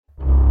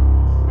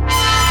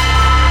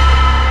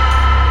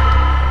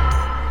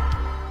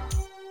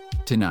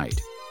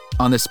Tonight,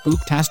 on the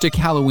Spooktastic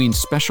Halloween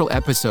special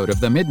episode of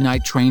the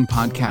Midnight Train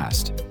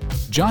podcast,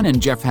 John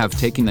and Jeff have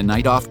taken the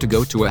night off to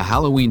go to a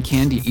Halloween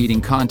candy eating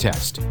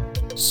contest.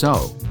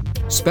 So,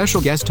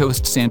 special guest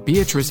hosts Aunt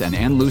Beatrice and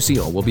Ann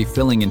Lucille will be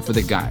filling in for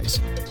the guys.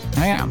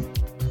 I am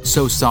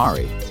so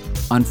sorry.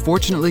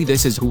 Unfortunately,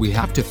 this is who we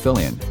have to fill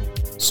in.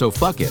 So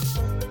fuck it.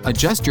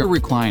 Adjust your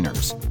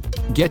recliners.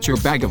 Get your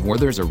bag of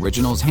Werther's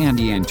Originals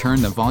handy and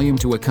turn the volume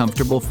to a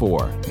comfortable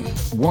 4.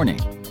 Warning.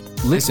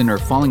 Listener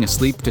falling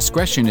asleep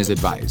discretion is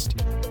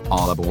advised.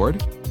 All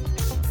aboard?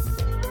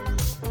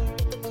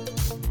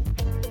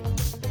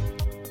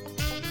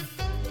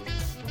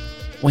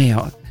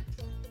 Well,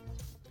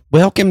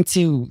 welcome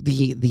to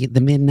the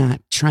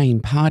Midnight Train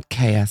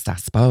podcast, I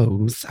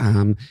suppose.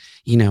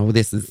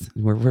 This is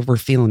we're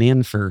filling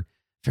in for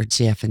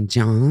Jeff and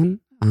John.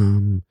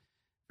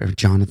 Or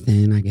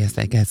Jonathan, I guess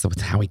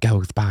that's how he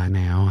goes by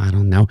now. I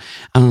don't know.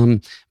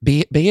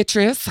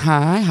 Beatrice,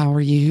 hi, how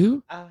are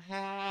you? Oh,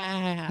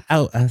 hi.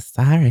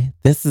 Sorry.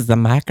 This is a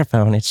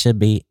microphone. It should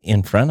be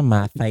in front of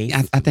my face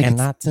I think and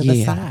not to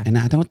the side. And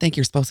I don't think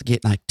you're supposed to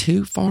get like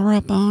too far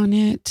up on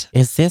it.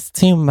 Is this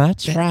too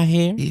much right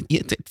here?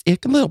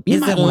 It's a little.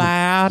 Is it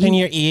loud in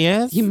your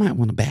ears? You might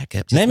want to back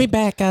up. Let me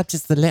back up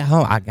just a little.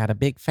 Oh, I got a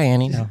big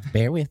fanny. No,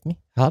 bear with me.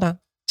 Hold on.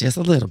 Just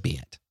a little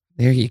bit.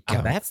 There you go.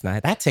 Oh, that's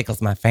nice. That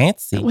tickles my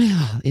fancy.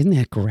 Well, isn't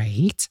that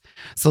great?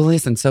 So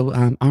listen,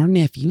 our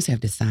nephews have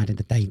decided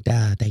that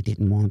they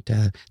didn't want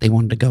they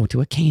wanted to go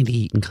to a candy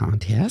eating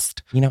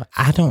contest.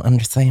 I don't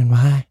understand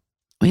why.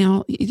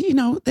 Well,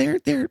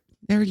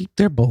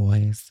 they're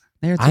boys.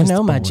 I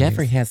know my boys.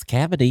 Jeffrey has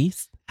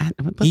cavities.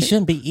 He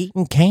shouldn't be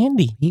eating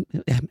candy.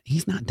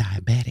 He's not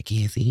diabetic,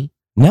 is he?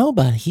 No,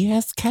 but he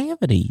has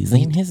cavities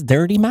in his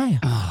dirty mouth.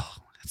 Oh,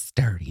 that's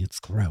dirty. It's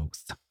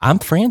gross. I'm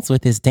friends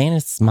with his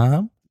dentist's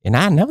mom. And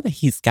I know that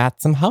he's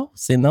got some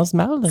holes in those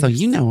molars. So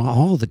you know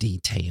all the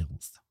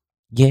details.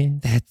 Yeah.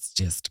 That's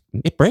just...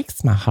 It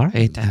breaks my heart.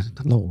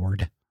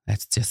 Lord,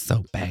 that's just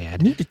so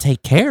bad. You need to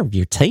take care of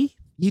your teeth.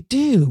 You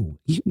do.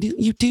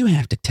 You do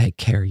have to take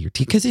care of your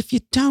teeth. Because if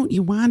you don't,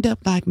 you wind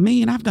up like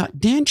me. And I've got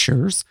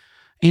dentures.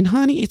 And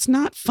honey, it's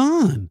not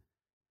fun.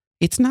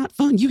 It's not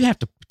fun. You have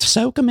to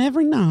soak them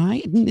every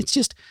night. And it's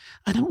just...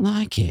 I don't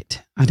like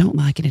it. I don't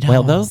like it at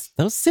all. Well,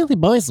 those silly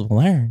boys will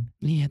learn.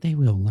 Yeah, they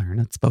will learn.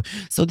 I suppose.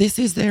 So this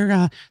is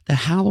their the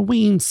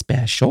Halloween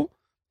special,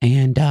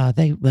 and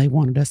they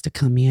wanted us to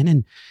come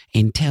in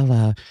and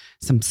tell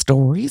some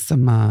stories,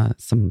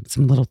 some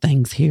little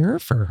things here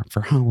for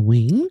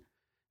Halloween.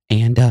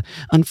 And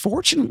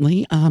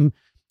unfortunately,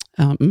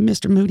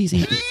 Mr. Moody's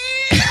aunt.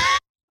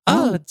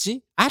 Oh,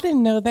 gee, I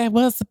didn't know that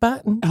was a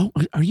button. Oh,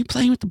 are you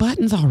playing with the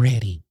buttons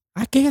already?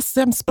 I guess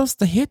I'm supposed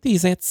to hit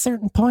these at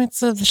certain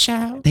points of the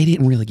show. They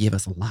didn't really give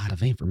us a lot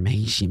of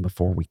information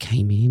before we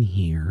came in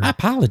here. I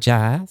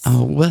apologize.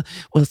 Oh,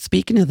 well,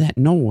 speaking of that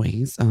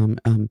noise,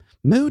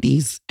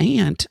 Moody's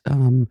aunt,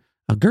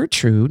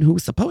 Gertrude, who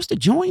was supposed to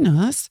join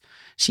us,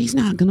 she's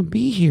not going to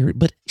be here.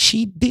 But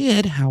she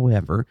did,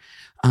 however,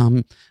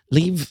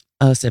 leave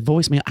us a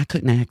voicemail. I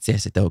couldn't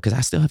access it, though, because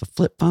I still have a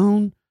flip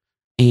phone.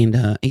 And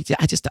I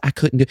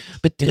couldn't do.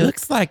 But it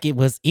looks like it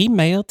was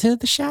emailed to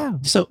the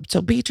show. So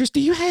Beatrice, do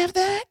you have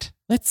that?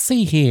 Let's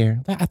see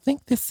here. I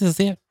think this is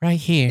it right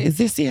here. Is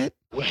this it?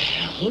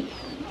 Well,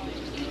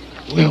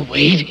 we're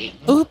waiting.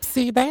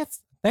 Oopsie,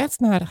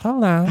 that's not.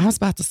 Hold on. I was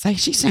about to say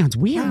she sounds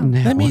weird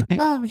now.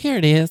 Oh, here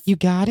it is. You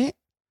got it?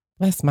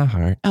 Bless my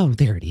heart. Oh,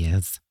 there it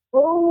is.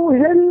 Oh,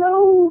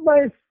 hello,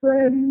 my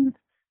friends.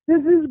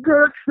 This is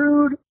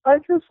Gertrude. I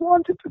just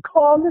wanted to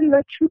call and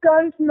let you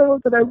guys know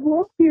that I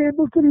won't be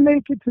able to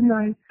make it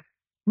tonight.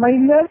 My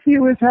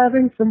nephew is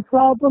having some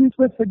problems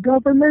with the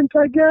government,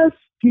 I guess.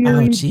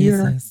 Dear,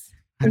 Jesus.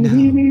 And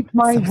he needs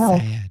my so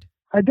help. Sad.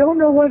 I don't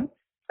know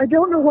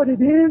what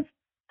it is,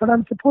 but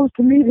I'm supposed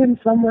to meet him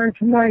somewhere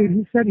tonight.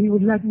 He said he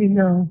would let me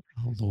know.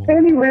 Oh, Lord.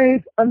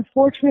 Anyways,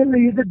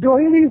 unfortunately, the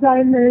doilies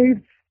I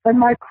made and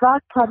my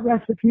crock pot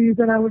recipes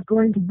that I was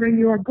going to bring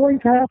you are going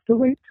to have to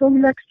wait till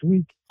next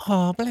week.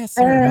 Oh, bless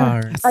your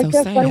heart. That's I so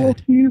guess sad. I will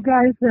see you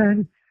guys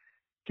then.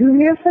 Do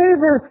me a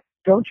favor.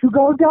 Don't you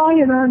go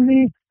dying on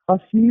me.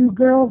 I'll see you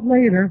girls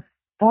later.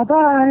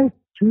 Bye-bye.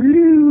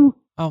 Toodaloo.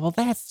 Oh, well,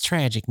 that's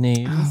tragic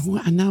news.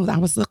 Oh, I know. I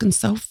was looking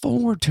so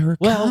forward to her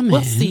coming.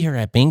 We'll see her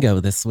at bingo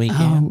this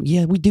weekend. Oh,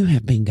 yeah, we do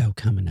have bingo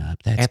coming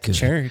up. That's at good. the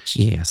church.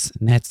 Yes,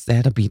 and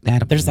that'll be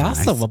There's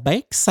nice. also a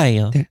bake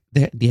sale.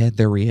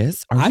 There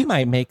is. I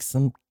might make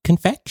some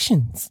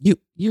confections.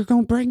 You're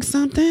gonna bring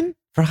something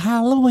for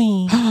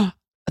Halloween.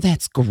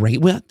 That's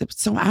great. Well,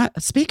 so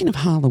speaking of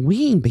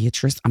Halloween,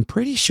 Beatrice, I'm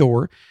pretty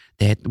sure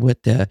that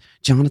what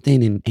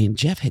Jonathan and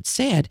Jeff had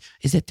said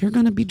is that they're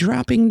going to be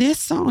dropping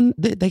this on.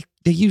 They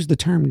use the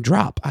term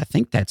drop. I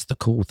think that's the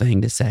cool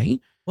thing to say.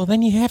 Well,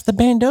 then you have to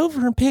bend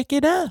over and pick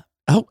it up.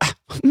 Oh,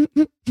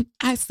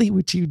 I see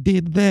what you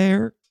did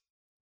there.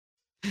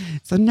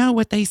 So no,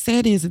 what they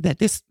said is that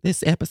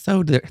this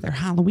episode, their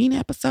Halloween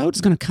episode,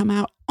 is going to come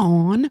out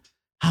on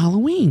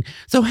Halloween.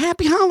 So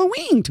happy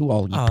Halloween to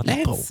all you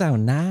people. That's so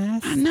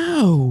nice. I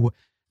know.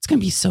 It's going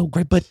to be so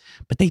great. But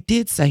they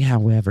did say,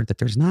 however, that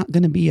there's not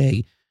going to be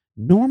a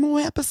normal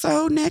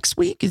episode next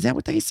week. Is that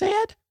what they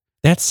said?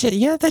 That's it.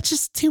 Yeah, that's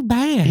just too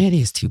bad. It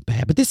is too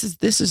bad. But this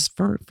is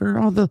for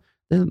all the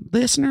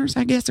listeners.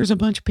 I guess there's a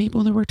bunch of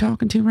people that we're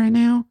talking to right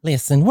now.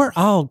 Listen, we're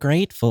all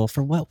grateful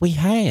for what we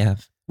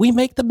have. We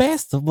make the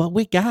best of what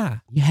we got.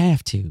 You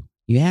have to.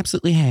 You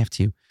absolutely have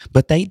to.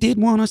 But they did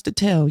want us to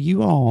tell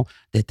you all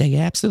that they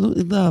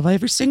absolutely love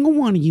every single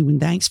one of you,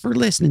 and thanks for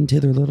listening to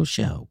their little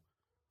show.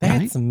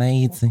 That's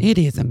amazing. It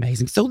is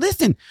amazing. So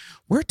listen,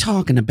 we're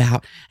talking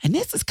about, and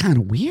this is kind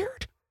of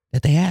weird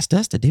that they asked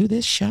us to do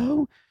this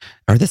show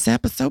or this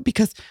episode,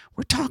 because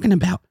we're talking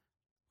about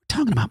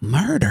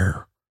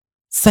murder.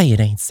 Say it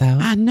ain't so.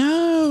 I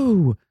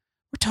know.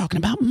 We're talking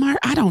about murder.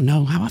 I don't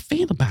know how I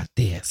feel about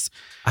this.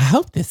 I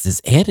hope this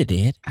is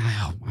edited.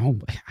 I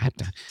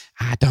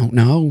don't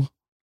know.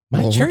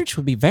 My Lord. church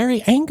would be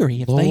very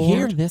angry if they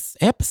hear Lord. this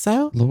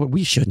episode. Lord,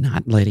 we should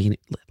not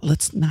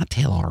let's not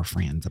tell our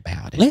friends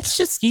about it. Let's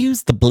just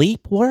use the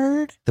bleep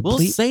word. We'll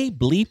say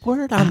bleep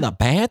word on the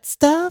bad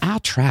stuff. I'll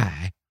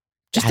try.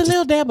 Just a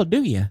little dabble,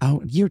 do you?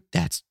 Oh,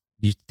 that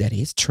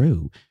is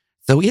true.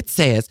 So it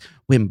says,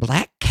 when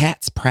black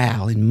cats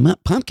prowl and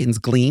pumpkins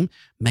gleam,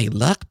 may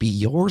luck be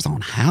yours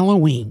on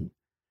Halloween.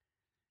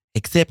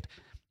 Except,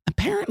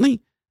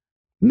 apparently,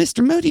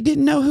 Mr. Moody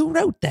didn't know who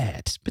wrote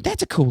that. But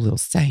that's a cool little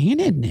saying,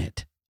 isn't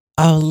it?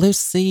 Oh,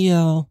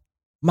 Lucille,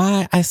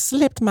 I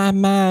slipped my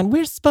mind.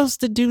 We're supposed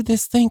to do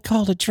this thing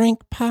called a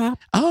drink pop.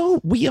 Oh,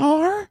 we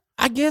are?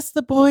 I guess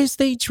the boys,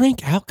 they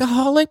drink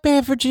alcoholic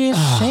beverages.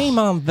 Oh, Shame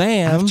on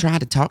them. I've tried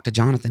to talk to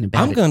Jonathan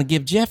about it. I'm going to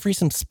give Jeffrey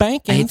some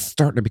spankings. It's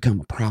starting to become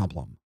a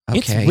problem. Okay?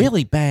 It's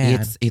really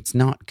bad. It's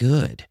not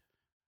good.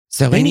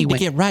 So they anyway, need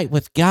to get right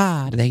with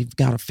God. They've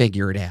got to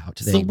figure it out.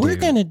 So we're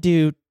going to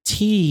do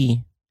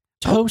tea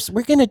toast.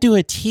 We're going to do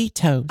a tea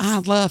toast. I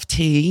love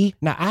tea.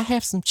 Now, I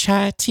have some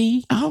chai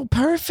tea. Oh,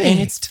 perfect. And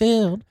it's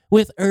filled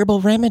with herbal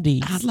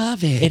remedies. I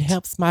love it. It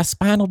helps my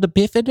spinal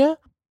bifida.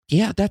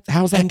 Yeah,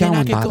 how's that going, by the way?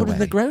 And then I could go to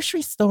the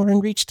grocery store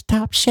and reach the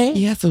top shelf.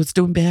 Yeah, so it's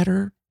doing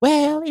better.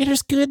 Well,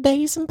 there's good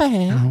days and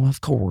bad. Oh,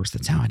 of course,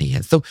 that's how it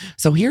is.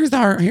 So here's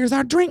our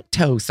drink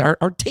toast, our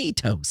tea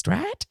toast,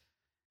 right?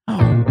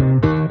 Oh.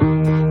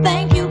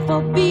 Thank you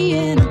for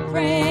being a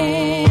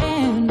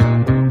friend.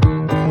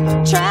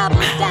 Travel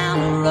down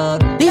the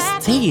road.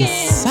 This tea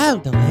is so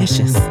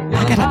delicious.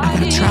 I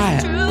gotta try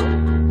it.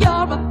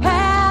 You're a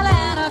pal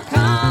and a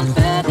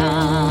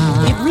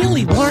confidant. It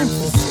really warms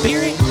the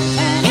spirit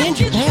and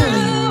your belly.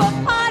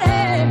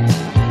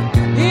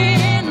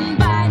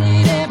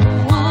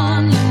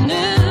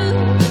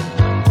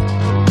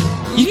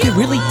 You can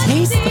really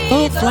taste the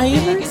full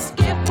flavors.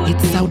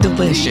 It's so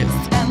delicious.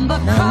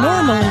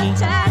 Now, normally,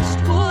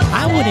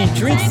 I wouldn't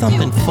drink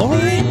something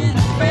foreign.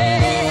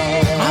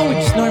 I would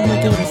just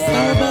normally go to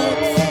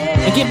Starbucks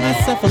and get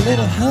myself a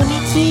little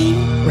honey tea.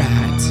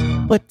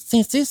 Right. But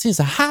since this is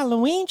a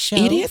Halloween show,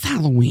 It is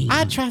Halloween.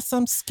 I'd try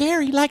something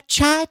scary like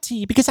chai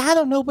tea because I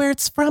don't know where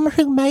it's from or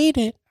who made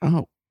it.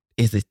 Oh,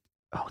 is it?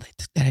 Oh,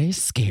 that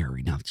is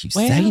scary now that you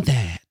Well- say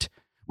that.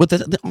 Well,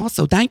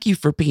 also, thank you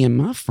for being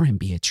my friend,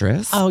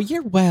 Beatrice. Oh,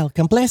 you're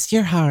welcome. Bless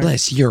your heart.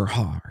 Bless your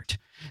heart.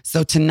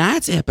 So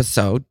tonight's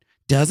episode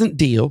doesn't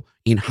deal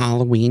in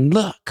Halloween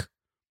luck.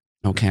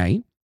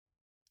 Okay?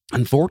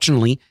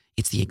 Unfortunately,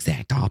 it's the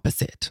exact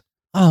opposite.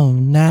 Oh,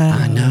 no.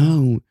 I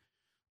know.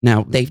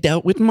 Now, they've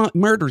dealt with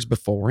murders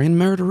before and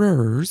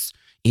murderers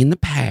in the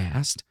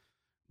past,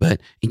 but,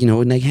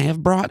 and they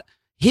have brought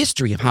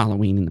history of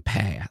Halloween in the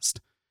past.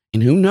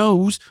 And who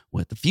knows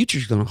what the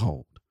future's going to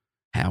hold.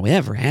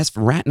 However, as for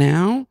right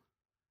now,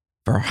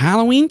 for a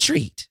Halloween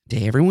treat to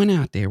everyone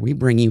out there, we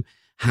bring you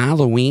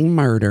Halloween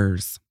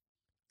murders.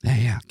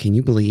 Yeah, can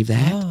you believe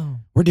that? Oh,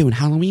 We're doing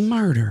Halloween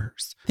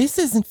murders. this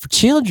isn't for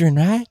children,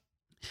 right?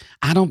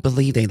 I don't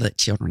believe they let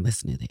children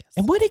listen to this.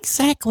 And what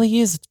exactly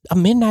is a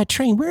midnight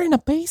train? We're in a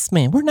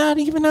basement. We're not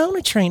even on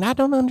a train. I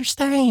don't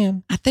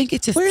understand. I think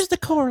it's just, Where's the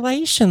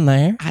correlation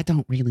there? I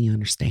don't really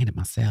understand it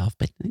myself,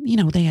 but,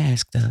 they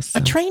asked us. A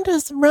so train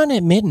doesn't run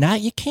at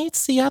midnight. You can't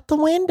see out the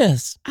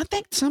windows. I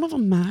think some of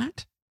them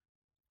might.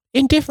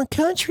 In different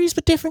countries,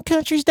 but different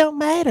countries don't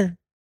matter.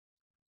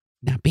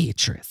 Now,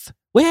 Beatrice.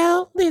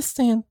 Well,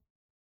 listen.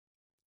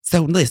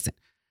 So listen,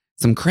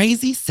 some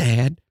crazy,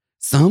 sad,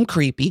 some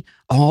creepy,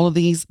 all of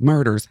these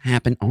murders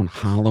happen on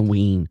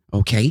Halloween,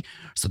 okay?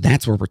 So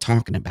that's where we're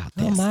talking about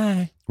this. Oh,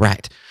 my.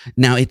 Right.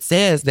 Now, it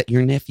says that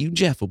your nephew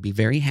Jeff will be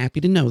very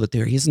happy to know that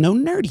there is no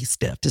nerdy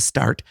stuff to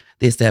start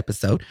this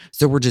episode.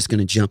 So we're just going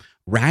to jump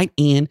right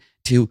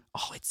into,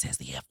 it says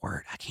the F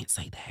word. I can't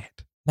say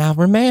that. Now,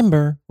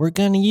 remember, we're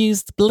going to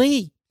use the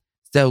bleep.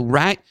 So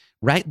write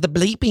the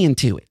bleep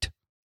into it.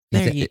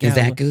 There you go. Is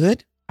that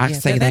good? I Yeah,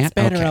 say that's that?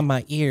 better Okay. on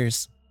my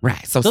ears.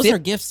 Right. So Those are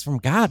gifts from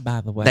God, by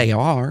the way. They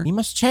are. You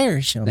must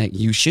cherish them. That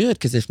you should,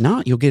 because if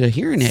not, you'll get a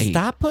hearing aid.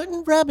 Stop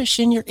putting rubbish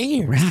in your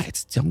ears.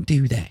 Right. Don't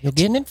do that. You'll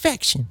get an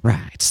infection.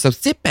 Right. So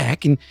sit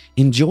back and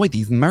enjoy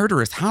these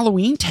murderous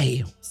Halloween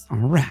tales. All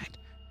right.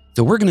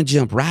 So we're going to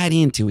jump right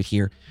into it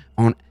here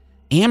on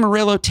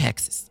Amarillo,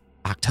 Texas.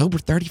 October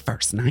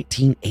 31st,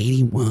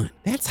 1981.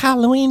 That's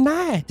Halloween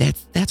night.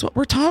 That's what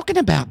we're talking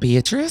about,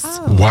 Beatrice.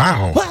 Oh.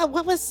 Wow.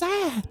 What was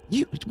that?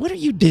 What are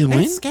you doing?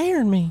 That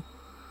scared me.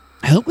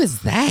 Who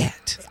was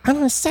that? I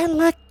don't sound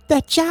like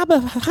that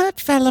Jabba Hutt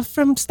fella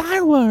from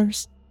Star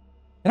Wars.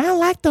 And I don't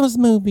like those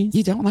movies.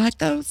 You don't like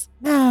those?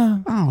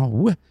 No.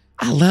 Oh,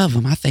 I love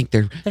them. I think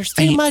they're There's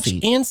fancy. too much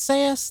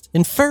incest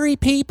and furry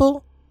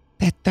people.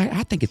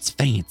 I think it's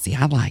fancy.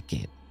 I like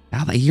it.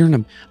 You're in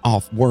an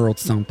off-world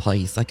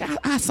someplace. Like,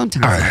 I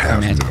sometimes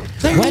imagine.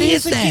 There What he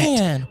is that?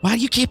 again. Why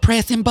do you keep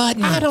pressing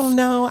buttons? I don't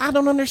know. I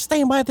don't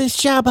understand why this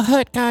Jabba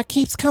Hutt guy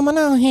keeps coming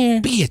on here.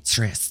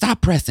 Beatrice,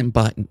 stop pressing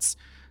buttons.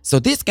 So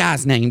this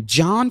guy's name,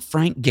 John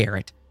Frank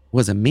Garrett,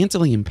 was a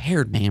mentally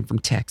impaired man from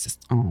Texas.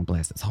 Oh,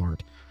 bless his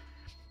heart.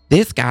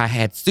 This guy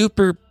had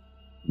super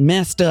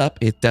messed up,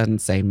 it doesn't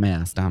say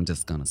messed, I'm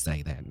just going to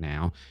say that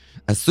now,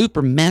 a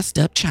super messed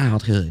up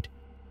childhood.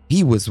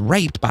 He was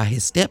raped by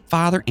his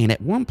stepfather and at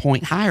one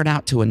point hired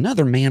out to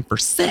another man for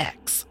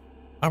sex.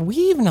 Are we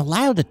even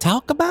allowed to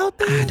talk about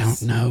this? I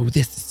don't know.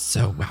 This is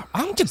so...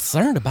 I'm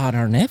concerned about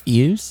our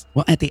nephews.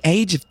 Well, at the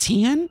age of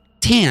 10,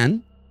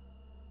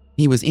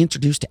 he was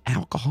introduced to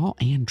alcohol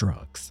and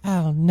drugs.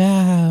 Oh,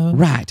 no.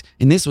 Right.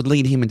 And this would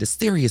lead him into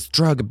serious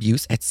drug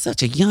abuse at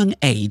such a young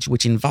age,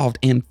 which involved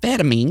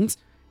amphetamines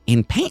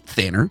and paint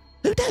thinner.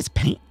 Who does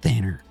paint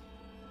thinner?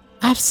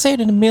 I've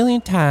said it a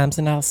million times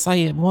and I'll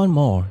say it one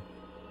more.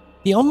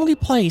 The only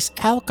place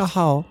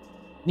alcohol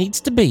needs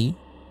to be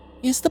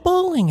is the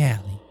bowling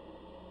alley.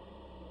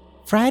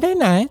 Friday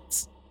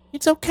nights,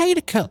 it's okay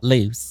to cut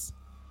loose.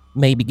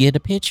 Maybe get a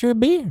pitcher of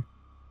beer.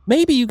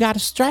 Maybe you got a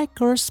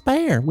strike or a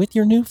spare with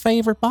your new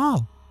favorite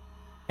ball.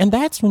 And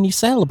that's when you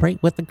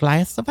celebrate with a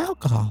glass of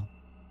alcohol.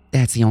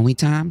 That's the only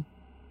time?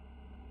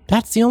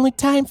 That's the only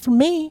time for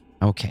me.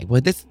 Okay, well,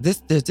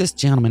 this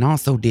gentleman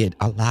also did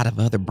a lot of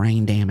other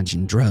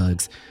brain-damaging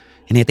drugs.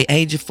 And at the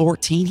age of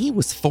 14, he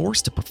was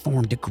forced to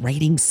perform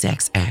degrading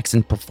sex acts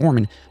and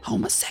performing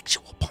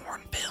homosexual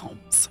porn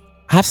films.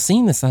 I've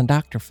seen this on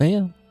Dr.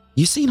 Phil.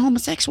 You seen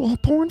homosexual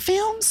porn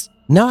films?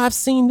 No, I've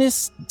seen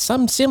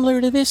something similar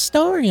to this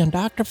story on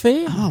Dr.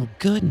 Phil. Oh,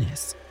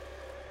 goodness.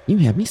 You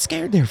had me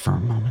scared there for a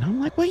moment.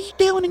 I'm like, what are you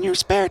doing in your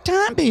spare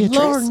time, Beatrice?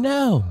 Lord,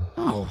 no.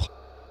 Oh,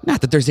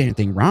 not that there's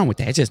anything wrong with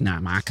that. It's just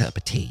not my cup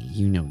of tea.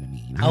 You know what I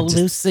mean?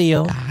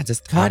 Lucille,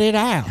 cut it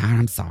out.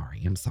 I'm sorry.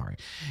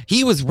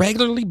 He was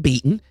regularly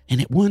beaten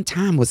and at one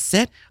time was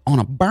set on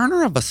a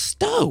burner of a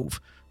stove,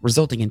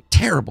 resulting in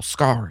terrible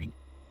scarring.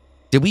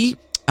 Did we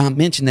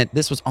mention that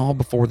this was all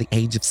before the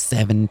age of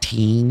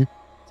 17?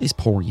 This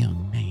poor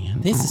young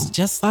man. This is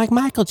just like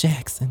Michael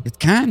Jackson. It's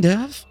kind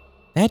of.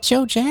 That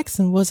Joe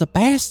Jackson was a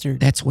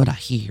bastard. That's what I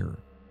hear.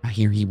 I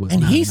hear he was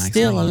and not a he's nice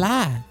still lad.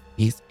 alive.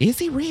 Is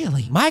he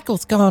really?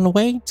 Michael's gone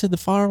away to the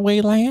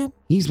faraway land.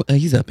 He's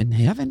up in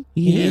heaven.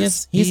 He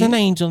is. He's an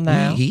angel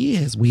now. He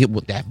is.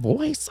 With that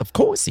voice, of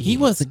course he is. He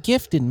was a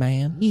gifted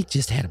man. He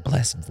just had a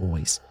blessed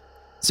voice.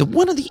 So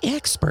one of the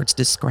experts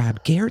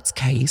described Garrett's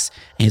case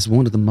as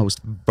one of the most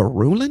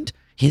virulent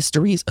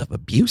histories of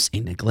abuse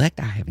and neglect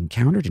I have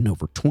encountered in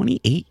over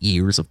 28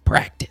 years of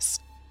practice.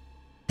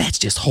 That's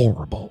just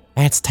horrible.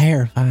 That's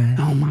terrifying.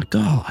 Oh my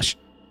gosh.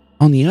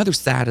 On the other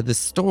side of the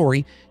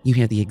story, you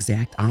have the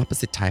exact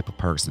opposite type of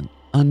person.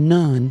 A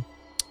nun.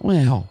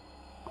 Well,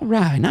 all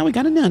right, now we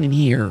got a nun in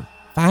here.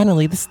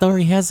 Finally, the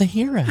story has a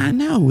hero. I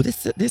know,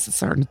 this is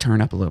starting to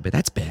turn up a little bit.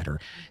 That's better.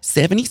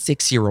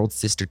 76-year-old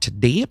Sister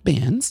Tadia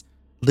Benz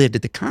lived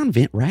at the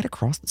convent right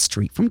across the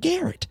street from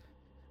Garrett.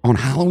 On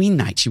Halloween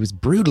night, she was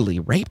brutally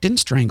raped and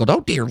strangled.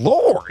 Oh, dear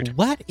Lord.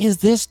 What is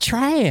this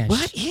trash?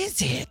 What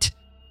is it?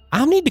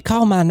 I need to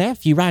call my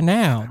nephew right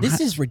now.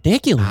 This is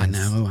ridiculous. I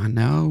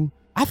know.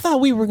 I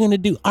thought we were going to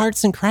do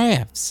arts and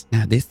crafts.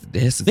 Now, this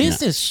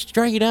is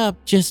straight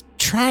up just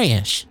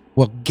trash.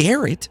 Well,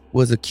 Garrett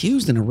was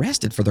accused and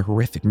arrested for the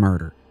horrific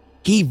murder.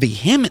 He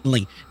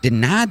vehemently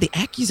denied the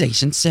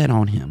accusation set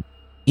on him.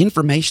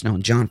 Information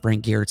on John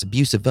Frank Garrett's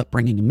abusive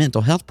upbringing and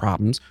mental health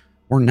problems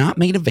were not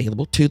made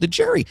available to the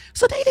jury,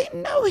 so they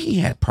didn't know he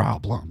had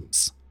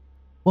problems.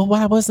 Well,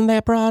 why wasn't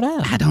that brought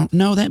up? I don't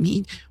know.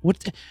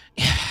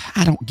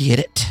 I don't get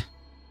it.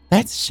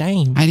 That's a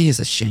shame. It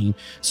is a shame.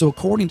 So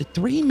according to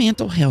 3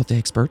 mental health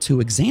experts who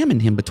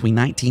examined him between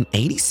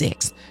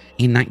 1986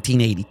 and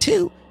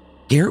 1982,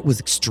 Garrett was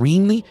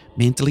extremely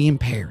mentally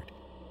impaired,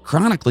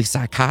 chronically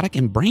psychotic,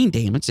 and brain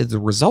damaged as a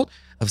result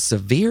of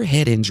severe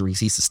head injuries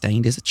he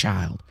sustained as a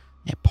child.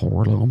 That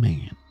poor little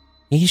man.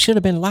 He should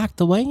have been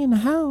locked away in the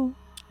home.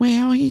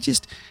 Well, he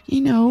just,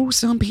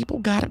 some people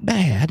got it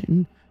bad,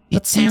 and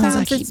it sounds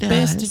like he does. It's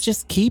best to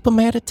just keep him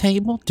at a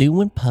table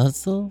doing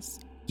puzzles.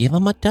 Give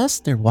him a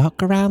duster,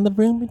 walk around the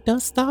room and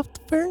dust off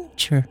the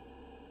furniture.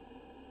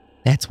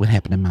 That's what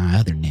happened to my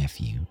other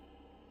nephew.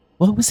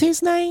 What was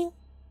his name?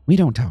 We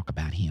don't talk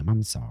about him.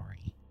 I'm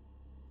sorry.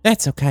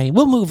 That's okay.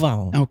 We'll move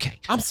on. Okay.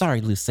 I'm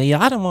sorry,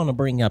 Lucille. I don't want to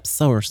bring up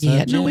sore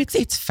subjects. Yeah, no,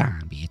 it's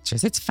fine,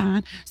 Beatrice. It's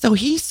fine. So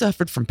he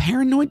suffered from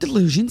paranoid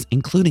delusions,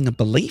 including a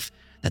belief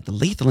that the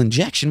lethal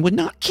injection would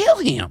not kill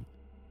him.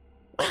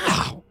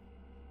 Wow.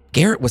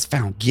 Garrett was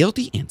found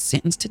guilty and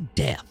sentenced to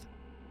death.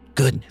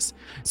 Goodness.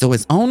 So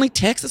as only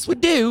Texas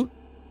would do,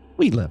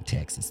 we love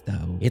Texas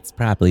though. It's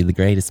probably the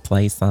greatest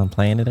place on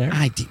planet Earth.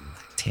 I do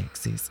like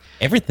Texas.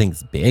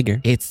 Everything's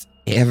bigger.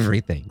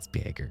 Everything's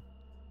bigger.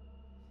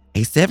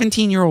 A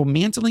 17-year-old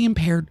mentally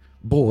impaired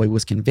boy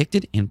was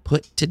convicted and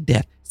put to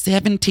death.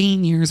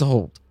 17 years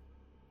old.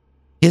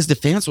 His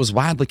defense was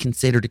widely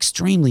considered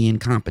extremely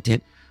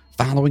incompetent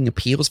following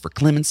appeals for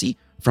clemency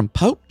from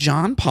Pope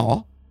John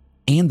Paul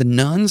and the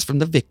nuns from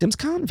the victim's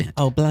convent.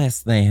 Oh,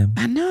 bless them.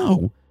 I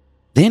know.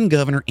 Then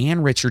Governor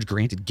Ann Richards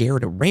granted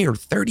Garrett a rare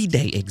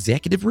 30-day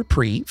executive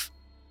reprieve.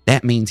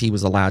 That means he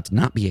was allowed to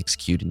not be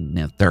executed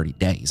in 30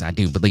 days, I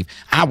do believe.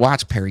 I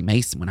watched Perry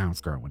Mason when I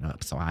was growing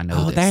up, so I know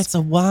Oh, this. that's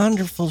a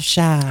wonderful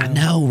show. I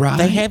know, right?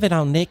 They have it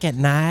on Nick at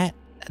Night.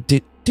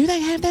 Do they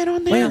have that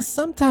on there? Well,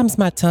 sometimes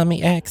my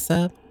tummy acts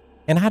up,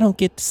 and I don't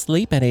get to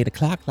sleep at 8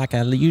 o'clock like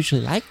I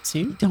usually like to.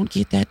 You don't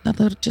get that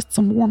just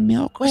some warm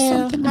milk or Well,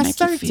 something to I make you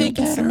started feel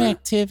taking better? some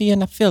Activia,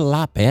 and I feel a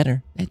lot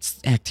better. It's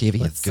Activia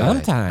But is good.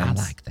 sometimes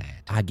I like that.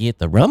 I get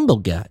the rumble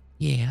gut.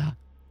 Yeah,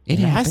 it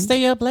And I happens.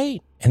 stay up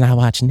late, and I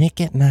watch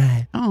Nick at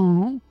Night.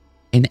 Oh,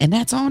 and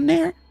that's on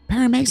there.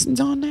 Perry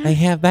Mason's on there. They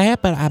have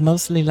that, but I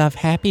mostly love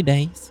Happy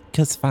Days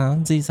because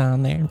Fonzie's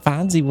on there. And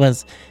Fonzie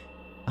was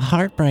a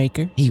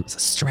heartbreaker. He was a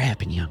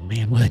strapping young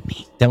man, wasn't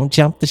he? Don't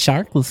jump the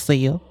shark,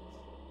 Lucille.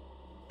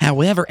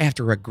 However,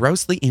 after a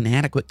grossly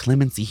inadequate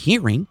clemency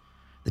hearing,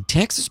 the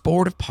Texas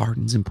Board of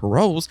Pardons and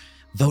Paroles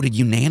voted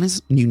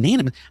unanimous.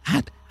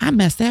 I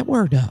messed that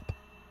word up.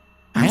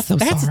 I'm so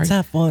That's sorry. a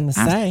tough one to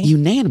say.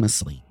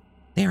 Unanimously.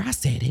 There, I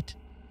said it.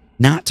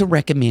 Not to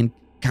recommend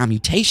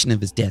commutation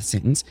of his death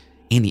sentence,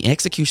 and the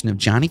execution of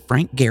Johnny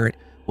Frank Garrett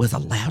was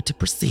allowed to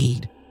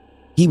proceed.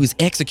 He was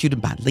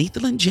executed by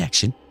lethal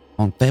injection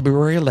on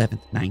February 11th,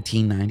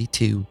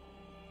 1992.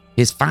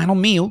 His final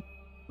meal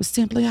was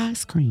simply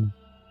ice cream.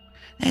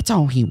 That's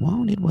all he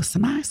wanted was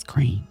some ice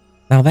cream.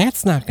 Now,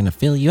 that's not going to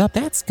fill you up.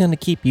 That's going to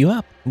keep you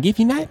up and give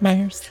you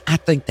nightmares. I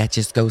think that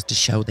just goes to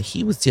show that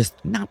he was just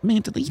not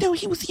mentally,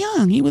 he was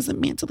young. He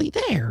wasn't mentally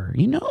there,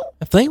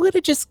 If they would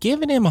have just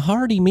given him a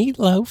hearty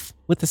meatloaf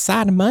with a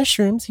side of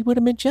mushrooms, he would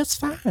have been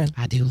just fine.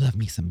 I do love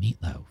me some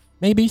meatloaf.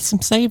 Maybe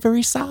some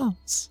savory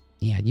sauce.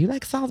 Yeah, you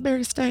like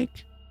Salisbury steak?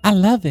 I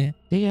love it.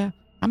 Yeah,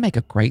 I make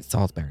a great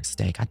Salisbury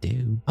steak. I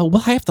do. Oh,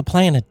 we'll have to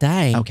plan a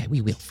day. Okay, we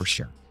will for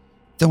sure.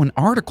 So an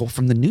article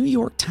from the New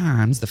York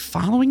Times the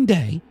following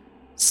day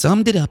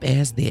summed it up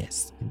as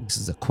this. And this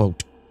is a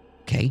quote.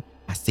 Okay,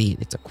 I see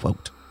it. It's a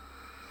quote.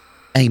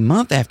 A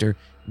month after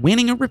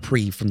winning a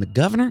reprieve from the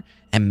governor,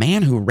 a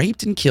man who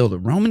raped and killed a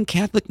Roman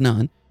Catholic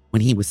nun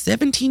when he was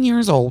 17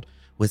 years old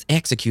was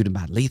executed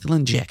by lethal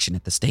injection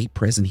at the state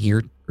prison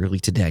here early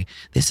today.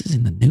 This is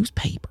in the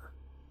newspaper.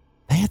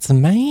 That's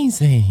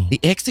amazing. The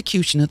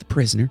execution of the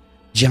prisoner,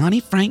 Johnny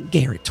Frank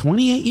Garrett,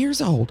 28 years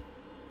old,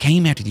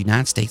 came after the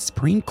United States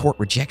Supreme Court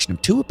rejection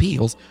of 2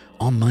 appeals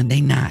on Monday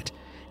night,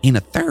 and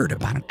a third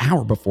about an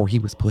hour before he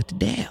was put to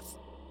death.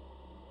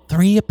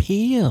 3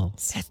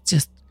 appeals.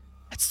 That's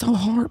so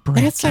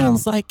heartbreaking. That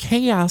sounds like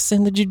chaos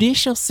in the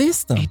judicial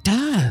system. It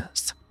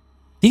does.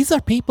 These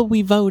are people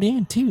we vote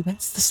in, too.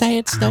 That's the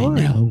sad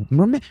story. I know.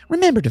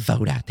 Remember to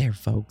vote out there,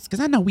 folks, because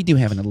I know we do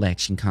have an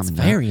election It's coming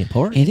up. very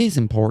important. It is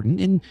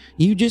important, and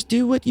you just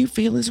do what you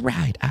feel is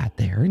right out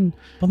there. And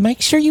But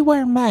make sure you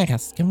wear a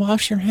mask and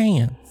wash your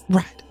hands.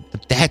 right,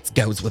 but that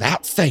goes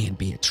without saying,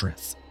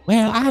 Beatrice.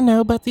 Well, I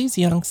know, but these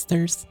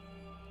youngsters,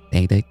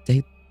 They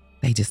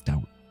just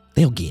don't.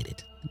 They'll get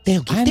it.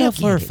 I know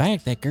for a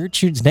fact that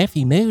Gertrude's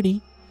nephew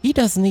Moody, he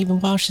doesn't even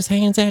wash his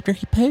hands after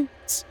he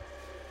poops.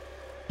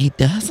 He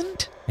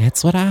doesn't?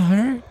 That's what I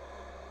heard.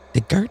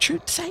 Did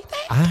Gertrude say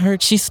that? I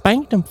heard she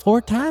spanked him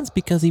 4 times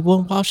because he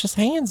wouldn't wash his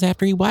hands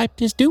after he wiped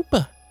his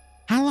dupa.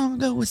 How long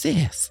ago was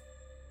this?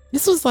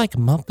 This was like a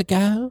month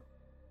ago.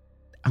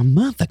 A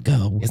month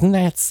ago. Isn't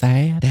that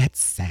sad? That's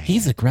sad.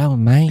 He's a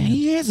grown man.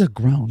 He is a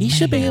grown man. He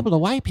should be able to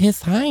wipe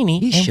his hiney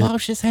He and should.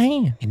 wash his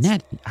hands. And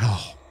that,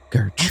 oh, I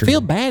Gertrude.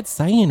 feel bad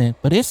saying it,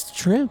 but it's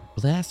true.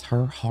 Bless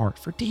her heart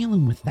for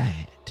dealing with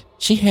that.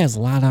 She has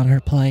a lot on her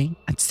plate.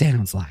 It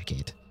sounds like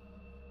it.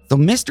 So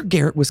Mr.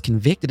 Garrett was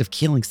convicted of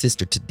killing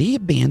Sister Tadia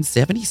Ben,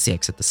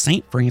 76, at the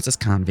St. Francis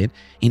Convent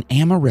in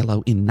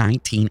Amarillo in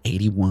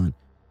 1981.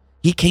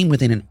 He came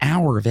within an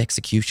hour of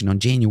execution on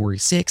January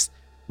 6th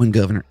when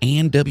Governor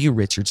Ann W.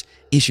 Richards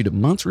issued a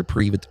month's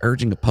reprieve at the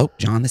urging of Pope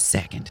John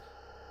II.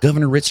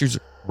 Governor Richards'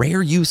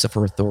 rare use of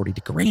her authority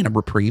to grant a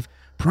reprieve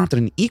prompted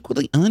an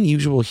equally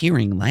unusual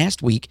hearing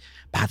last week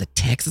by the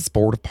Texas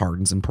Board of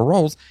Pardons and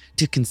Paroles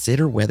to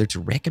consider whether to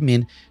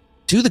recommend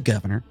to the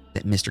governor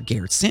that Mr.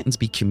 Garrett's sentence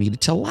be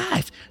commuted to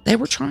life. They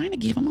were trying to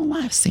give him a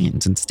life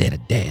sentence instead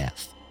of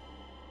death.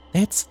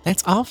 That's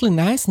awfully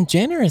nice and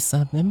generous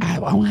of them.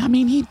 I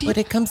mean, he did. But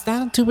it comes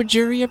down to a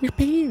jury of your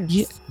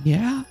peers.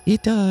 Yeah,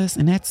 it does.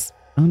 And that's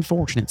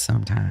unfortunate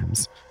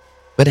sometimes.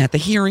 But at the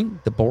hearing,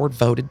 the board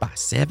voted by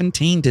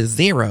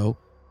 17-0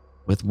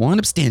 with 1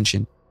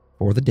 abstention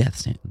for the death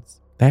sentence.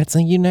 That's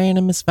a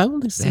unanimous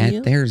vote,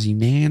 Lucille. There's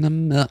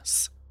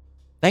unanimous.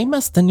 They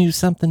must have knew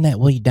something that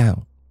we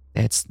don't.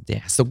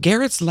 So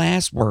Garrett's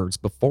last words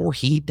before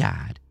he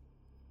died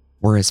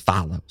were as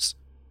follows.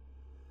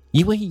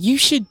 You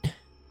should,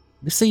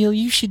 Lucille,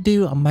 you should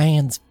do a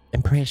man's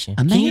impression.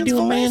 A Can you man's do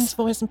a voice? man's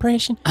voice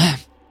impression?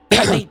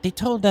 They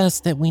told us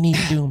that we need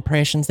to do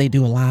impressions. They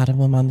do a lot of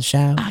them on the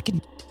show.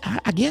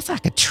 I guess I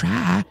could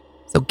try.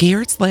 So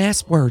Garrett's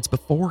last words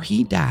before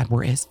he died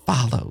were as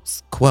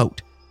follows.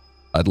 Quote,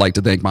 I'd like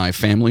to thank my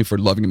family for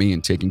loving me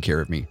and taking care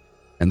of me,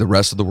 and the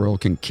rest of the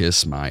world can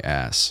kiss my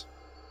ass.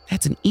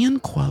 that's an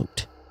end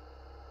quote.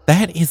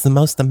 That is the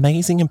most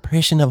amazing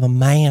impression of a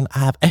man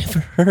I've ever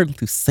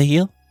heard,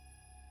 Lucille.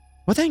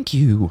 Well, thank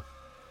you.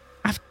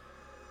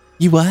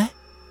 You what?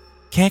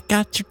 Cat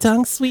got your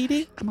tongue,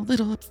 sweetie? I'm a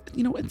little,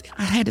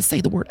 I had to say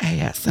the word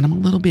ass, and I'm a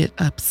little bit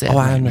upset. Oh,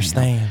 I right now.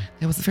 understand.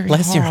 It was very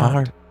Bless hard. your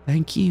heart.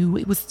 Thank you.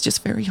 It was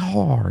just very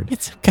hard.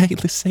 It's okay,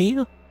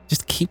 Lucille.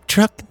 Just keep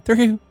trucking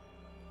through.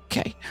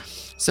 Okay.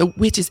 So,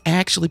 which is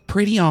actually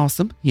pretty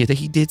awesome. Yeah, that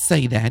he did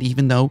say that,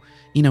 even though,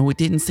 it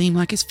didn't seem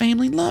like his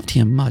family loved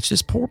him much,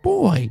 this poor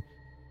boy.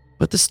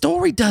 But the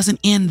story doesn't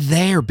end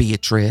there,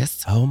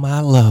 Beatrice. Oh, my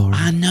Lord.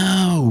 I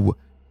know.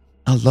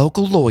 A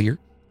local lawyer,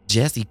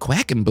 Jesse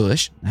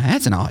Quackenbush, now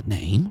that's an odd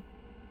name.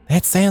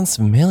 That sounds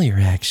familiar,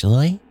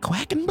 actually.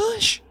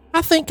 Quackenbush?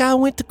 I think I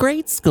went to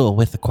grade school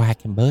with the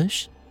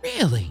Quackenbush.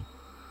 Really?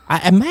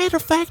 A matter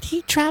of fact,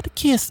 he tried to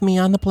kiss me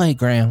on the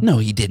playground. No,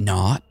 he did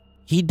not.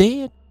 He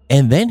did.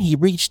 And then he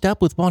reached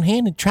up with one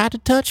hand and tried to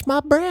touch my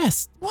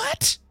breast.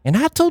 What? And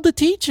I told the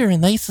teacher,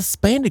 and they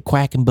suspended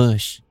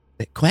Quackenbush.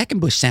 That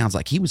Quackenbush sounds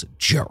like he was a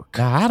jerk.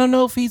 Now, I don't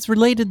know if he's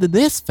related to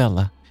this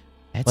fella,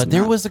 but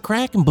there was a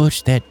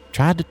Quackenbush that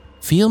tried to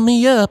feel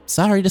me up,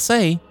 sorry to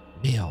say.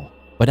 Bill.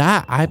 But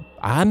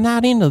I'm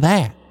not into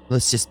that.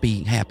 Let's just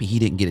be happy he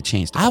didn't get a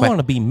chance to I want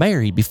to be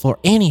married before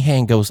any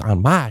hand goes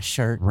on my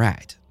shirt.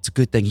 Right. It's a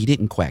good thing he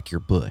didn't quack your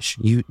bush.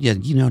 You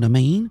know what I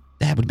mean?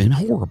 That would have been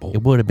horrible.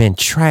 It would have been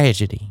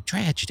tragedy.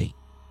 Tragedy.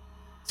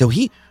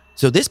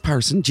 So this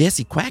person,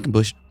 Jesse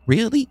Quackenbush,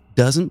 really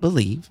doesn't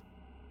believe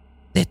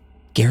that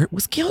Garrett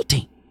was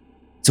guilty.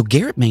 So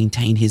Garrett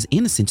maintained his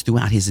innocence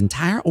throughout his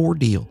entire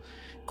ordeal.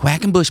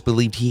 Quackenbush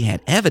believed he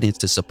had evidence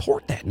to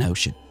support that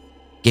notion.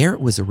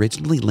 Garrett was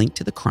originally linked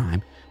to the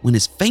crime when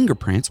his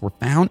fingerprints were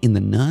found in the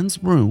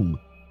nun's room.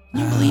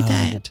 Can you believe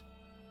that?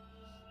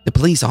 The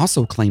police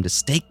also claimed a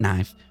steak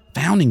knife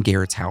found in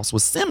Garrett's house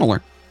was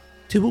similar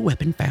to a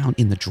weapon found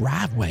in the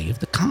driveway of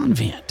the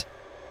convent.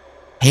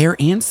 Hair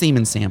and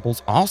semen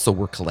samples also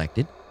were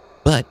collected,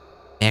 but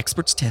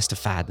experts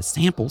testified the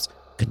samples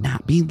could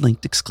not be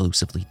linked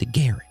exclusively to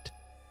Garrett.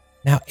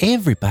 Now,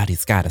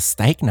 everybody's got a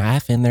steak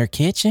knife in their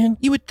kitchen.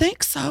 You would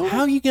think so.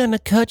 How are you going to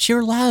cut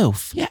your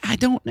loaf? Yeah, I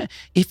don't know.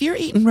 If you're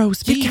eating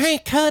roast beef... You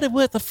can't cut it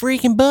with a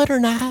freaking butter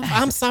knife.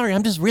 I'm sorry,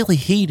 I'm just really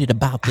heated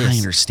about this. I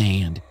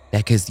understand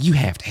that because you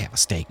have to have a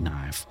steak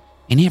knife,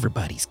 and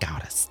everybody's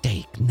got a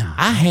steak knife.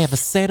 I have a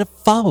set of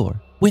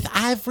 4 with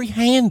ivory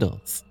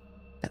handles.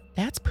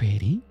 That's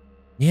pretty.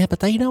 Yeah,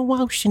 but they don't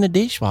wash in the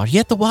dishwasher. You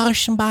have to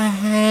wash them by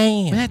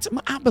hand.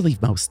 I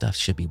believe most stuff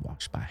should be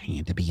washed by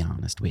hand, to be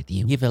honest with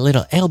you. Give it a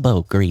little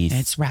elbow grease.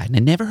 That's right, and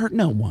it never hurt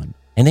no one.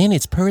 And then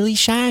it's pearly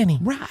shiny.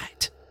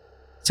 Right.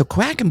 So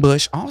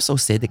Quackenbush also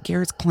said that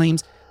Garrett's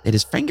claims that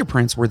his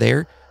fingerprints were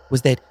there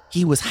was that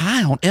he was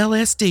high on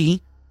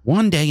LSD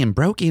one day and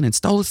broke in and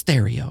stole a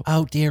stereo.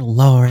 Oh, dear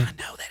Lord. I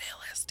know that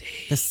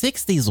LSD. The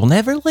 60s will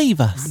never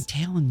leave I'm us.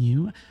 telling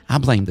you, I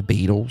blame the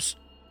Beatles.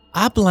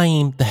 I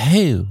blame The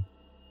Who.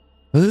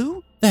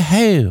 Who? The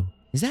Who.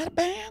 Is that a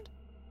band?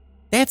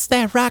 That's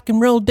that rock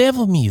and roll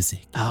devil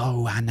music.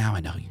 Oh, I know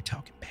who you're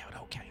talking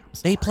about. Okay, I'm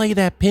sorry. They play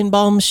that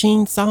pinball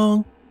machine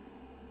song.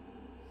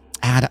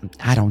 I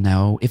don't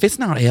know. If it's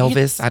not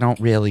Elvis, I don't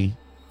really.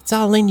 It's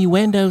all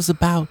innuendos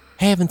about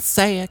having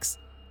sex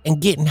and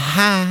getting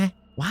high.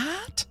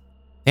 What?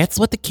 That's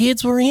what the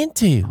kids were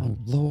into. Oh,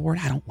 Lord,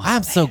 I don't like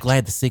I'm that. so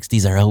glad the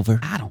 60s are over.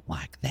 I don't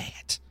like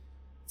that.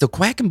 So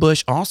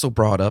Quackenbush also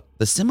brought up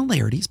the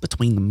similarities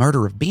between the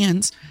murder of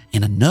Benz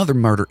and another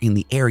murder in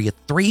the area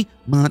 3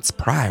 months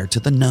prior to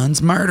the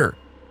nun's murder.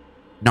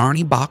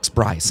 Narnie Box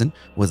Bryson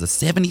was a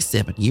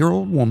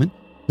 77-year-old woman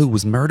who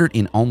was murdered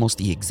in almost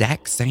the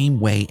exact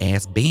same way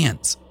as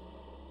Benz.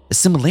 The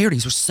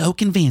similarities were so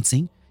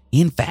convincing,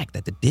 in fact,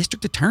 that the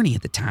district attorney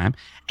at the time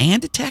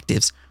and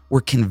detectives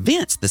were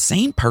convinced the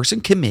same person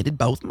committed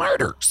both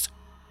murders.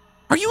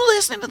 Are you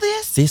listening to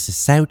this? This is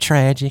so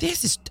tragic.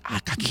 I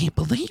can't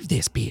believe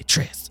this,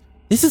 Beatrice.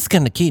 This is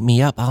going to keep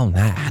me up all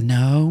night. I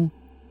know.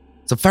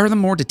 So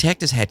furthermore,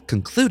 detectives had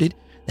concluded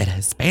that a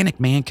Hispanic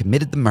man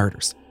committed the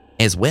murders,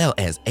 as well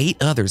as 8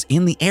 others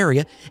in the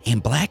area,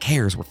 and black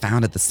hairs were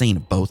found at the scene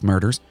of both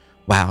murders,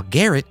 while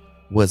Garrett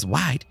was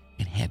white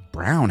and had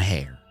brown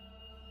hair.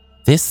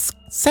 This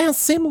sounds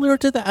similar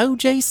to the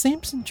O.J.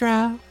 Simpson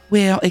trial.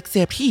 Well,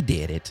 except he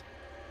did it.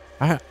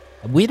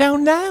 We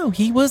don't know.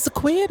 He was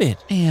acquitted.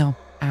 Well,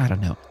 I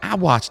don't know. I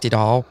watched it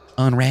all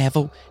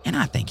unravel, and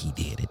I think he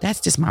did it. That's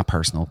just my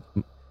personal.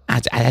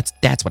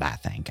 That's what I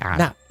think.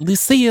 Now,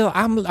 Lucille,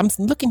 I'm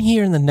looking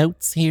here in the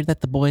notes here that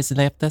the boys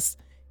left us,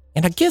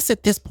 And I guess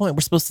at this point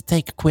we're supposed to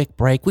take a quick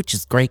break, which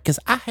is great because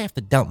I have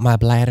to dump my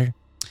bladder.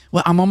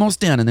 Well, I'm almost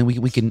done, and then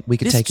we can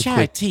This take a chai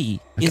quick. tea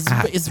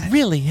Okay, is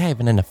really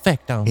having an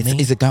effect on me.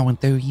 Is it going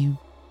through you?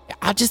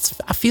 I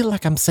feel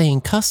like I'm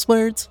saying cuss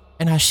words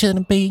and I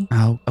shouldn't be.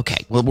 Oh,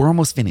 okay. Well, we're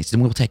almost finished,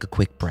 and we'll take a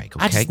quick break.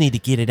 Okay. I just need to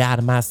get it out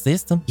of my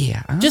system.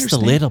 Yeah, I just a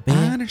understand. little bit.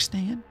 I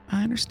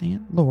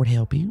understand. Lord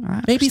help you. I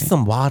Maybe understand.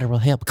 some water will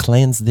help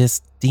cleanse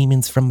this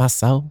demons from my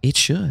soul. It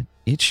should.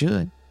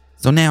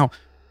 So now,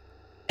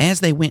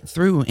 as they went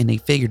through and they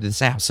figured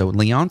this out, so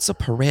Leonza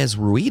Perez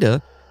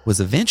Rueda was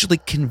eventually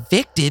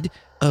convicted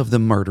of the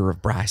murder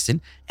of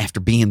Bryson after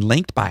being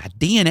linked by a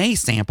DNA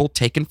sample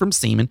taken from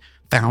semen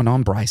found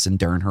on Bryson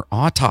during her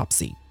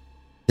autopsy.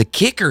 The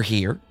kicker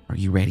here, are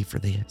you ready for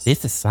this?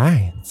 This is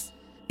science.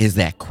 Is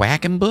that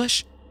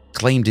Quackenbush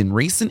claimed in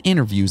recent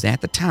interviews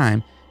at the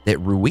time that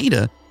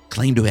Rueda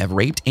claimed to have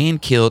raped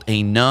and killed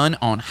a nun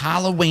on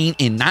Halloween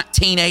in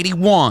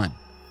 1981.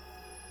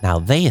 Now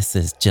this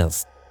is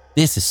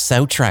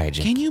so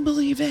tragic. Can you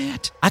believe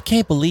that? I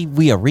can't believe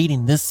we are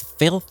reading this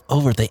filth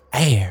over the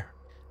air.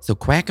 So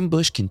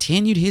Quackenbush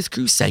continued his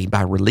crusade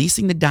by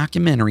releasing the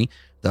documentary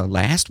The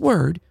Last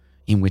Word,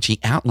 in which he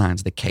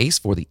outlines the case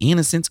for the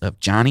innocence of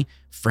Johnny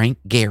Frank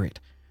Garrett.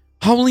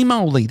 Holy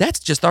moly, that's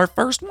just our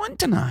first one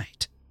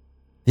tonight.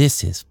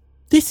 This is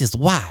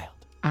wild.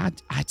 I'll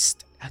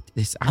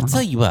I'll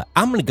tell you what,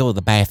 I'm gonna go to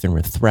the bathroom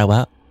and throw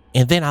up,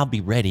 and then I'll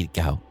be ready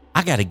to go.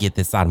 I gotta get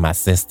this out of my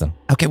system.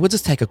 Okay, we'll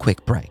just take a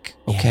quick break.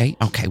 Okay,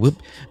 okay. We'll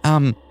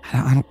I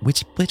don't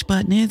which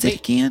button is it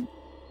again?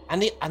 I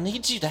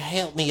need you to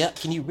help me up.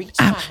 Can you reach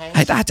my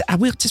hand? I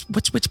will. Just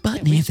which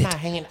button reach is it? my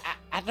hand.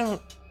 I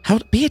don't.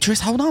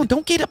 Beatrice, hold on.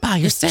 Don't get up by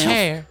This yourself.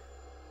 chair.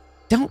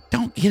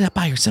 Don't get up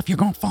by yourself. You're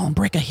gonna fall and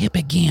break a hip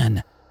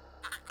again.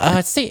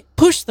 See,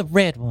 push the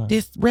red one.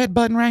 This red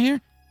button right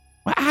here.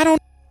 Well, I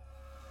don't.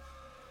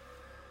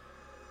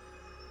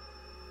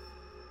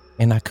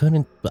 And I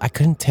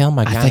couldn't tell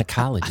my I think-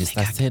 gynecologist.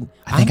 I I think said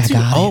I think I'm I too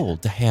got it.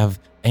 old to have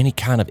any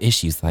kind of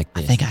issues like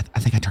I this. think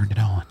I turned it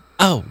on.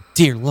 Oh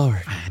dear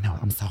Lord! I know.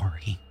 I'm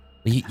sorry.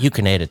 You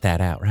can edit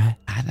that out, right?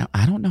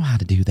 I don't know how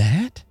to do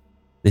that.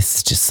 This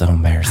is just so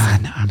embarrassing. I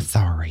know, I'm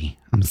sorry.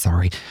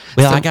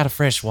 Well, So- I got a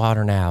fresh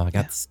water now. I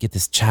got to get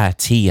this chai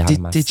tea out of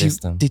my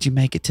system. Did you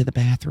make it to the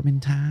bathroom in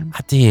time?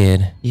 I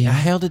did. Yeah. I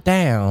held it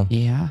down.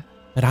 Yeah.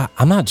 But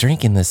I'm not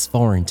drinking this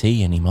foreign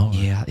tea anymore.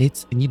 Yeah.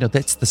 It's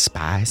that's the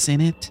spice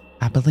in it,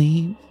 I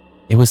believe.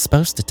 It was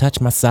supposed to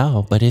touch my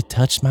soul, but it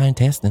touched my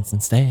intestines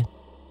instead.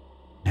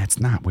 That's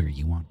not where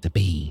you want to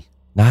be.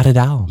 Not at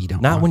all. You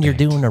don't Not want when you're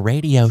that. doing a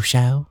radio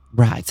show.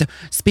 Right. So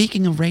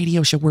speaking of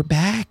radio show, we're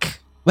back.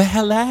 Well,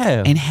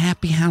 hello. And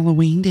happy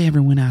Halloween to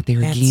everyone out there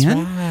That's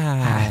again.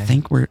 right. I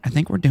think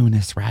we're doing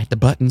this right. The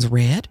button's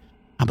red.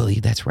 I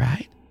believe that's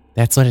right.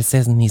 That's what it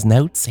says in these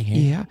notes here.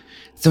 Yeah.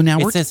 So now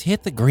It we're says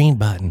hit the green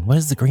button. What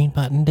does the green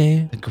button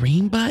do? the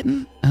green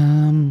button.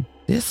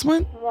 This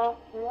one.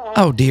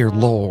 Oh dear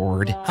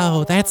Lord.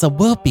 Oh, that's a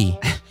whoopee.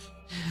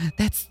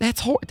 That's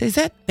is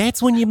that That's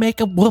when you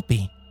make a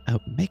whoopee.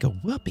 make a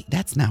whoopee?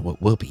 That's not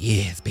what whoopee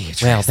is,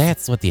 Beatrice. Well,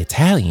 that's what the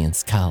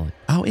Italians call it.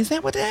 Oh, is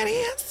that what that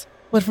is?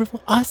 But for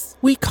us,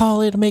 we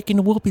call it making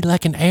a whoopee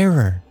like an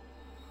error.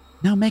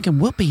 No, making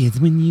whoopee is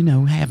when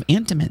have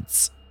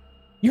intimates.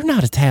 You're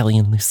not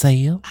Italian,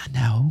 Lucille. I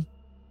know.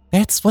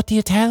 That's what the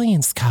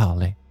Italians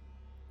call it.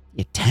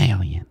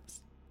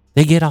 Italians.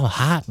 They get all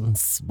hot and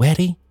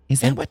sweaty.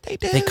 Is that And what they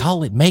do? They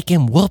call it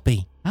making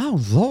whoopee.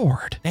 Oh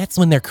Lord. That's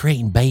when they're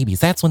creating babies.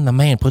 That's when the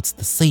man puts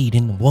the seed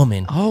in the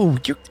woman. Oh,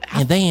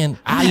 And then,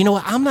 you know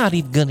what? I'm not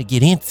even going to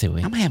get into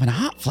it. I'm having a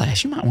hot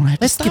flash. You might want to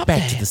have Let's to stop get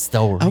back that. to the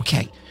story.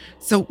 Okay,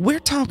 so we're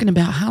talking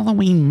about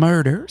Halloween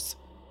murders,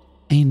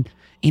 and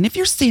if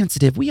you're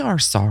sensitive, we are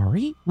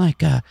sorry.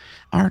 Like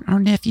our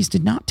nephews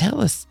did not tell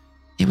us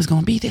it was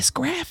going to be this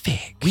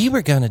graphic. We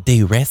were going to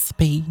do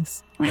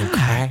recipes. and Right.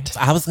 crafts.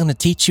 I was going to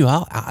teach you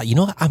all. You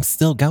know what? I'm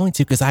still going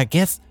to because I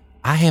guess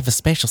I have a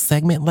special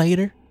segment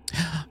later.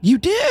 You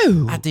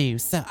do? I do.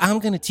 So I'm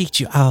going to teach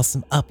you all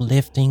some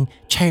uplifting,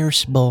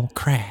 cherishable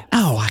crafts.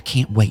 Oh, I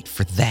can't wait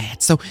for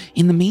that. So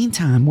in the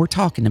meantime, we're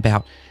talking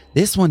about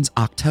this one's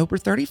October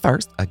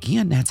 31st.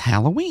 Again, that's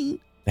Halloween.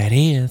 That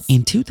is.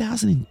 In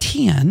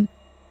 2010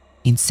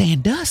 in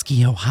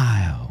Sandusky,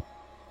 Ohio.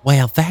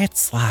 Well,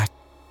 that's like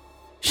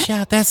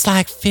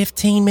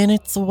 15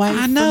 minutes away.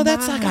 I know, from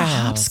that's my like a hop,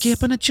 house.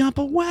 skip, and a jump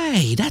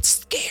away. That's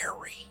scary.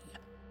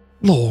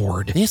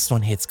 Lord. This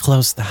one hits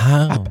close to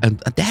home.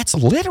 That's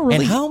literally.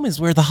 And home is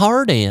where the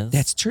heart is.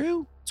 That's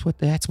true.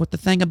 That's what the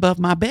thing above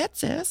my bed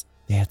says.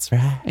 That's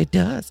right. It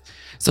does.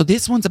 So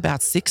this one's about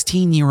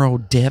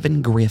 16-year-old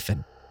Devin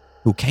Griffin,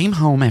 who came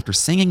home after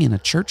singing in a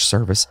church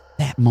service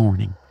that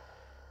morning.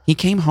 He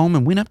came home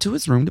and went up to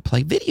his room to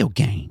play video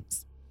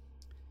games.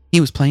 He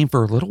was playing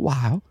for a little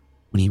while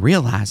when he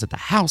realized that the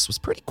house was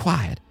pretty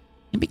quiet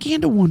and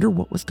began to wonder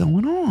what was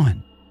going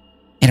on.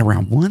 At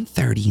around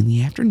 1:30 in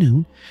the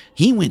afternoon,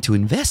 he went to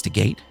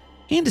investigate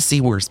and to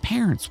see where his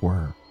parents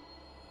were.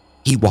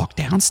 He walked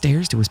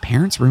downstairs to his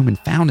parents' room and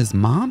found his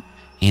mom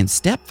and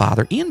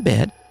stepfather in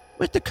bed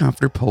with the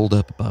comforter pulled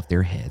up above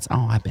their heads.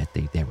 Oh, I bet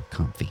they were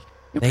comfy.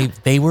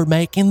 They were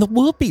making the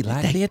whoopee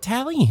like They- the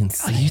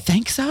Italians. Oh, you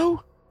think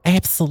so?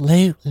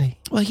 Absolutely.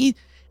 Well, he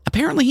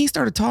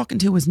started talking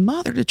to his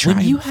mother to try.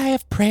 When you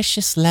have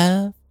precious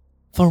love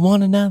for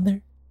one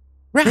another,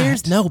 right,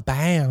 there's no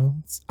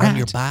bounds on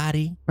your Right.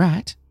 body.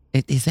 right.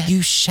 Is that?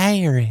 You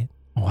share it.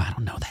 Oh, I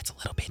don't know. That's a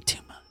little bit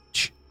too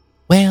much.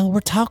 Well, we're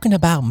talking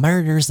about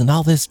murders and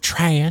all this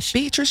trash.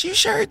 Beatrice, you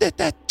sure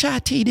that chai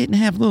tea didn't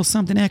have a little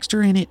something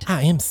extra in it?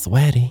 I am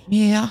sweaty.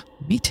 Yeah,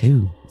 me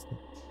too.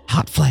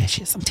 Hot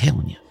flashes, I'm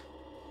telling you.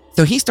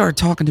 So he started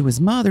talking to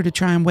his mother to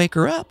try and wake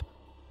her up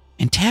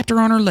and tapped her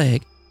on her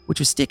leg, which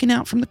was sticking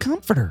out from the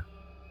comforter.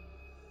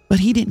 But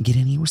he didn't get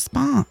any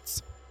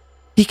response.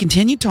 He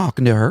continued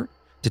talking to her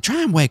to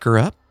try and wake her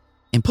up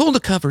and pulled the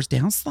covers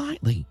down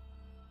slightly.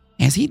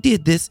 As he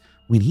did this,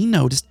 when he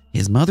noticed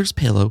his mother's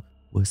pillow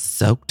was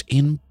soaked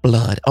in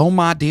blood. Oh,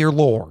 my dear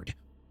Lord.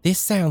 This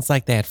sounds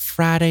like that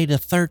Friday the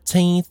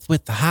 13th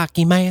with the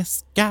hockey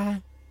mask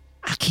guy.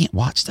 I can't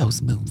watch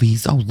those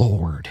movies. Oh,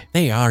 Lord.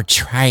 They are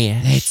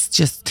trash. It's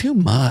just too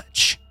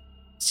much.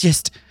 It's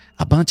just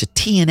a bunch of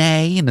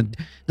TNA and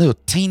little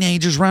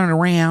teenagers running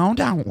around.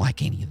 I don't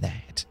like any of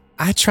that.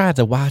 I tried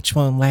to watch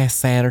one last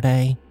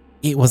Saturday.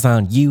 It was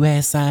on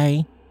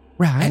USA,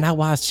 Right. and I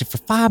watched it for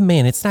 5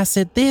 minutes, and I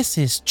said, this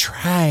is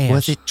trash.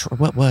 Was it?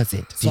 What was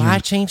it? So I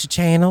changed the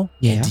channel.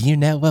 Yeah. And do you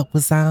know what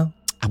was on?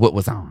 What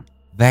was on?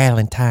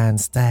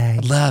 Valentine's Day.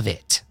 I love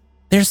it.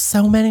 There's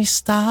so many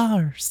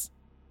stars.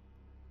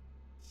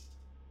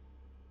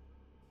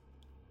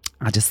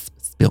 I just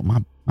spilled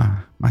my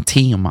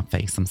tea on my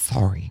face. I'm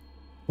sorry.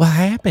 What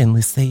happened,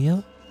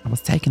 Lucille? I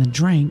was taking a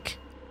drink.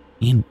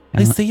 And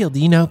Lucille, do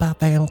you know about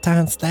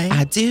Valentine's Day?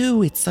 I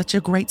do. It's such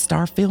a great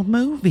star-filled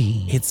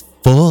movie. It's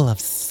full of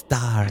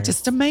stars.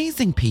 just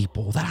amazing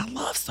people that I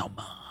love so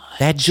much.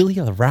 That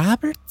Julia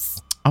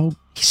Roberts? Oh,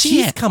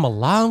 She's come a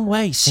long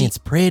way since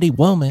Pretty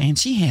Woman. and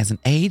she hasn't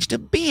aged a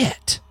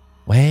bit.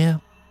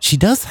 Well, she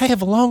does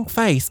have a long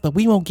face, but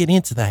we won't get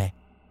into that.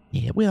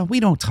 Yeah, well, we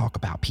don't talk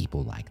about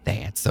people like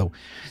that. So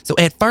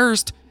at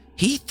first,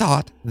 he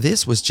thought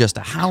this was just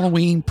a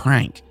Halloween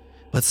prank.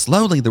 But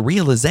slowly the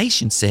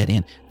realization set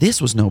in.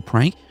 This was no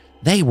prank.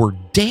 They were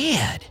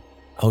dead.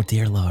 Oh,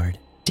 dear Lord.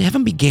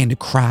 Devin began to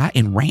cry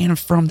and ran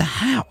from the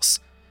house.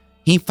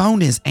 He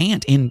phoned his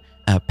aunt in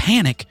a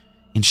panic,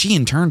 and she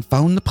in turn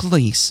phoned the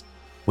police.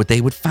 What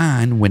they would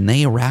find when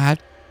they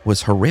arrived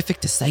was horrific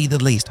to say the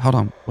least. Hold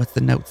on. What's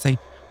the note say?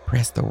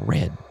 Press the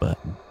red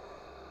button.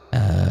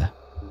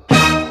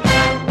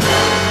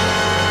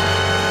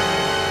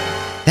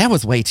 That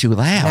was way too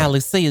loud. Now,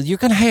 Lucille, you're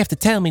going to have to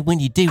tell me when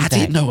you do I that.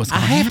 didn't know it was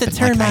going I to have happen to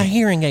turn like my that.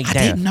 hearing aid I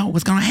down. didn't know it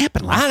was going to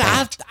happen like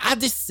that. I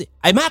just,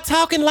 am I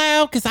talking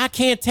loud? Because I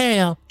can't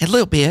tell. A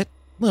little bit.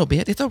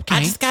 It's okay. I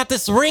just got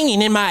this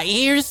ringing in my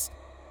ears.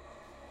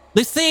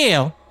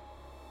 Lucille,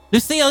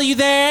 you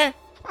there?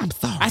 I'm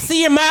sorry. I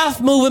see your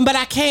mouth moving, but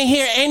I can't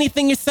hear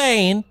anything you're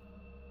saying.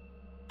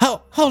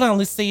 Hold on,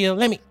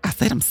 Lucille. I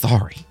said I'm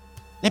sorry.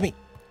 Let me.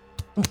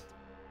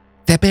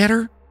 That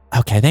better?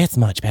 Okay, that's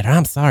much better.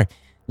 I'm sorry.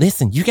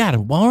 Listen, you got to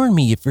warn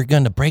me if you're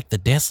going to break the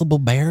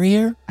decibel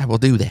barrier. I will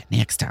do that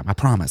next time, I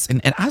promise.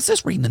 And I was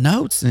just reading the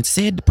notes and it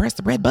said to press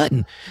the red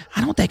button.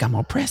 I don't think I'm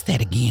going to press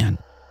that again.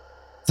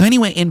 So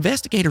anyway,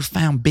 investigators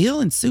found Bill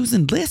and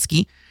Susan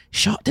Liskey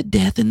shot to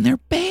death in their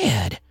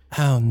bed.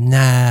 Oh,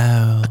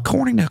 no.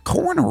 According to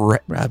coroner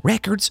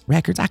records,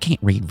 I can't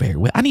read very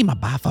well. I need my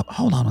bifocal.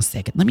 Hold on a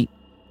second. I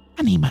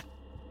need my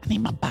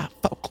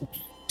bifocal.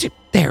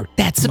 There,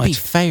 that's To be much.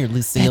 fair,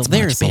 Lucille, that's much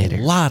there's better. a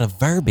lot of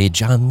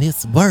verbiage on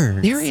this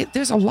word.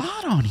 There's a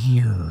lot on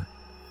here.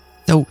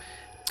 So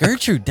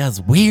Gertrude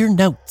does weird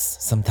notes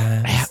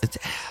sometimes.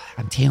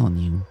 I'm telling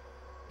you,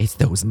 it's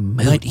those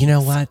movies. But you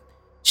know what?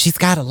 She's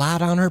got a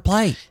lot on her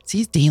plate.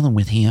 She's dealing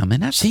with him,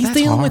 and She's that's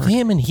dealing with hard.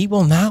 him, and he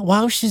will not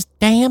wash his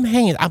damn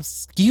hands.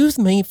 Excuse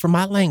me for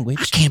my language.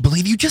 I can't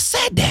believe you just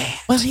said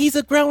that. Well, he's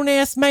a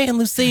grown-ass man,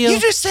 Lucille. You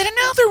just said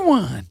another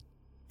one.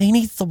 He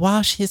needs to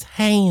wash his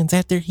hands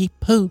after he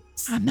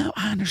poops. I know.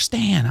 I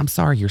understand. I'm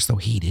sorry you're so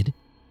heated.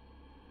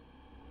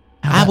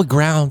 I would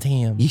ground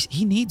him.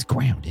 He needs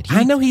grounded.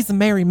 I know he's a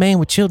married man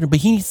with children, but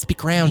he needs to be He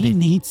grounded.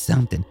 needs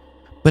something.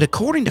 But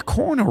according to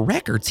coroner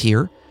records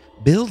here,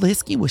 Bill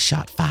Liskey was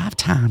shot 5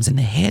 times in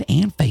the head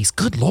and face.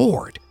 Good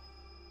Lord.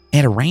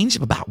 At a range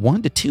of about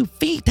 1 to 2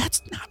 feet.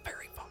 That's not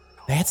very far.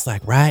 That's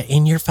like right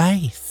in your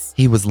face.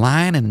 He was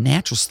lying in a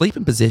natural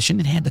sleeping position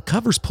and had the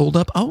covers pulled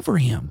up over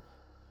him.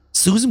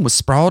 Susan was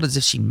sprawled as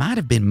if she might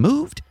have been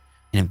moved,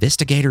 and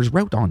investigators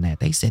wrote on that.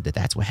 They said that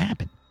that's what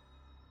happened.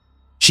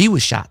 She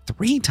was shot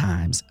 3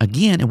 times,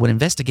 again, in what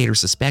investigators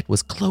suspect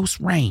was close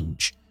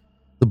range.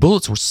 The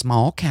bullets were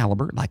small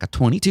caliber, like a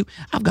 .22.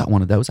 I've got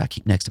one of those I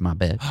keep next to my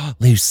bed.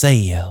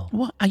 Lucille,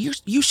 Well,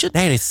 you should.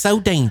 that is so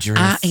dangerous.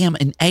 I am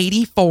an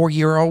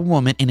 84-year-old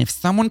woman, and if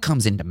someone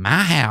comes into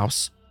my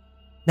house,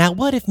 Now,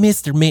 what if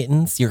Mr.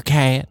 Mittens, your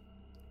cat,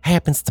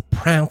 happens to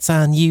pounce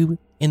on you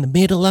in the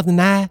middle of the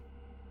night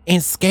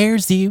and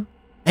scares you,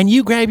 and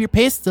you grab your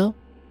pistol,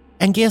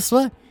 and guess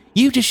what?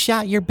 You just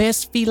shot your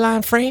best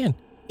feline friend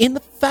in the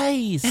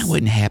face. That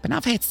wouldn't happen.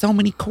 I've had so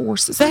many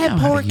courses. I That know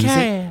how poor to use it.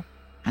 cat.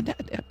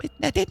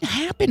 That didn't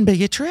happen,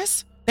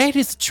 Beatrice. That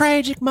is a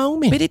tragic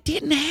moment. But it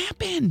didn't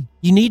happen.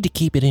 You need to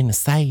keep it in a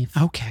safe.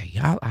 Okay,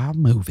 I'll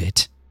move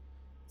it.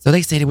 So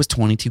they said it was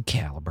 .22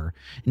 caliber.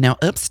 Now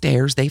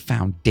upstairs they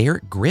found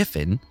Derek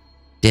Griffin,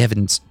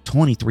 Devin's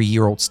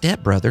 23-year-old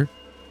stepbrother,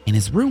 and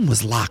his room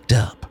was locked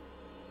up.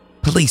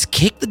 Police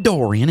kicked the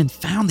door in and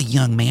found the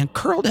young man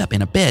curled up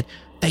in a bed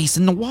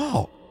facing the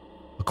wall.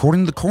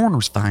 According to the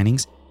coroner's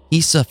findings,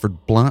 he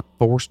suffered blunt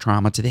force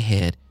trauma to the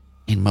head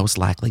and most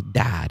likely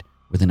died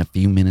within a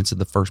few minutes of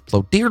the first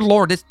blow. Dear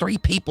Lord, there's 3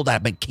 people that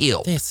have been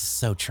killed. This is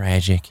so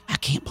tragic. I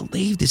can't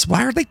believe this.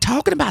 Why are they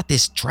talking about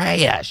this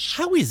trash?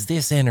 How is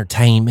this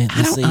entertainment,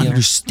 I don't Lucille?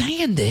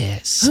 understand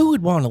this. Who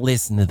would want to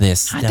listen to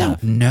this stuff? I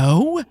don't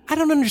know. I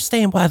don't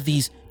understand why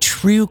these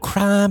true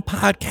crime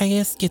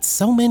podcasts get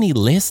so many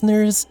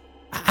listeners.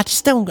 I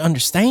just don't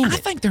understand I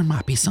it. think there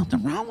might be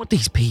something wrong with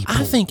these people.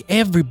 I think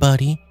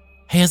everybody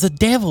has a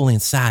devil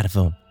inside of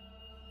them.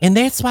 And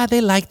that's why they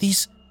like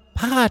these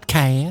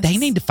podcasts. they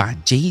need to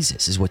find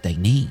Jesus is what they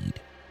need.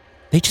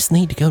 They just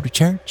need to go to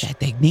church.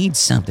 That they need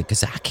something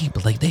because I can't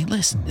believe they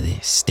listen to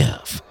this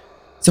stuff.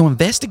 So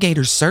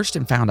investigators searched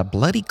and found a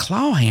bloody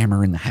claw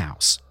hammer in the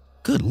house.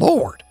 Good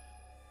Lord.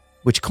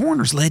 Which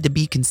coroners led to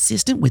be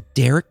consistent with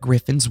Derek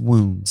Griffin's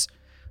wounds.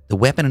 The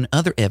weapon and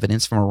other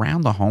evidence from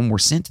around the home were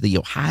sent to the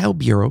Ohio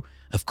Bureau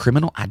of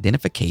Criminal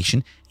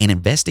Identification and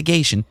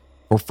Investigation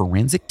for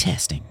forensic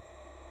testing.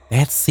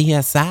 That's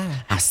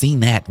CSI. I seen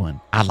that one.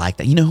 I like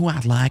that. You know who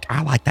I like?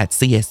 I like that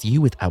CSU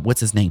with,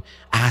 what's his name?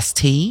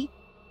 Ice-T?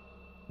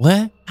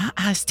 What?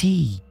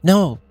 Ice-T.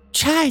 No,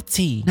 chai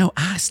tea. No,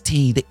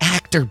 Ice-T, the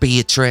actor,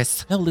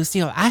 Beatrice. No,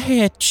 Lucille, I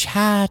had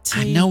chai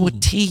tea. I know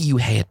what tea you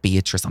had,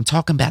 Beatrice. I'm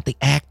talking about the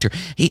actor.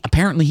 He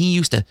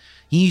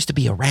used to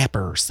be a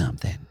rapper or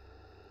something.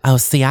 Oh,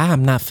 see,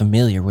 I'm not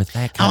familiar with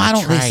that kind I of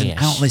don't trash. listen.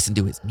 I don't listen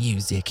to his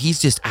music.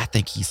 I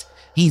think he's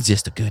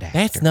just a good actor.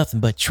 That's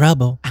nothing but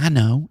trouble. I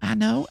know.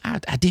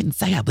 I didn't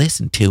say I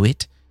listened to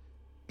it.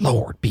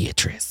 Lord,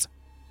 Beatrice.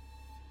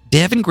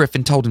 Devin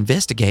Griffin told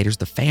investigators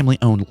the family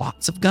owned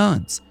lots of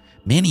guns,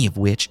 many of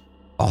which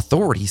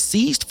authorities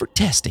seized for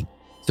testing.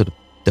 So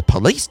the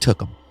police took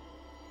them.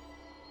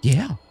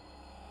 Yeah.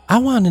 I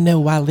want to know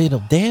why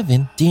little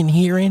Devin didn't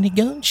hear any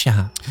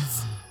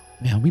gunshots.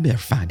 Now, we better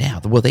find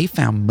out. Well, they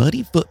found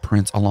muddy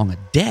footprints along a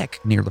deck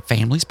near the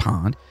family's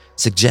pond,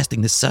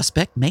 suggesting the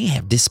suspect may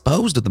have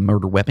disposed of the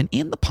murder weapon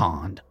in the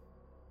pond.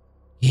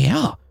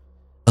 Yeah.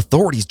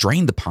 Authorities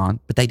drained the pond,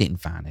 but they didn't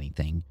find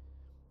anything.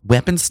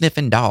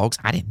 Weapon-sniffing dogs.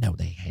 I didn't know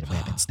they had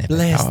weapon-sniffing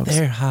Bless dogs.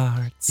 their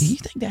hearts. Do you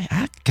think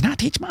can I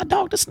teach my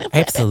dog to sniff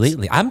weapons?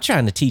 Absolutely. I'm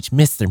trying to teach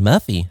Mr.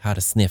 Muffy how to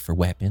sniff for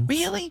weapons.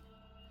 Really?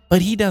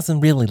 But he doesn't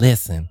really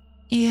listen.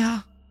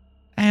 Yeah.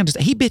 I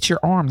understand. He bit your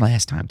arm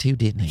last time, too,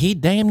 didn't he? He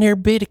damn near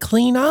bit it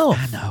clean off.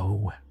 I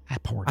know.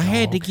 That poor dog. I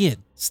had to get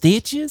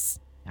stitches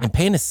and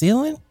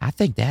penicillin. I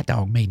think that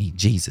dog may need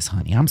Jesus,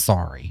 honey. I'm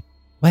sorry.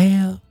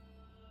 Well,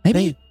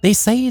 Maybe. they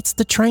say it's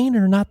the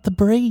trainer, not the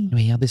breed.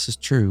 Well, this is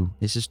true.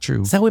 This is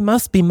true. So it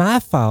must be my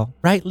fault,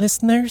 right,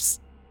 listeners?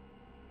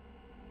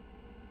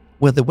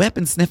 Well, the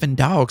weapon-sniffing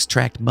dogs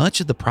tracked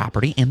much of the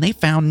property, and they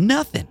found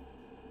nothing.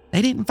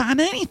 They didn't find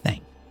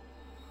anything.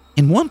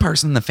 And one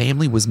person in the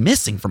family was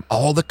missing from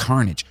all the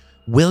carnage.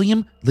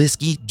 William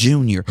Liskey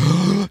Jr.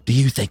 Do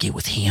you think it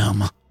was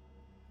him?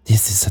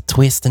 This is a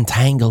twist and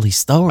tangly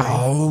story.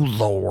 Oh,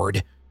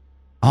 Lord.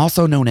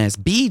 Also known as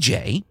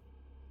BJ.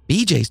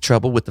 BJ's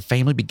trouble with the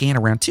family began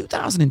around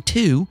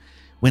 2002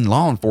 when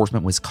law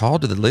enforcement was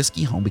called to the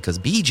Liskey home because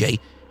BJ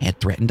had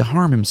threatened to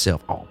harm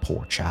himself. Oh,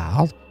 poor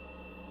child.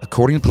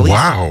 According to police.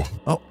 Wow.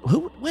 Oh,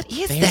 what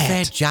is There's that?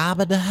 that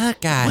Jabba the Hutt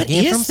guy What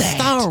again is from that?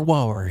 Star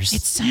Wars.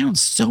 It sounds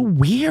so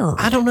weird.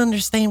 I don't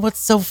understand what's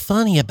so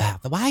funny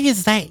about that. Why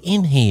is that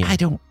in here? I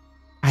don't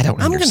I'm going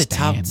to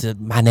understand. talk to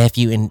my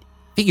nephew and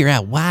figure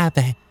out why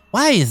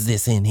is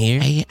this in here?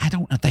 I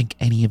don't think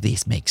any of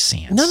this makes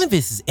sense. None of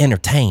this is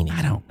entertaining.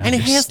 I don't And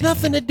it has understand.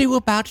 nothing to do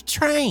about a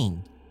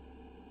train.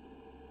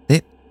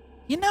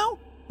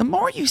 The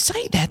more you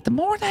say that, the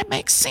more that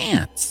makes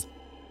sense.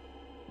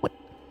 What?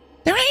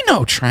 There ain't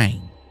no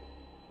train.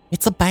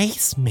 It's a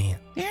basement.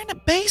 They're in a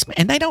basement,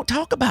 and they don't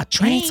talk about And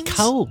trains. it's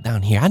cold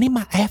down here. I need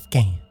my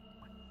Afghan.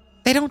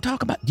 They don't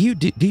talk about. Do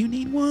you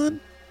need one?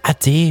 I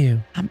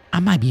do. I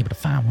might be able to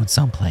find one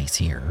someplace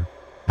here.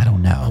 I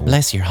don't know. Oh,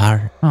 bless your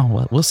heart. Oh,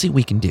 well, we'll see what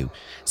we can do.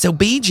 So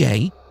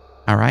BJ,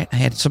 all right,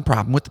 had some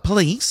problem with the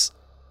police.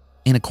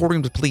 And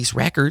according to police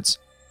records,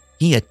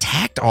 he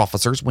attacked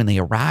officers when they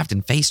arrived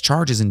and faced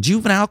charges in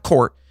juvenile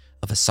court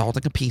of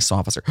assaulting a peace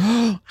officer.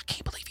 I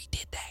can't believe he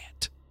did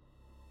that.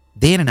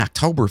 Then in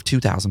October of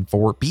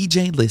 2004,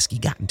 BJ Liskey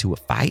got into a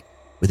fight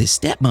with his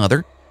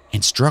stepmother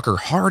and struck her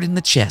hard in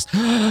the chest.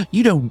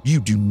 You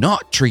do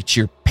not treat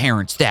your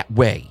parents that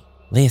way.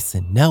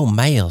 Listen, no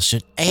male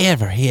should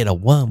ever hit a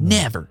woman.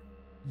 Never.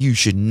 You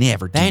should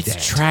never do that.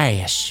 That's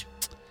trash.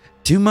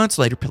 2 months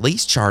later,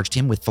 police charged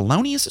him with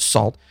felonious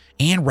assault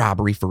and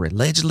robbery for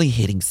allegedly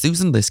hitting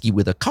Susan Liskey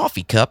with a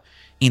coffee cup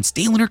and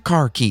stealing her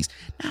car keys.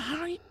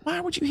 Now, Why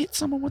would you hit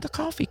someone with a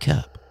coffee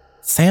cup?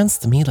 Sounds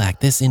to me like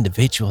this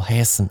individual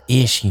has some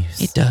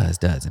issues. It does,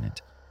 doesn't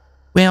it?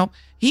 Well,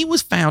 he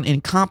was found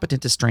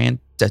incompetent to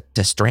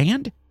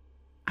strand.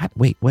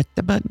 Wait, what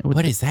the button?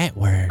 What is that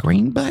word?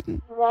 Green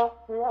button? Oh,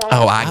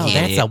 I get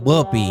that's it. a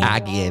whoopee. I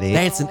get it.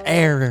 That's an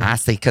error. I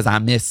see, because I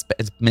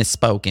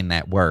misspoke in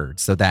that word.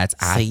 So that's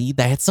See,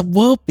 that's a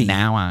whoopee.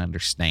 now I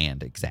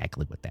understand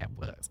exactly what that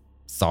was.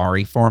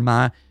 Sorry for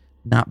my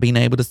not being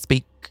able to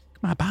speak.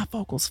 My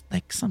bifocals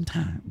thick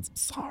sometimes. I'm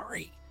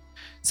sorry.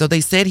 So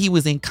they said he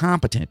was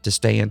incompetent to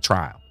stand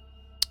trial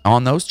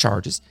on those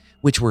charges,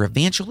 which were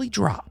eventually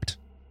dropped.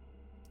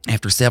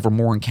 After several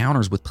more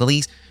encounters with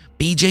police,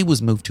 BJ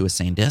was moved to a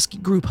Sandusky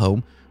group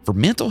home for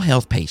mental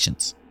health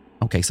patients.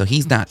 Okay, so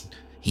he's not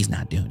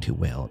doing too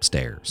well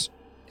upstairs.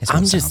 That's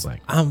what it sounds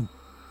like. I'm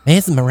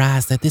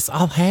mesmerized that this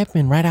all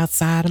happened right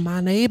outside of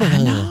my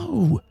neighborhood. I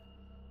know.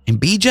 And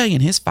BJ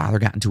and his father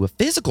got into a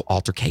physical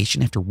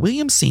altercation after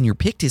William Sr.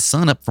 picked his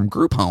son up from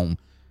group home.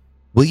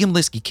 William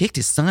Liskey kicked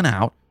his son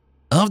out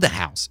of the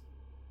house.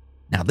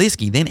 Now,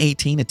 Liskey, then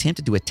 18,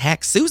 attempted to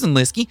attack Susan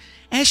Liskey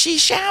as she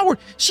showered.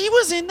 She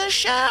was in the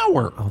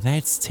shower. Oh,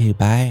 that's too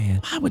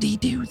bad. Why would he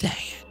do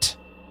that?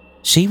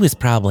 She was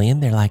probably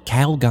in there like,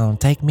 Calgon,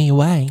 take me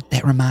away.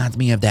 That reminds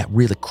me of that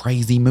really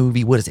crazy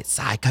movie. What is it,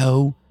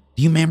 Psycho?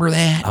 Do you remember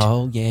that?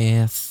 Oh,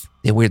 yes.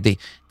 Where they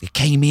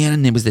came in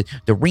and it was the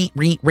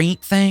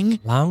rink thing.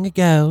 Long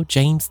ago,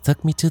 James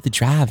took me to the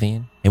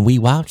drive-in and we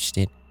watched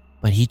it,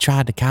 but he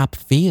tried to cop a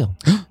feel.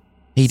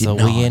 He did so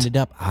not. we ended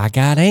up, I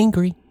got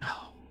angry.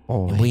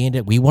 Oh,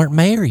 And we weren't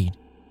married.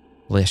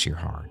 bless your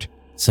heart.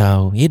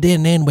 So it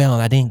didn't end well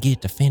and I didn't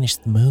get to finish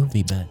the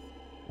movie, but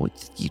Well,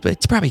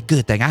 it's probably a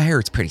good thing. I hear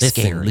it's pretty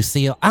listen, scary.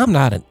 Lucille, I'm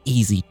not an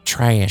easy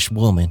trash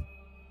woman.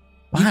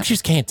 You Why?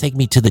 just can't take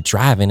me to the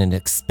drive-in and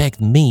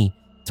expect me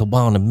to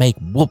want to make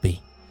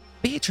whoopee.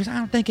 Beatrice, I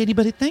don't think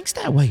anybody thinks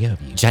that way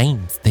of you.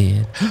 James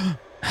did.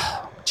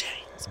 Oh,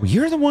 James. Well,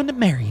 you're the one that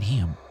married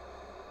him.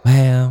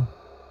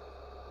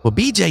 Well,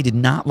 BJ did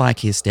not like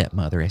his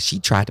stepmother as she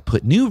tried to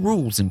put new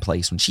rules in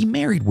place when she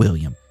married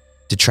William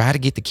to try to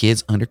get the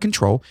kids under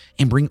control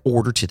and bring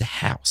order to the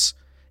house,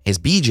 as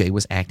BJ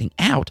was acting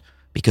out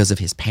because of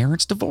his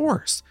parents'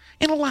 divorce.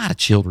 And a lot of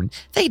children,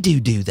 they do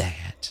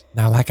that.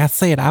 now, like I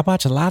said, I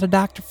watch a lot of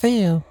Dr.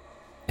 Phil,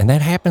 and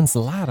that happens a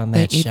lot on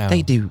that show.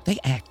 They do. They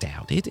act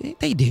out.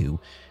 They do.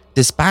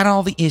 Despite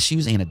all the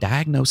issues and a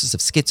diagnosis of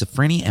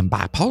schizophrenia and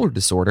bipolar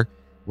disorder,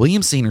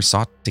 William Sr.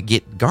 sought to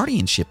get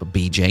guardianship of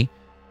BJ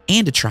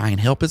and to try and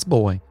help his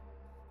boy.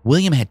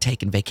 William had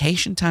taken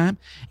vacation time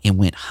and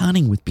went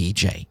hunting with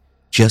BJ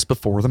just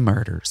before the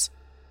murders.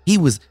 He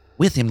was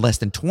with him less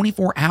than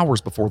 24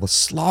 hours before the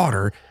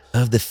slaughter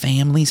of the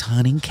family's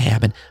hunting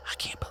cabin. I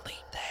can't believe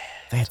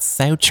that. That's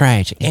so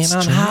tragic. It's and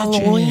on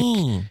tragic.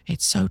 Halloween,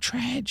 It's so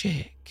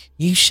tragic.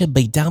 you should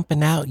be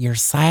dumping out your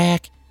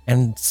sack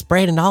and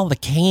spreading all the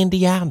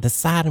candy out and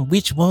deciding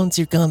which ones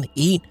you're going to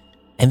eat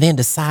and then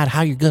decide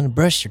how you're going to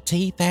brush your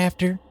teeth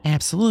after.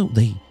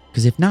 Absolutely.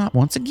 Because if not,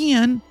 once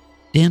again,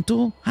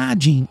 dental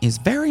hygiene is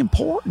very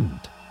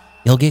important.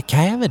 You'll get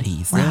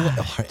cavities. Right.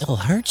 It'll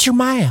hurt your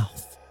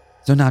mouth.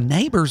 So now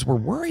neighbors were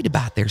worried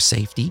about their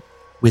safety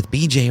with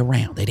BJ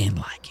around. They didn't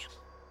like him.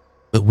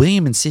 But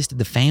William insisted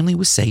the family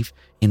was safe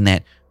in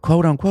that,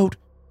 quote unquote,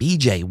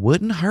 BJ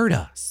wouldn't hurt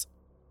us.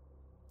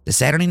 The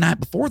Saturday night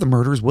before the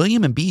murders,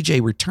 William and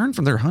BJ returned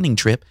from their hunting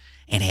trip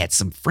and had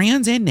some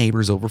friends and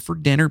neighbors over for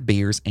dinner,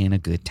 beers, and a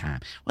good time.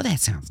 Well, that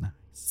sounds nice.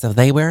 So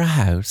they were a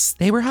host.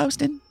 They were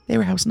hosting a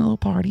little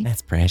party.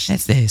 That's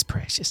precious. That is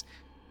precious.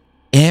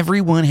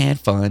 Everyone had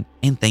fun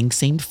and things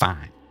seemed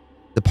fine.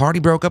 The party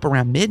broke up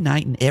around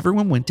midnight and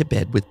everyone went to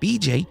bed with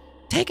BJ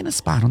taking a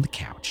spot on the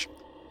couch.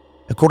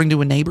 According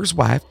to a neighbor's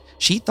wife,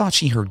 she thought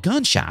she heard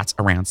gunshots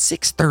around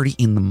 6:30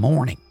 in the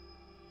morning.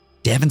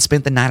 Devin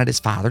spent the night at his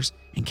father's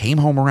and came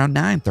home around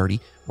 9:30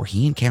 where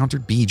he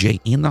encountered BJ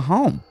in the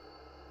home.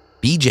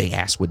 BJ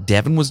asked what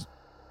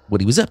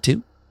he was up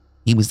to.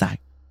 He was like,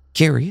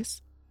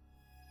 curious,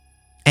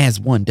 as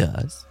one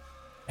does.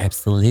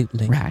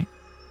 Absolutely. Right.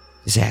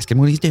 Just asking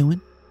what he's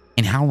doing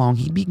and how long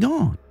he'd be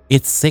gone.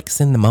 It's 6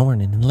 in the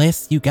morning.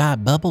 Unless you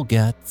got bubble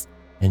guts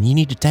and you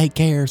need to take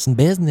care of some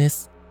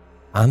business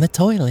on the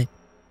toilet,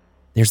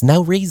 there's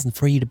no reason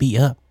for you to be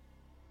up.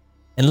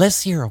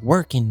 Unless you're a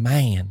working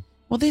man.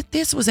 Well,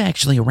 this was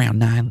actually around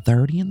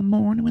 9:30 in the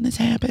morning when this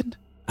happened.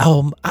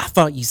 Oh, I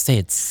thought you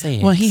said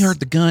 6. Well, he heard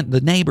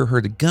the neighbor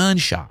heard the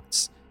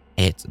gunshots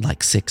at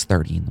like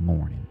 6:30 in the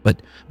morning.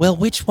 But Well,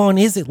 which one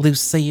is it,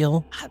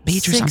 Lucille?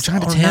 Beatrice, I'm 6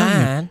 trying to or tell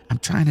 9? you. I'm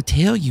trying to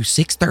tell you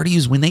 6:30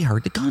 is when they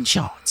heard the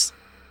gunshots.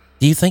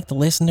 Do you think the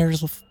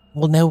listeners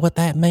will know what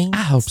that means?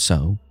 I hope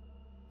so.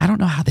 I don't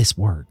know how this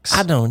works.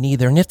 I don't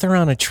either. And if they're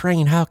on a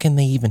train, how can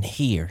they even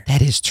hear?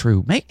 That is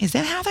true. Is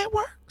that how that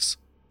works?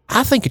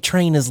 I think a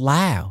train is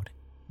loud.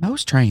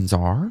 Most trains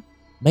are.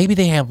 Maybe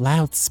they have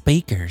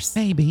loudspeakers.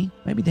 Maybe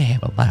they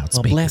have a Well,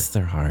 loudspeaker. bless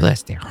their heart.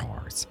 Bless their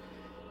hearts.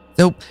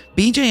 So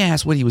BJ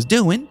asked what he was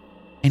doing,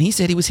 and he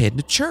said he was heading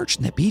to church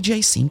and that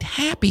BJ seemed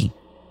happy.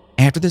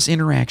 After this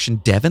interaction,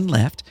 Devin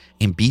left,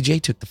 and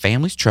BJ took the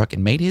family's truck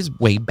and made his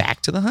way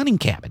back to the hunting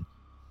cabin.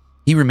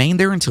 He remained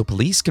there until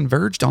police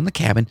converged on the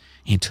cabin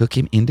and took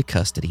him into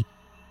custody.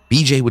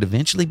 BJ would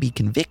eventually be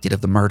convicted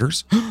of the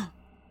murders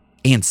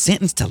and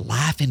sentenced to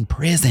life in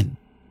prison.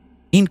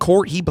 In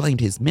court, he blamed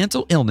his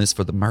mental illness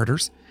for the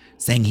murders,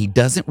 saying he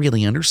doesn't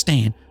really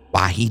understand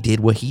why he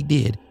did what he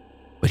did,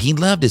 but he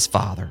loved his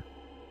father.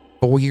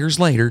 4 years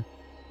later,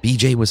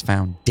 BJ was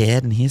found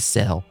dead in his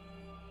cell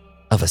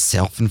of a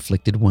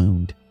self-inflicted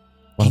wound.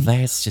 Well,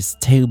 that's just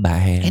too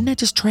bad. Isn't that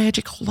just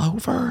tragic all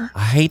over?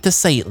 I hate to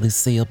say it,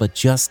 Lucille, but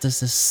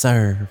justice is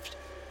served.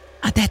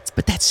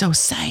 But that's so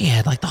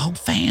sad. Like the whole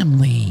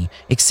family,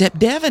 except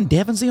Devin.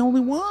 Devin's the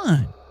only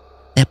one.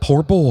 That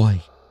poor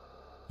boy.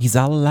 He's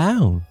all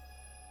alone.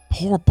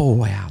 Poor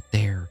boy out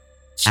there.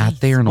 Jeez,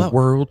 out there in the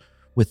world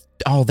with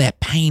all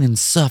that pain and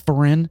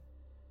suffering.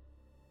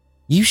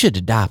 You should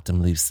adopt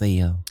him,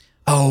 Lucille.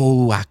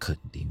 Oh, I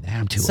couldn't do that.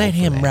 I'm too old Set for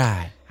him that.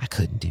 right. I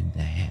couldn't do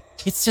that.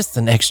 It's just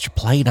an extra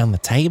plate on the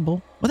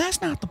table. Well,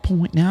 that's not the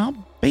point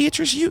now.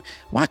 Beatrice,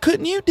 why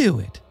couldn't you do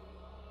it?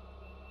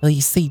 Well,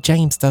 you see,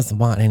 James doesn't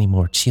want any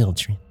more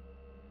children.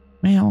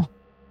 Well,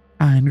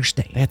 I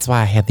understand. That's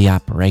why I had the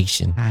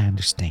operation. I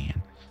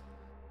understand.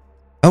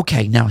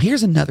 Okay, now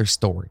here's another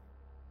story.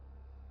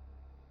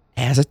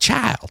 As a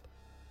child,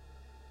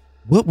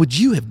 what would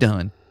you have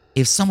done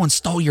if someone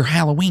stole your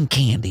Halloween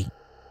candy?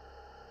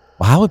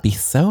 Well, I would be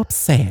so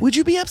upset. Would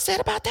you be upset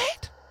about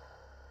that?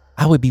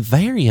 I would be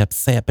very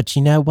upset, but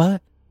you know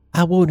what?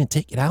 I wouldn't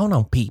take it out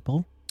on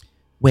people.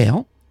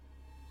 Well,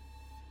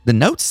 the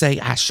notes say,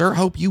 I sure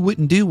hope you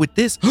wouldn't do with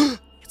this. It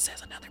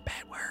says another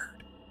bad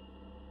word.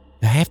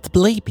 You have to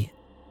believe it.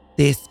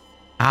 This,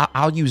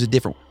 I'll use a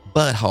different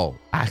butthole.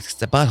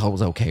 The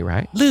butthole's okay,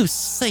 right?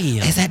 Lucille.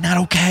 Is that not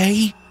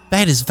okay?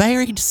 That is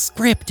very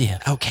descriptive.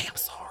 Okay, I'm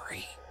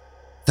sorry.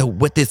 So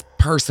what this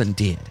person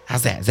did,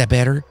 how's that? Is that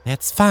better?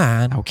 That's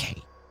fine.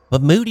 Okay.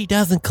 But Moody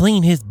doesn't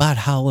clean his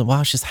butthole and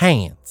wash his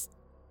hands.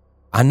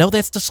 I know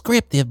that's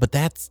descriptive,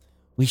 but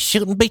we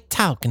shouldn't be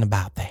talking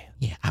about that.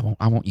 Yeah,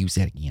 I won't use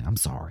that again. I'm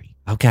sorry.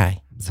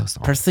 Okay. I'm so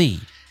sorry.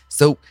 Proceed.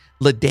 So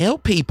Liddell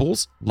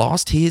Peoples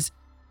lost his,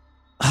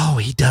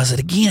 he does it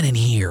again in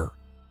here.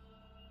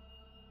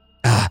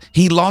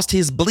 He lost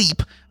his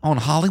bleep on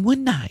Hollywood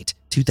Night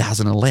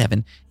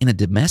 2011 in a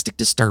domestic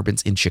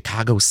disturbance in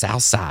Chicago's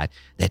South Side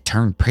that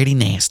turned pretty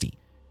nasty.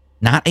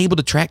 Not able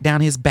to track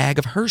down his bag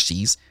of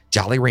Hershey's,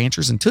 Jolly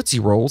Ranchers, and Tootsie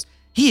Rolls,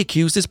 he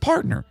accused his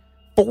partner,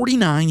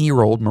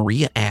 49-year-old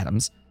Maria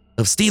Adams,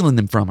 of stealing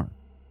them from her.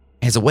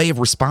 As a way of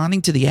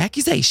responding to the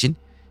accusation,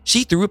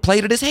 she threw a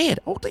plate at his head.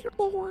 Oh, dear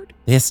Lord.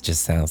 This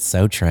just sounds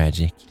so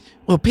tragic.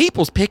 Well,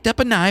 Peoples picked up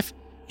a knife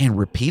and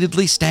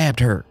repeatedly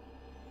stabbed her.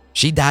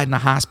 She died in the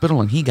hospital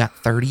and he got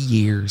 30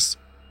 years.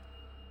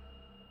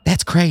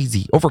 That's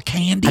crazy. Over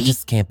candy? I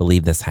just can't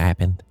believe this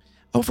happened.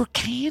 Over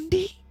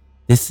candy?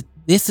 This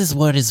is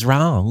what is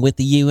wrong with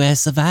the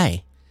US of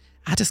A.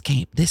 I just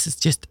can't.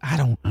 I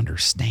don't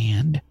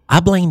understand.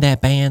 I blame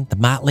that band, the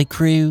Motley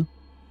Crue.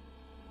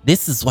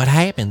 This is what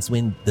happens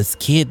when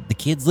the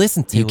kids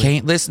listen to it. You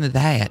can't listen to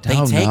that. They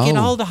take it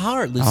all to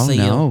heart,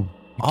 Lucille. Oh, no.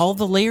 All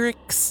the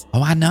lyrics.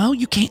 Oh, I know.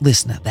 You can't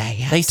listen to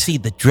that. They see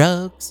the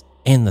drugs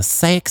and the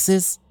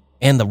sexes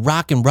and the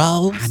rock and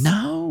rolls. I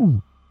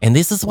know. And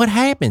this is what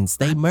happens.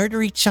 They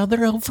murder each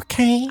other over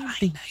candy.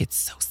 I know. It's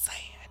so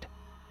sad.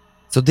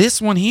 So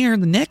this one here,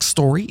 the next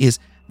story, is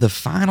the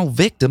final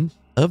victim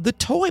of the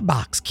toy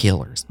box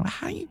killers.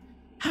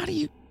 How do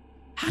you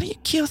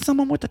kill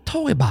someone with a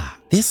toy box?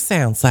 This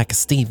sounds like a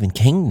Stephen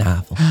King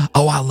novel.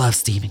 Oh, I love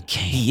Stephen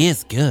King. He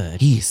is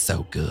good. He is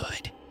so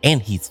good.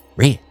 And he's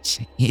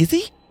rich. Is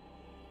he?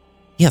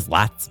 He has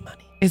lots of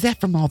money. Is that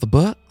from all the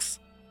books?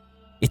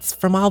 It's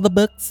from all the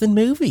books and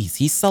movies.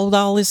 He sold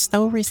all his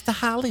stories to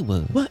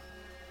Hollywood.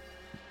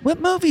 What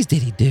movies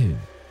did he do?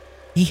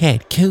 He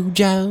had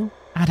Cujo.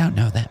 I don't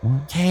know that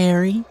one.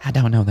 Carrie. I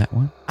don't know that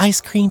one. Ice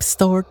Cream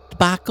Store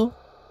Debacle.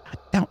 I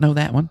don't know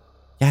that one.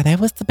 Yeah, that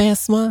was the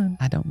best one.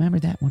 I don't remember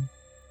that one.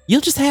 You'll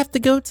just have to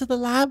go to the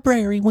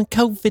library when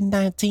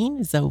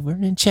COVID-19 is over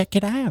and check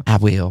it out. I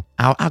will.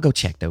 I'll go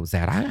check those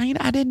out.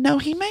 I didn't know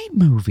he made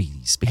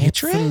movies,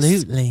 Beatrice.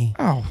 Absolutely.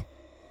 Oh.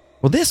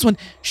 Well, this one,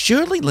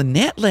 Shirley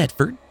Lynette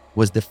Ledford,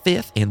 was the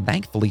fifth and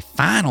thankfully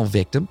final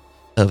victim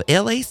of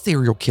L.A.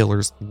 serial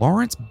killers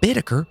Lawrence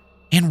Bittaker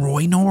and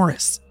Roy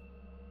Norris.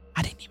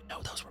 I didn't even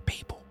know those were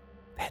people.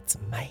 That's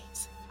amazing.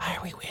 Why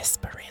are we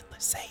whispering,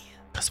 Lucia?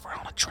 Because we're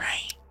on a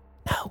train.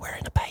 No, we're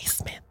in a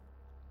basement.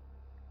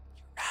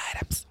 You're right,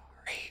 I'm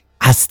sorry.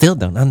 I still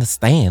don't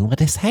understand what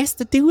this has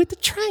to do with the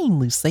train,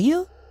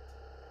 Lucille.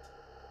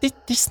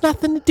 There's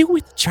nothing to do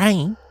with the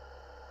train.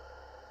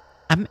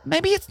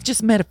 Maybe it's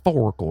just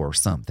metaphorical or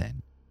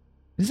something.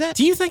 Is that?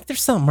 Do you think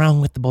there's something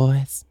wrong with the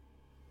boys?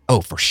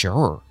 Oh, for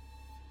sure.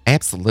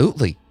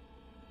 Absolutely.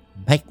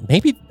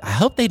 Maybe, I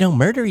hope they don't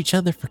murder each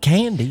other for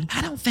candy.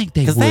 I don't think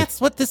they would. Because that's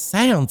what this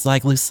sounds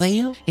like,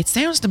 Lucille. It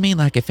sounds to me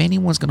like if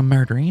anyone's going to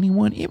murder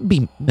anyone, it would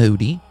be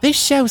Moody.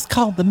 This show's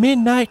called The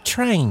Midnight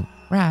Train.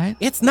 Right.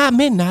 It's not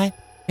midnight,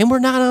 and we're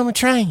not on a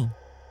train.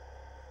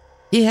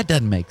 Yeah, it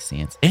doesn't make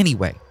sense.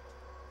 Anyway,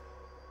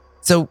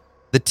 so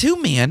the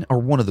two men are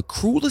one of the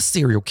cruelest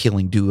serial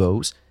killing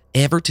duos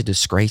ever to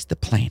disgrace the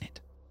planet.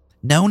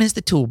 Known as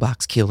the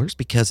Toolbox Killers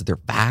because of their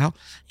vile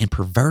and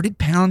perverted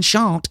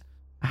penchant.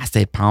 I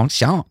said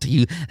penchant to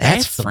you.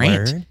 That's the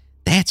French. word.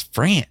 That's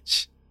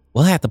French.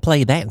 We'll have to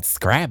play that in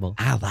Scrabble.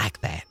 I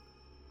like that.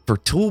 For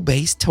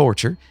tool-based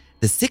torture,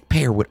 the sick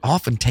pair would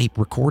often tape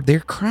record their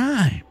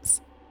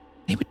crimes.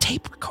 They would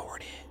tape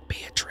record it,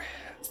 Beatrice.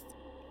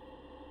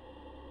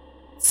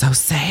 So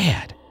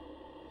sad.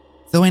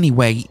 So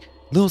anyway,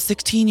 little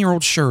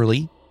 16-year-old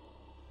Shirley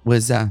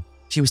was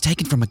she was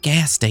taken from a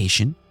gas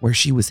station where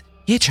she was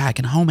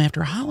hitchhiking home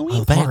after a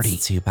Halloween party.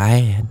 That's too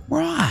bad.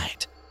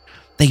 Right.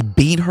 They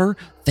beat her.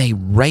 They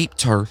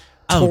raped her.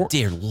 Oh,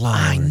 dear Lord.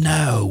 I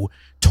know.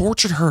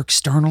 Tortured her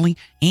externally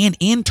and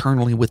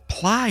internally with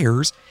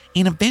pliers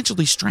and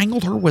eventually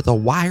strangled her with a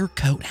wire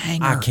coat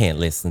hanger. I can't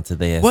listen to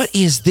this. What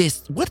is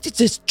this? What is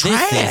this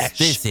trash?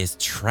 This is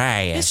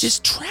trash. This is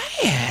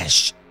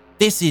trash.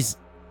 This is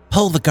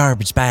pull the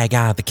garbage bag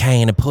out of the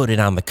can and put it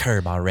on the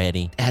curb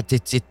already.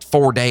 It's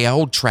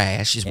 4-day-old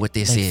trash is what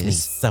this Makes me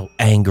is. so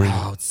angry.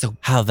 Oh, it's so...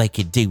 How they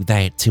could do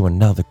that to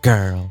another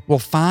girl. Well,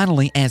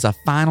 finally, as a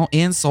final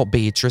insult,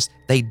 Beatrice,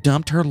 they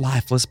dumped her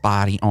lifeless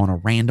body on a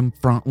random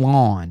front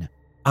lawn.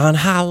 On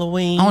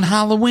Halloween? On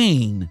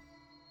Halloween.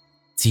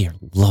 Dear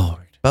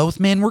Lord. Both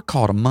men were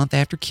caught a month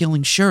after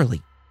killing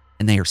Shirley,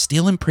 and they are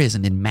still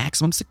imprisoned in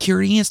maximum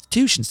security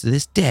institutions to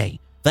this day.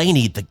 They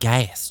need the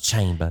gas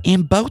chamber.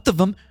 And both of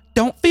them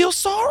don't feel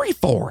sorry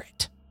for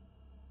it.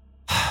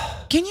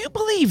 Can you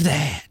believe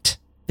that?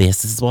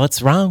 This is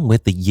what's wrong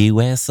with the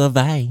US of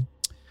A.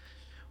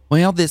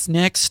 Well, this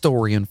next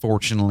story,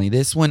 unfortunately,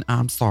 this one,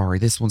 I'm sorry,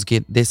 this one's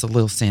getting this a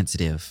little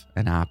sensitive,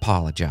 and I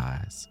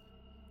apologize.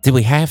 Do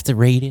we have to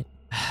read it?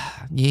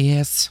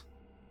 Yes.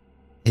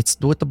 It's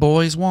what the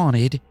boys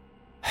wanted.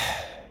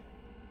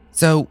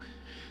 So,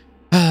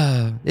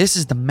 this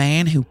is the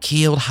man who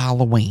killed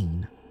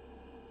Halloween.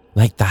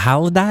 Like the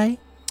holiday?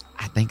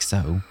 I think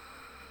so.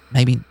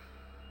 Maybe,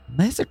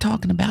 unless they're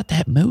talking about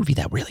that movie,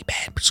 that really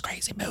bad,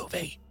 crazy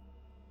movie.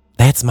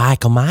 That's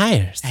Michael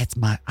Myers.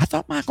 I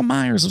thought Michael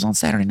Myers was on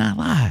Saturday Night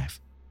Live.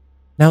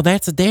 No,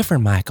 that's a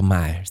different Michael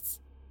Myers.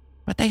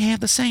 But they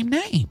have the same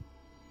name.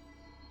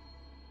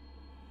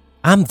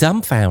 I'm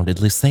dumbfounded,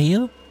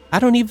 Lucille. I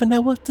don't even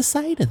know what to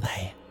say to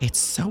that. It's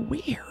so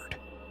weird.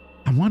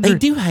 I wonder. They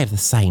do have the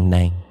same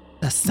name.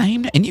 The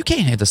same name? And you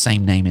can't have the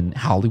same name in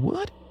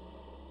Hollywood.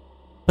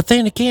 But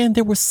then again,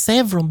 there were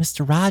several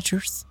Mr.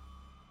 Rogers.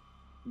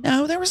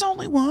 No, there was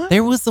only one.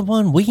 There was the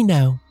one we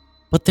know,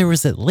 but there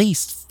was at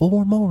least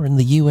 4 more in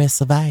the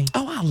US of A.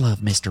 Oh, I love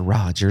Mr.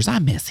 Rogers. I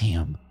miss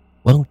him.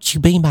 Won't you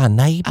be my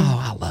neighbor? Oh,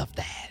 I love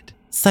that.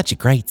 Such a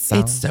great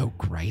song. It's so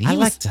great. I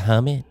like to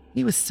hum it.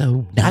 He was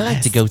so nice. I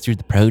like to go through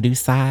the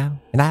produce aisle,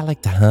 and I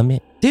like to hum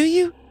it. Do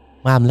you?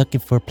 While I'm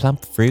looking for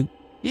plump fruit.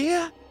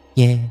 Yeah.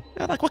 Yeah.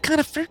 Like, what kind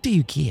of fruit do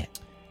you get?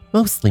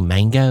 Mostly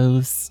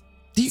mangoes.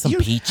 Some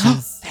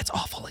peaches. That's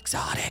awful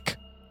exotic.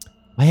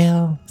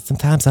 Well,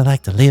 sometimes I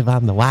like to live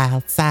on the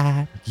wild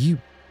side. You,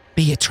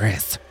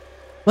 Beatrice.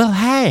 Well,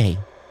 hey.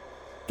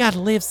 Gotta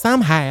live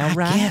somehow,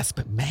 right? Yes,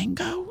 but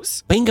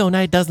mangoes? Bingo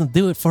night doesn't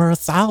do it for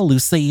us all,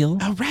 Lucille.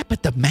 Oh, right,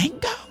 but the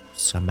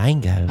mangoes? The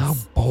mangoes. Oh,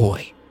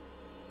 boy.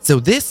 So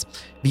have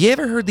you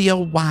ever heard the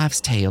old wives'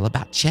 tale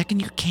about checking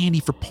your candy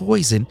for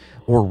poison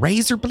or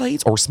razor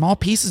blades or small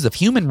pieces of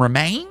human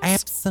remains?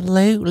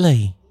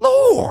 Absolutely.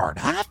 Lord,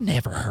 I've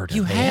never heard of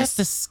You this. have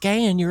to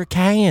scan your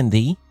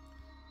candy.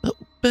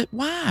 But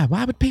why?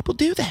 Why would people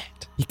do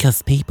that?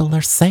 Because people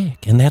are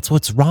sick, and that's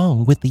what's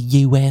wrong with the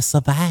US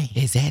of A.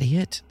 Is that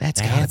it?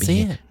 That's gotta That's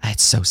be it.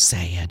 That's so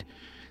sad.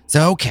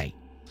 So, okay.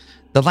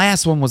 The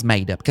last one was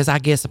made up because I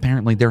guess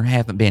apparently there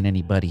haven't been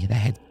anybody that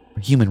had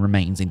human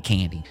remains in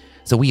candy.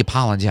 So we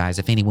apologize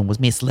if anyone was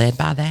misled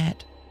by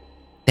that.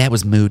 That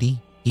was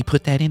Moody. He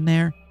put that in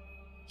there.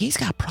 He's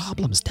got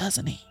problems,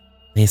 doesn't he?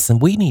 Listen,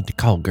 we need to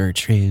call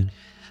Gertrude.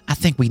 I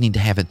think we need to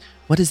have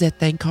what is that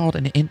thing called?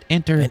 An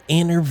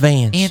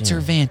intervention.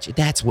 Intervention.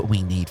 That's what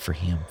we need for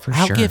him, for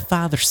I'll sure. get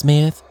Father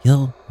Smith.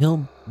 He'll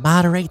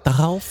moderate the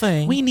whole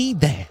thing. We need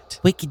that.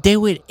 We could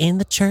do it in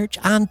the church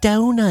on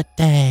Donut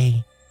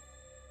Day.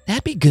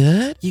 That'd be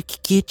good. You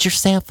could get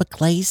yourself a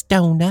glazed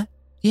donut.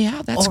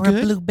 Yeah, that's or good. Or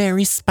a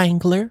blueberry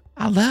spangler.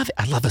 I love it.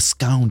 I love a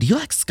scone. Do you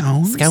like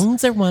scones?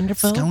 Scones are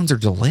wonderful. Scones are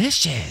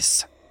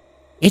delicious.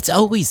 It's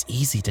always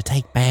easy to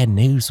take bad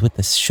news with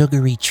a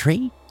sugary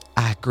treat.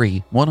 I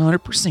agree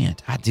 100%.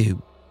 I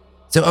do.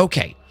 So,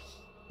 okay.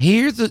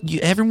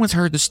 Everyone's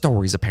heard the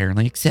stories,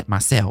 apparently, except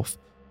myself.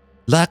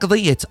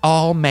 Luckily, it's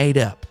all made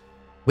up.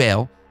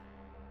 Well,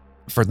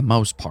 for the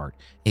most part,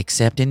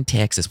 except in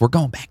Texas. We're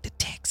going back to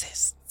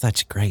Texas.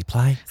 Such a great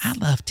place. I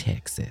love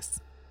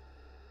Texas.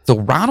 So,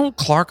 Ronald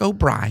Clark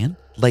O'Brien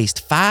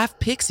laced 5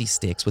 pixie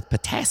sticks with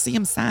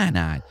potassium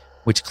cyanide,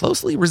 which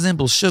closely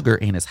resembles sugar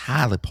and is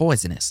highly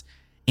poisonous,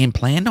 and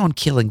planned on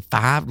killing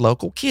 5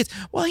 local kids.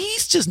 Well,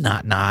 he's just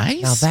not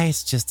nice. Now,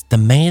 that's just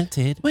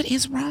demented. What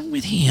is wrong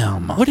with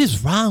him? What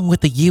is wrong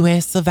with the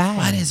US of A?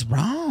 What is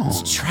wrong?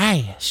 It's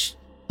trash.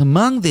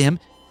 Among them,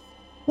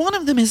 one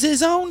of them is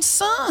his own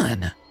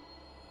son.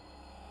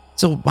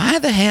 So why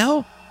the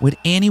hell would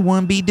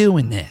anyone be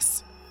doing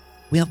this?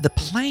 Well, the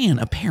plan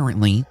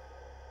apparently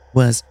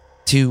was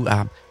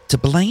to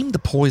blame the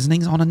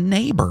poisonings on a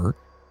neighbor,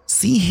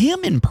 see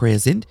him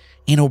imprisoned,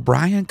 and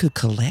O'Brien could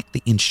collect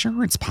the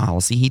insurance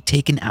policy he'd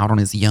taken out on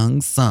his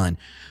young son.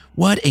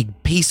 What a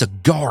piece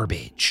of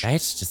garbage.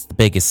 That's just the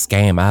biggest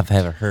scam I've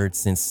ever heard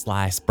since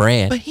sliced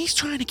bread. But he's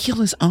trying to kill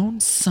his own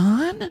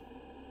son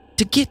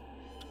to get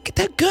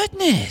the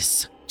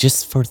goodness.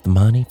 Just for the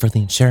money, for the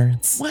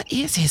insurance? What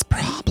is his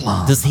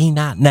problem? Does he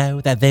not know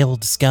that they'll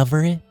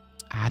discover it?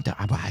 I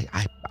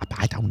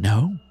don't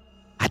know.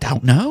 I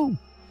don't know.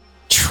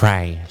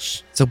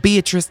 Trash. So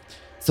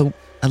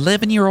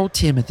 11-year-old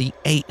Timothy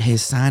ate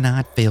his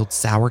cyanide-filled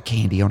sour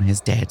candy on his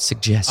dad's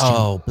suggestion.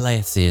 Oh,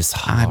 bless his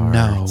heart. I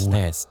know.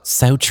 That's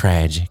so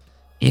tragic.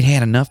 It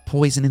had enough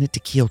poison in it to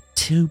kill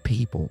 2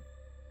 people.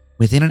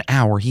 Within an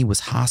hour, he was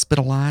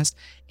hospitalized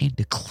and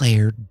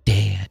declared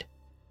dead.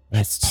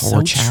 That's poor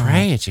so child.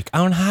 tragic.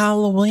 On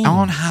Halloween.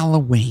 On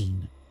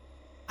Halloween.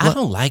 I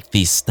don't like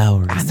these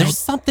stories. I know. There's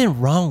something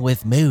wrong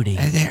with Moody.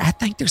 I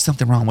think there's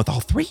something wrong with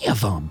all 3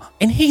 of them.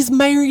 And he's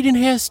married and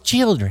has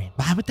children.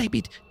 Why would they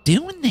be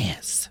doing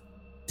this?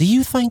 Do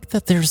you think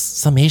that there's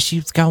some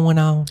issues going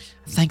on?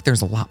 I think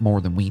there's a lot more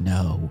than we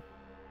know.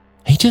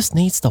 He just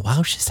needs to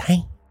wash his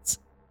hands.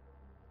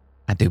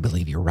 I do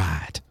believe you're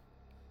right.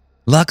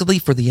 Luckily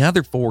for the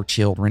other 4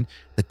 children,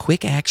 the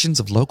quick actions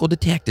of local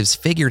detectives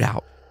figured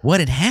out what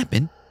had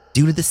happened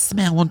due to the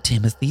smell on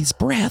Timothy's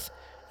breath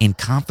and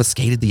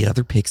confiscated the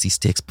other pixie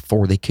sticks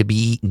before they could be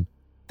eaten.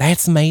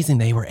 That's amazing.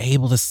 They were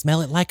able to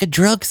smell it like a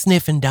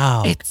drug-sniffing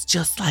dog. It's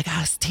just like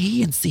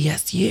Ice-T and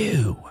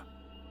CSU.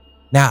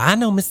 Now, I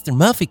know Mr.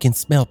 Muffy can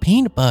smell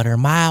peanut butter a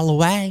mile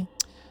away.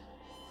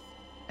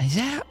 Is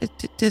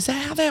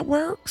that how that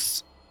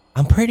works?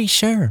 I'm pretty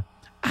sure.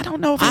 I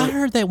don't know if I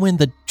heard that when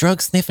the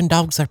drug-sniffing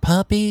dogs are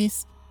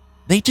puppies,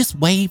 they just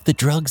wave the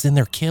drugs in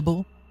their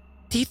kibble.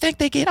 Do you think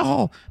they get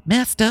all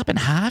messed up and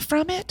high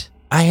from it?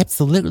 I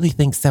absolutely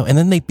think so. And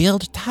then they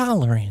build a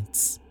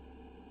tolerance.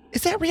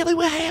 Is that really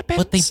what happens?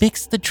 But they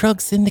mix the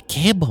drugs in the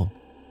kibble.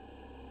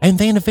 And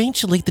then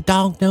eventually the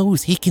dog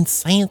knows he can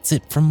sense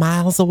it from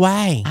miles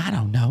away. I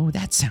don't know.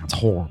 That sounds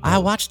horrible. I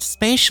watched a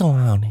special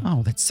on it.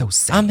 Oh, that's so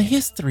sad. On the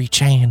History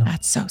Channel.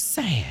 That's so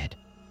sad.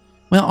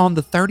 Well, on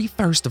the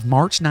 31st of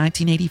March,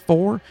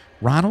 1984,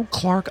 Ronald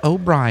Clark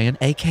O'Brien,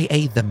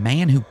 a.k.a. the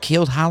man who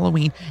killed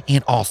Halloween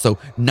and also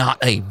not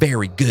a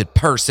very good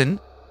person,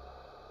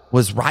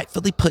 was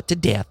rightfully put to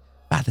death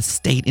by the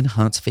state in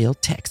Huntsville,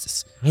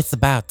 Texas. It's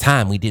about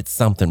time we did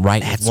something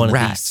right That's with one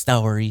right. of these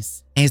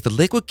stories. As the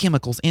liquid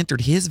chemicals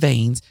entered his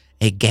veins,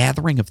 a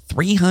gathering of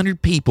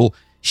 300 people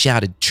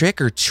shouted trick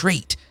or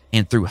treat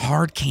and threw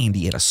hard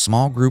candy at a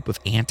small group of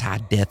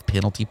anti-death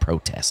penalty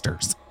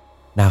protesters.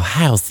 Now,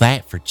 how's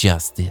that for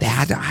justice?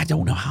 I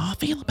don't know how I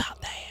feel about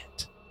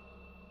that.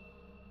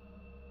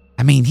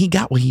 I mean, he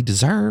got what he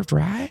deserved,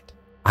 right?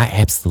 I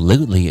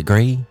absolutely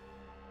agree.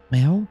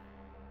 Well,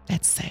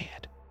 that's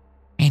sad.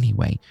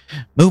 Anyway,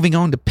 moving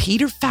on to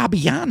Peter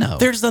Fabiano.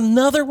 There's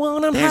another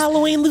one on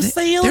Halloween,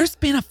 Lucille? There's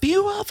been a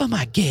few of them,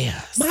 I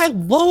guess. My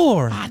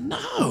Lord. I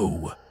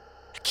know.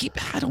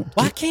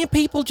 Why can't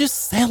people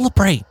just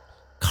celebrate?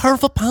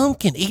 Carve a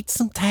pumpkin, eat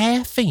some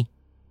taffy.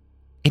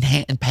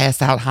 And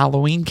pass out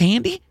Halloween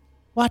candy?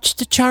 Watch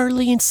the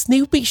Charlie and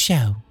Snoopy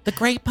show, The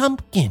Great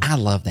Pumpkin. I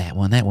love that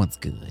one. That one's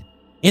good.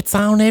 It's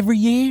on every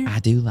year. I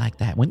do like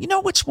that one. You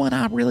know which one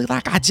I really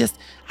like? I just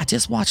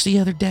watched the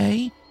other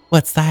day.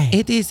 What's that?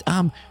 It is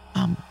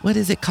what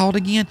is it called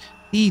again?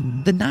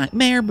 The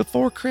Nightmare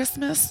Before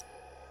Christmas.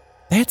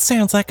 That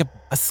sounds like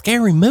a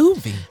scary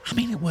movie. I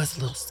mean, it was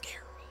a little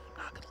scary.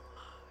 I'm not gonna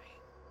lie.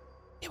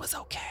 It was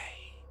okay.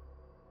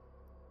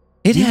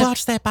 You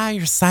watched that by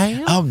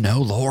yourself? Oh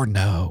no, Lord,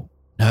 no.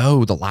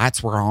 No, the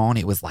lights were on.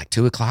 It was like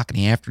 2:00 in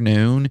the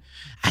afternoon.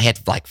 I had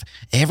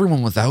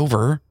everyone was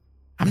over.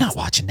 I'm not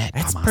watching that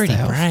by myself. That's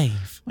pretty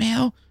brave.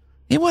 Well,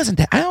 it wasn't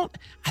that.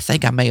 I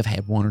think I may have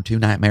had 1 or 2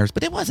 nightmares,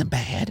 but it wasn't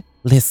bad.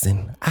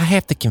 Listen, I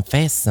have to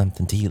confess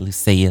something to you,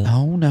 Lucille.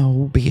 Oh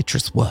no,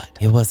 Beatrice, what?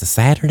 It was a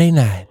Saturday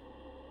night,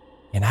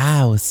 and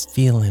I was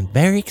feeling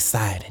very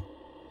excited.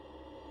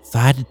 So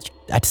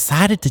I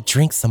decided to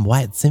drink some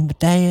White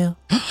Zinfandel.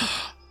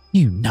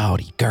 You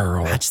naughty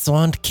girl. I just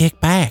wanted to kick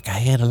back. I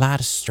had a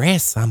lot of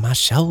stress on my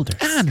shoulders.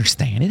 I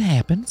understand. It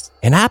happens.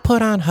 And I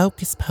put on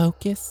Hocus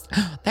Pocus.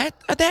 That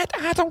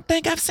I don't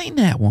think I've seen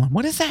that one.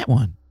 What is that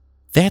one?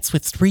 That's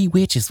with 3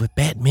 witches with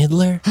Bette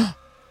Midler.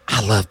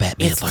 I love Bette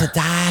Midler. It's to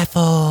die for.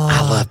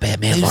 I love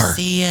Bette Midler.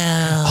 Lucille.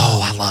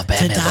 Oh, I love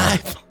Bette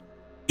Midler.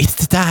 It's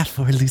to die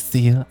for,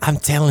 Lucille. I'm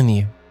telling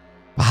you.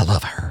 I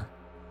love her.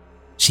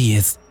 She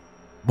is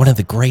one of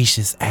the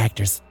gracious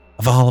actors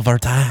of all of our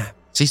time.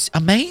 She's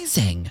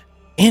amazing.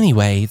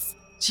 Anyways,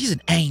 she's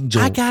an angel.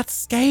 I got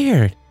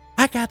scared.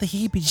 I got the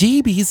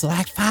heebie-jeebies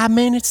like 5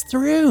 minutes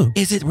through.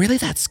 Is it really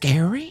that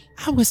scary?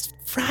 I was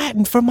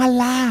frightened for my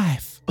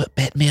life. But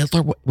Bette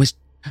Midler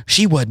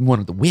she wasn't one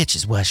of the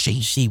witches, was she?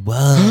 She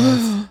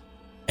was.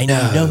 And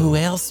you know who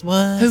else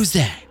was? Who's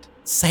that?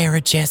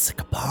 Sarah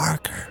Jessica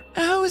Parker.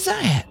 Who's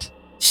that?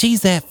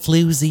 She's that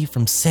floozy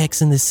from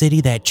Sex and the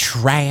City, that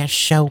trash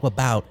show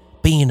about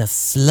being a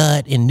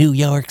slut in New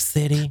York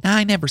City.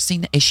 I never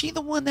seen that. Is she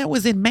the one that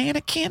was in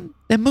Mannequin?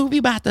 The movie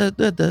about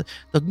the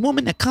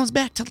woman that comes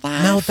back to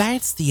life? No,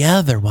 that's the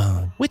other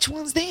one. Which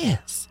one's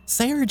this?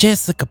 Sarah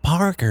Jessica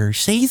Parker,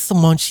 she's the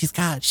one she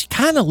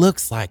kind of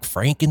looks like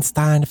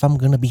Frankenstein, if I'm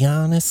going to be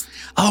honest.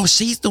 Oh,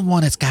 she's the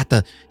one that's got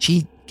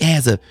she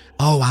has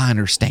I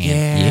understand.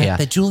 Yeah.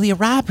 The Julia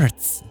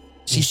Roberts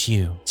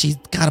issue. She's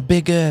got a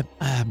big,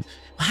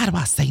 how do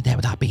I say that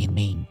without being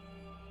mean?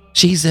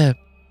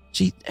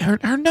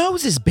 Her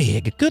nose is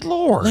big. Good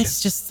Lord.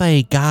 Let's just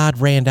say God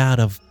ran out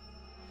of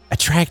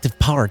attractive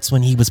parts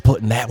when he was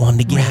putting that one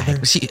together.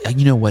 Right.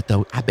 You know what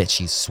though? I bet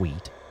she's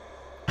sweet.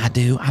 I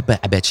do. I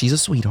bet she's a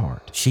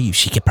sweetheart. She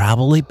could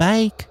probably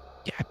bake.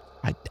 Yeah,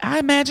 I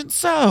imagine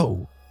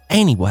so.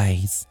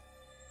 Anyways,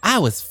 I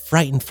was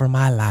frightened for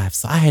my life,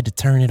 so I had to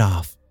turn it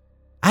off.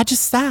 I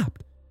just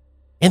stopped.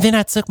 And then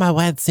I took my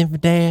white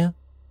Zinfandel.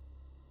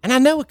 And I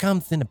know it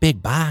comes in a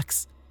big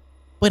box,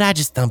 but I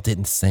just dumped it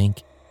in the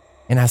sink.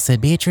 And I said,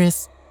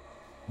 Beatrice,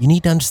 you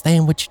need to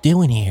understand what you're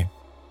doing here.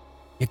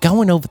 You're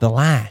going over the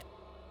line.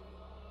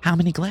 How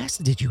many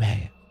glasses did you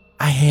have?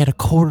 I had a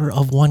quarter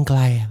of one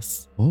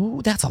glass.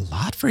 Oh, that's a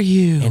lot for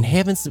you. And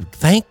heavens,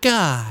 thank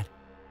God,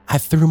 I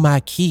threw my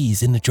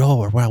keys in the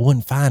drawer where I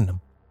wouldn't find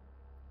them.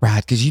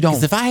 Right, because you don't.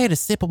 Because if I had a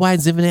sip of white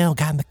Zinfandel,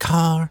 got in the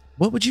car,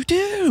 what would you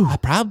do?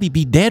 I'd probably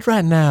be dead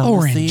right now.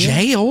 Or in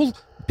jail.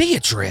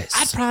 Beatrice.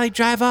 I'd probably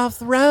drive off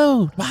the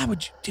road. Why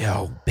would you?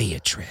 Oh,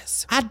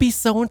 Beatrice. I'd be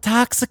so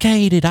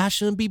intoxicated. I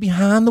shouldn't be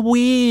behind the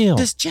wheel.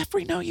 Does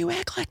Jeffrey know you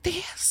act like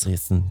this?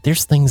 Listen,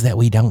 there's things that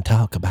we don't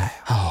talk about.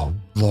 Oh,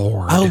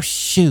 Lord. Oh,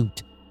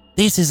 shoot.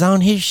 This is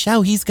on his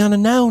show. He's gonna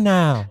know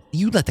now.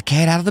 You let the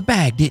cat out of the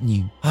bag, didn't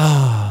you?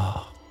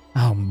 Oh,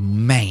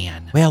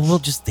 man. Well, we'll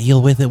just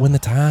deal with it when the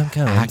time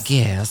comes. I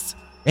guess.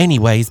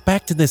 Anyways,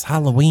 back to this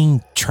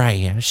Halloween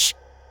trash.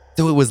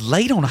 So it was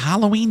late on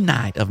Halloween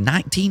night of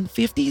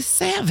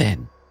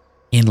 1957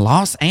 in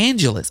Los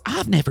Angeles.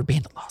 I've never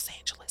been to Los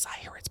Angeles. I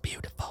hear it's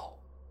beautiful.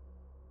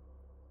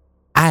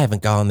 I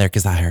haven't gone there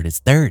because I heard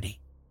it's dirty.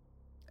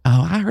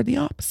 Oh, I heard the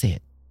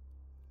opposite.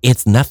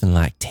 It's nothing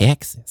like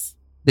Texas.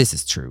 This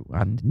is true.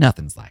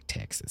 Nothing's like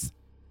Texas.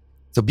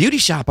 So beauty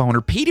shop owner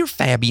Peter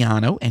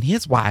Fabiano and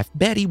his wife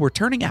Betty were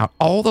turning out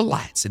all the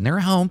lights in their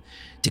home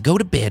to go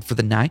to bed for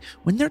the night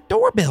when their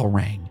doorbell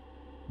rang.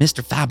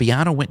 Mr.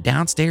 Fabiano went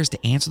downstairs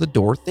to answer the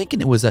door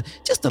thinking it was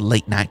just a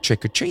late night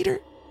trick-or-treater.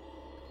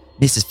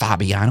 Mrs.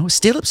 Fabiano,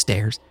 still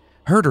upstairs,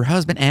 heard her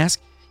husband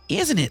ask,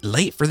 "Isn't it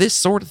late for this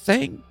sort of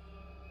thing?"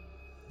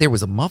 There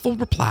was a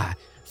muffled reply,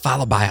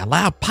 followed by a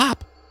loud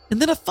pop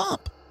and then a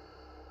thump.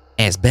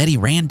 As Betty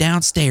ran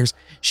downstairs,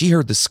 she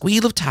heard the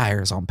squeal of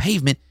tires on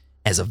pavement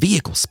as a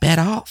vehicle sped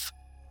off.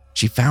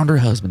 She found her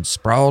husband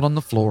sprawled on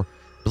the floor,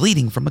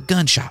 bleeding from a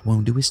gunshot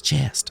wound to his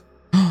chest.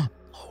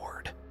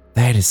 Lord.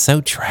 That is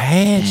so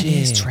tragic. That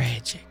is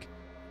tragic.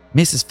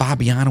 Mrs.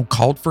 Fabiano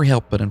called for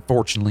help, but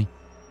unfortunately,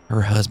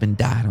 her husband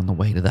died on the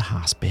way to the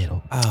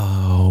hospital.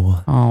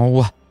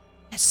 Oh,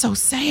 that's so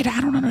sad.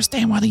 I don't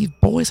understand why these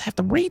boys have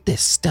to read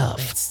this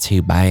stuff. It's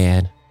too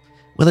bad.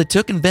 Well, it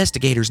took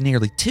investigators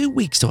nearly 2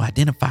 weeks to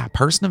identify a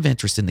person of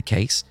interest in the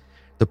case.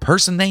 The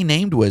person they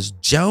named was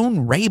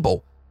Joan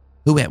Rabel,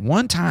 who at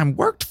one time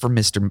worked for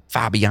Mr.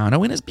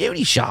 Fabiano in his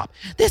beauty shop.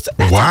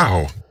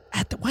 Wow.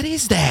 What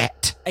is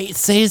that? It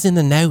says in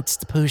the notes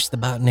to push the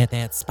button at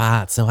that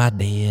spot, so I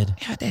did.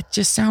 Yeah, that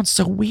just sounds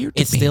so weird to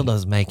me. It still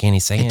doesn't make any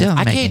sense. It doesn't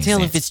I make can't any tell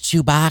sense. if it's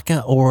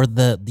Chewbacca or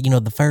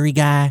the furry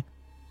guy.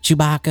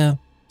 Chewbacca.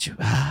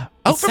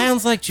 It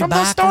sounds like from Chewbacca.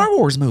 those Star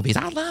Wars movies.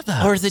 I love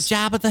those. Or is it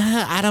Jabba the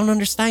Hutt? I don't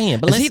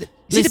understand. But Is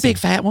he the big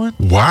fat one?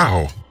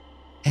 Wow.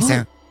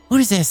 Who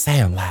does that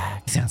sound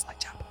like? It sounds like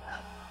Jabba the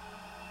Hutt.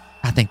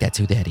 I think that's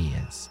who that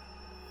is.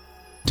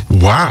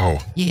 Wow.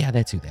 Yeah,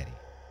 that's who that is.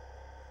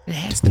 It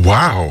has to be.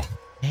 Wow.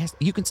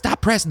 You can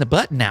stop pressing the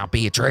button now,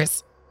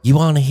 Beatrice. You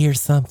want to hear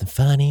something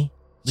funny,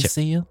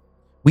 Lucille?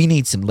 We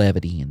need some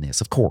levity in this,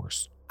 of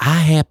course. I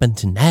happen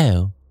to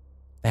know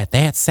that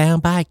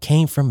soundbite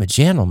came from a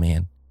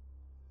gentleman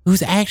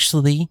who's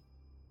actually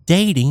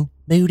dating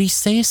Moody's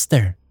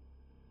sister.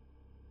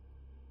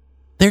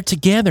 They're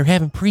together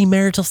having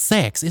premarital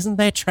sex. Isn't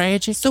that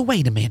tragic? So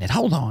wait a minute.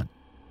 Hold on.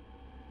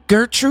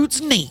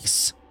 Gertrude's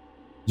niece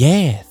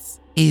Yes.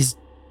 is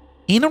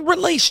in a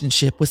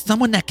relationship with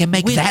someone that can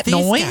make With that this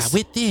noise? guy,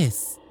 with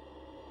this.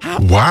 How?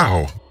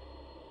 Wow.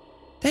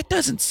 That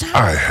doesn't sound...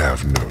 I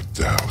have no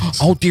doubt.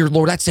 Oh, dear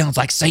Lord, that sounds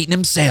like Satan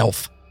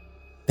himself.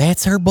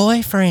 That's her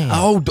boyfriend.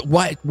 Oh,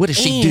 what is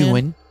she And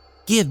doing?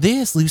 Get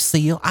this,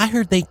 Lucille. I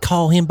heard they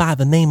call him by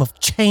the name of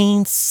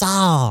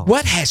Chainsaw.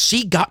 What has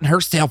she gotten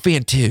herself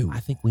into? I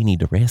think we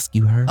need to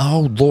rescue her.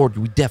 Oh, Lord,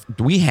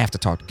 we have to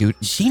talk to Goot.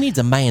 She needs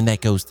a man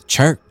that goes to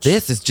church.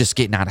 This is just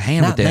getting out of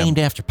hand Not with them. named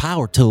after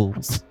power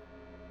tools.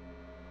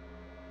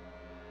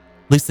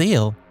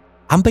 Lucille,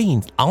 I'm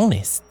being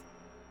honest.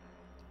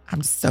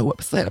 I'm so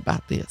upset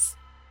about this.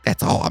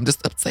 That's all. I'm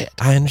just upset.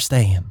 I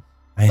understand.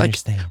 I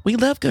understand. We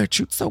love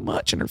Gertrude so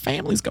much, and her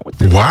family's going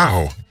through.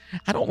 Wow.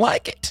 I don't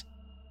like it.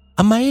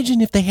 Imagine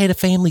if they had a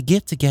family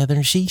get together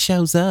and she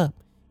shows up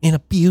in a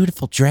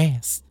beautiful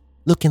dress,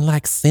 looking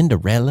like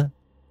Cinderella,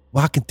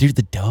 walking through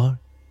the door,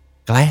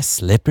 glass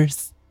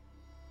slippers.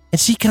 And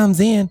she comes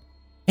in,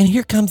 and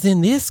here comes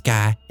in this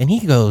guy, and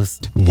he goes,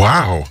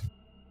 Wow.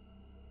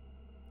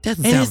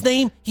 Doesn't and sound. his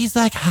name, he's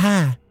like,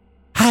 Hi,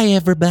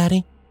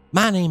 everybody.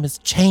 My name is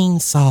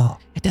Chainsaw.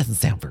 It doesn't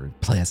sound very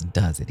pleasant,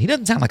 does it? He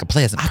doesn't sound like a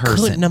pleasant I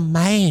person. couldn't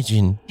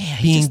imagine Yeah,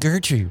 he being just-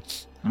 Gertrude.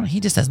 I don't know, he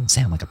just doesn't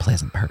sound like a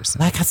pleasant person.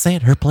 Like I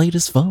said, her plate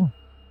is full.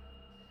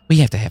 We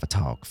have to have a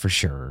talk for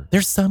sure.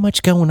 There's so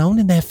much going on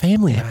in that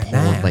family That right poor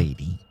now.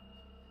 lady.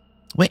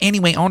 Well,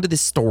 anyway, on to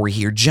this story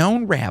here.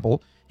 Joan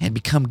Rabble had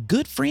become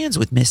good friends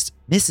with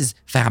Mrs.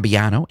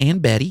 Fabiano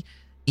and Betty.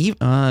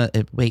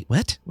 Wait,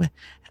 what?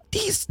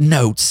 These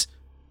notes.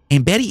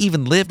 And Betty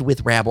even lived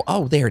with Rabble.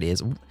 Oh, there it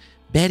is.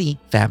 Betty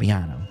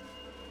Fabiano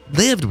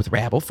lived with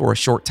Rabble for a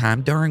short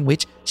time, during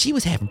which she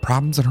was having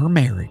problems in her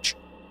marriage.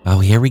 Oh,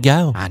 here we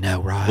go. I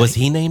know, right? Was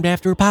he named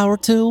after a power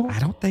tool? I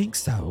don't think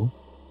so.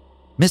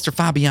 Mr.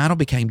 Fabiano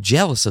became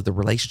jealous of the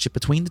relationship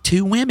between the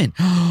two women.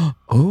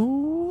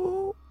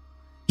 Oh.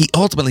 He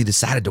ultimately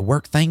decided to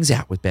work things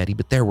out with Betty,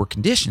 but there were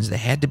conditions that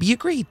had to be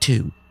agreed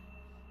to.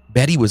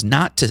 Betty was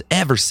not to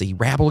ever see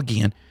Rabble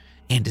again,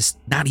 and to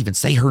not even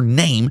say her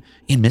name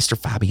in Mr.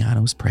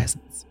 Fabiano's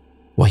presence.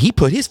 Well, he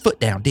put his foot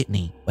down, didn't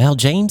he? Well,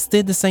 James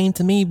did the same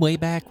to me way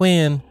back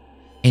when.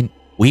 And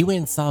we went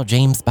and saw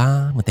James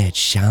Bond with that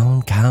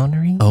Sean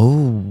Connery.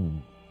 oh,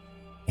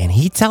 And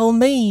he told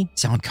me,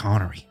 Sean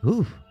Connery.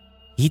 Ooh.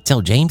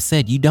 James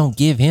said, you don't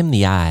give him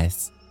the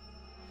eyes.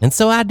 And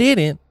so I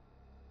didn't.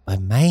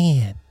 But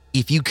man,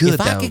 If you could, if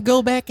though. I could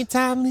go back in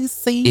time and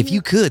see If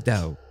you could,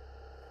 though.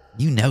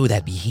 You know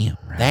that'd be him,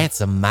 right? that's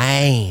a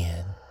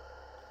man.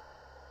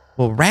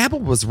 Well, Rabble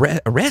was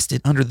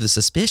arrested under the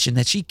suspicion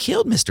that she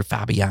killed Mr.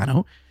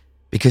 Fabiano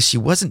because she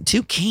wasn't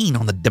too keen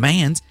on the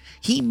demands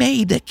he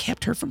made that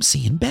kept her from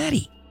seeing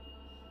Betty.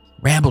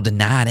 Rabble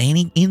denied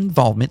any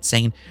involvement,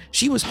 saying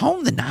she was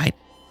home the night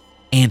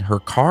and her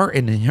car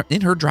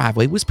in her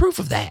driveway was proof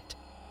of that.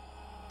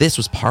 This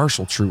was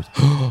partial truth.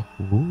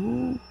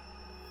 Ooh.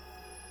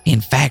 In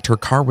fact, her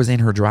car was in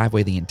her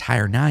driveway the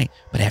entire night,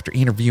 but after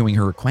interviewing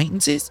her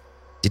acquaintances,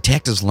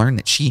 detectives learned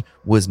that she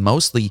was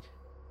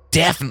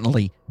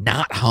definitely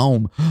not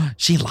home.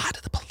 She lied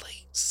to the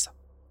police.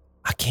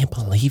 I can't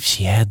believe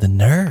she had the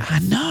nerve. I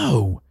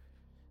know.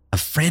 A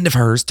friend of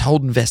hers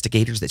told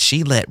investigators that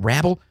she let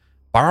Rabble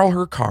borrow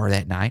her car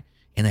that night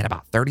and that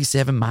about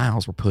 37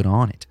 miles were put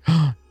on it.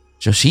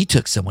 So she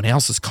took someone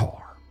else's car.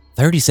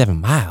 37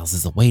 miles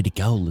is a way to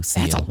go,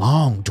 Lucille. That's a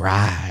long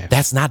drive.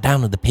 That's not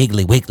down to the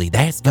Piggly Wiggly.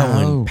 That's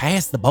going No.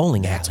 past the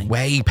bowling That's alley.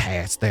 way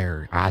past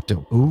there.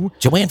 Ooh.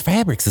 Joanne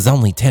Fabrics is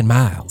only 10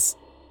 miles.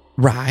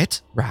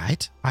 Right.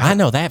 I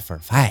know that for a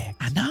fact.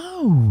 I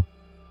know.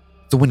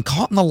 So when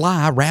caught in the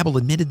lie, Rabble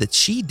admitted that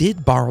she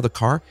did borrow the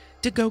car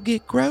to go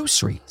get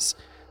groceries.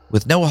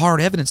 With no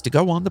hard evidence to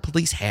go on, the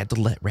police had to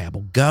let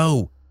Rabble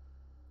go.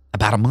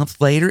 About a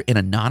month later, an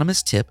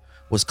anonymous tip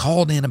was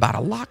called in about a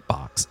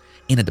lockbox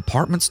in a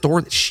department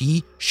store that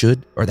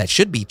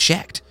should be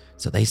checked.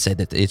 So they said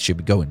that it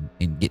should go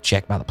and get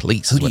checked by the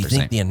police. Who is do what you they're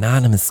think saying. the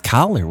anonymous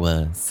caller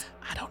was?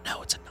 I don't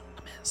know. It's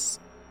anonymous.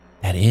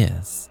 That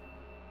is.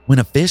 When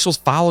officials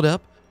followed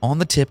up on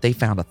the tip, they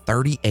found a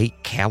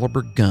 .38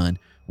 caliber gun,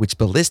 which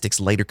ballistics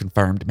later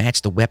confirmed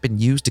matched the weapon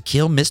used to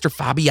kill Mr.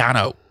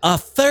 Fabiano. A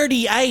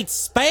 38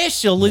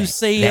 special,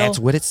 Lucille. That's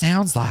what it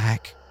sounds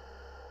like.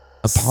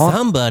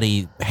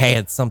 Somebody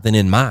had something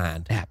in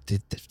mind.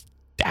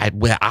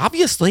 Well,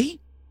 obviously,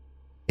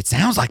 it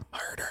sounds like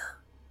murder.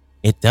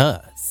 It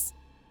does.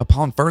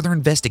 Upon further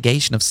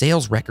investigation of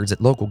sales records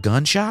at local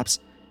gun shops,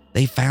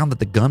 they found that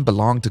the gun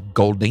belonged to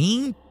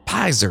Goldine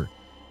Pizer,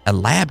 a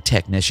lab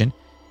technician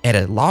at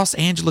a Los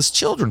Angeles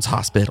Children's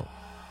Hospital.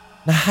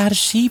 Now, how does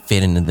she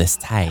fit into this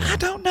tale? I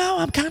don't know.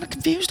 I'm kind of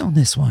confused on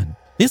this one.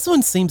 This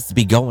one seems to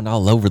be going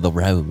all over the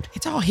road.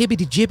 It's all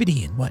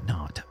hibbity-jibbity and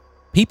whatnot.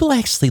 People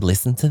actually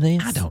listen to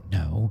this? I don't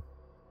know.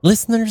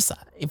 Listeners,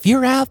 if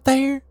you're out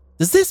there,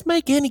 does this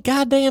make any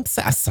goddamn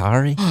sense?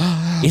 Sorry.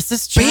 It's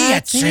this chai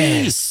tea.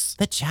 Beatrice!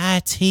 The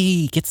chai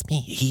tea gets me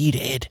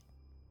heated.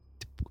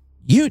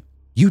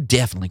 You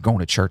definitely going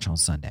to church on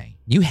Sunday.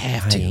 You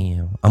have I to.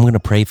 am. I'm going to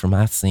pray for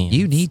my sins.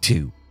 You need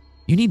to.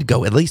 You need to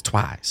go at least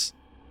twice.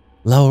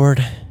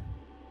 Lord,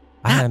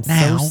 I Not am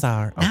now. so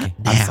sorry. Not Okay,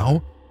 now. I'm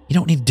sorry. You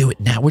don't need to do it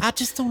now. I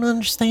just don't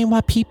understand why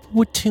people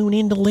would tune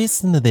in to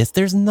listen to this.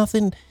 There's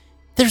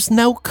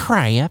no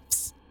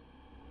crafts.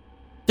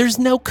 There's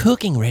no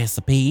cooking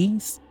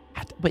recipes.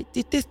 But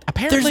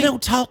apparently, There's no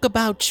talk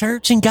about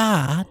church and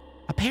God.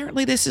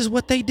 apparently this is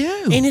what they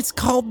do. And it's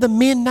called the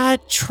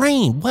Midnight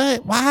Train.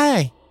 What?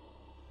 Why?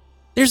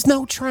 There's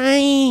no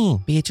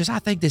train. Beatrice, I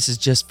think this is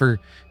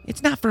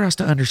it's not for us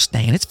to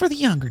understand. It's for the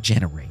younger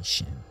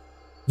generation.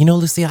 You know,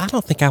 Lucia, I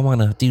don't think I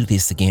want to do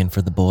this again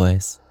for the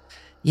boys.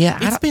 Yeah,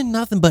 It's been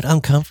nothing but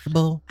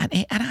uncomfortable.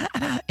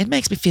 it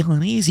makes me feel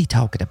uneasy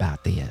talking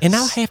about this. And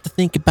I'll have to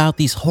think about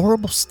these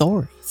horrible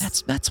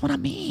stories. That's what I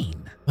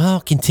mean. Well,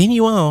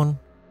 continue on.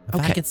 If I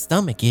Okay. can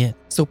stomach it.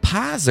 So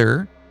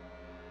Pizer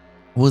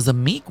was a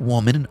meek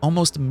woman and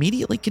almost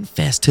immediately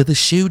confessed to the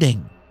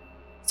shooting.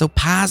 So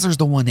Pizer's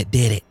the one that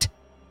did it.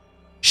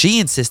 She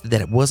insisted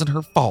that it wasn't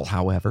her fault,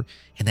 however,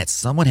 and that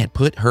someone had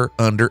put her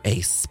under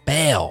a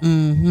spell.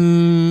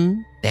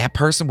 Mm-hmm. That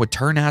person would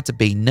turn out to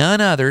be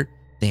none other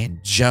than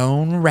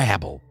Joan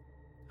Rabble.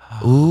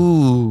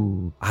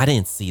 Ooh. I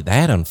didn't see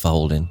that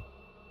unfolding.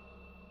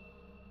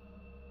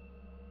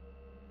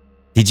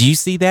 Did you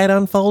see that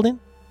unfolding?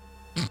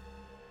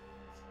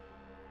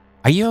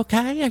 Are you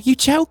okay? Are you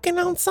choking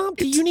on something?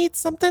 Do you need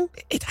something?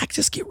 I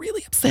just get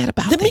really upset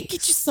about Let me these.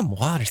 get you some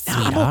water, No,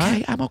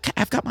 sweetheart. I'm okay.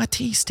 I've got my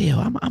tea still.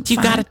 I'm You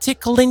fine. got a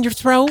tickle in your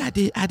throat? I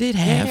did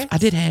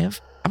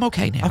have. I'm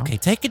okay now. Okay,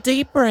 take a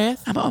deep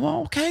breath. I'm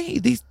okay.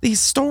 These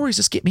stories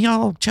just get me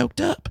all choked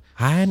up.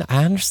 I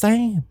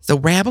understand. So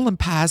Rabble and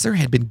Pizer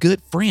had been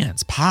good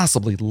friends,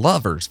 possibly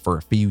lovers for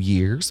a few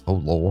years. Oh,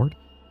 Lord.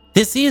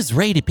 This is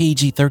rated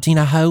PG-13,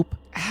 I hope.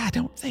 I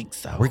don't think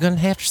so. We're going to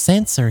have to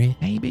censor it.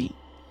 Maybe.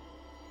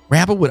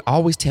 Rabble would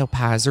always tell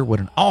Pizer what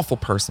an awful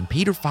person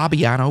Peter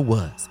Fabiano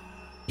was.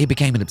 It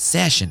became an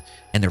obsession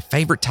and their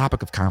favorite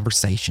topic of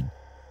conversation.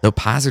 Though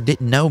Pizer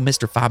didn't know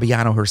Mr.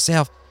 Fabiano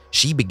herself,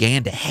 she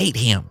began to hate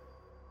him.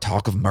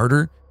 Talk of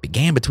murder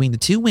began between the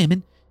two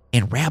women,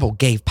 and Rabble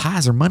gave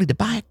Pizer money to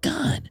buy a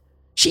gun.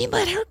 She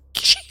let her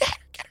get her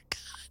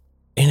gun.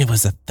 And it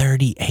was a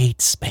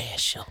 38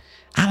 special.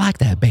 I like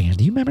that band.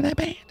 Do you remember that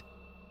band?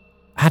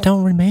 I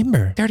don't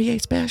remember.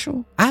 38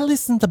 Special? I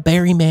listened to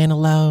Barry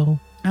Manilow,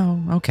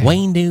 Oh, okay.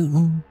 Wayne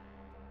Newton.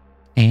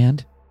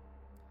 And?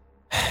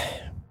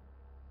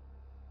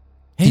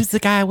 Who's the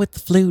guy with the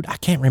flute? I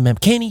can't remember.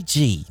 Kenny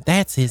G.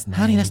 That's his name.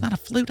 Honey, that's not a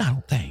flute, I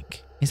don't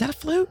think. Is that a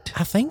flute?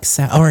 I think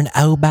so. Or an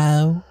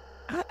oboe.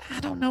 I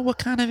don't know what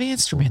kind of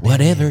instrument that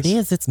Whatever it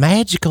is, it's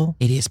magical.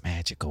 It is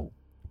magical.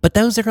 But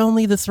those are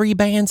only the 3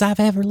 bands I've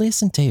ever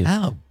listened to.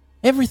 Oh.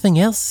 Everything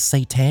else is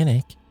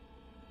satanic.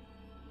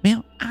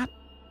 Well,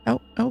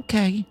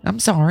 okay. I'm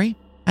sorry.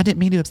 I didn't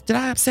mean to. Did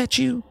I upset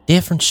you?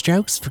 Different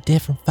strokes for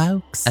different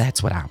folks.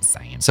 That's what I'm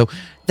saying. So,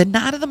 the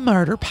night of the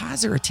murder,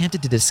 Pizer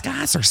attempted to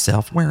disguise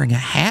herself wearing a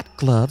hat,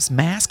 gloves,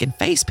 mask, and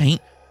face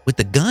paint with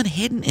the gun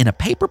hidden in a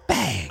paper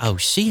bag. Oh,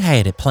 she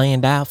had it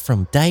planned out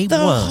from day The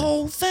one.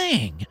 whole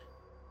thing.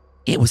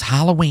 It was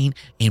Halloween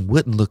and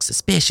wouldn't look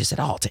suspicious at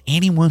all to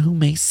anyone who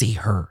may see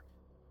her.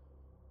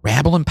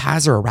 Rabble and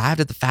Pizer arrived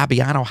at the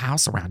Fabiano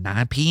house around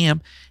 9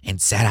 p.m. and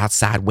sat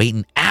outside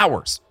waiting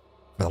hours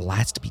for the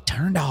lights to be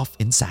turned off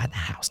inside the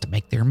house to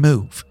make their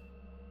move.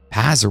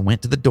 Pizer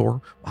went to the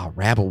door while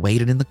Rabble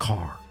waited in the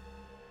car.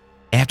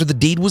 After the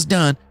deed was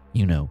done,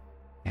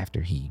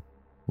 after he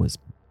was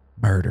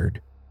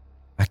murdered.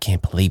 I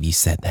can't believe you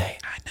said that.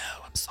 I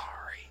know, I'm sorry.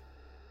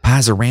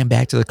 Pizer ran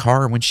back to the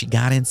car, and when she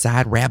got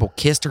inside, Rabble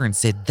kissed her and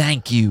said,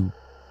 "Thank you."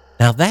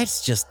 Now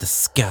that's just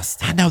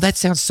disgusting. I know, that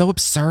sounds so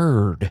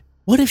absurd.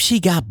 What if she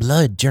got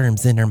blood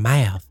germs in her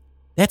mouth?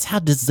 That's how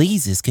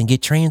diseases can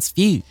get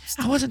transfused.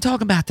 I wasn't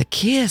talking about the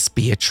kiss,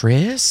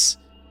 Beatrice.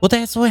 Well,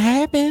 that's what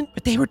happened.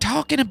 But they were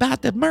talking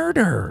about the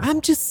murder.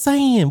 I'm just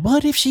saying,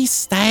 what if she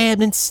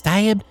stabbed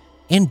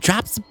and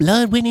drops of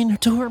blood went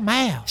into her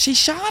mouth? She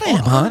shot Or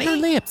him, on honey. her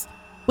lips.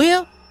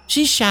 Well,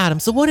 she shot him,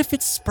 so what if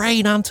it's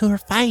sprayed onto her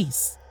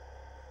face?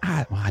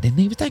 I didn't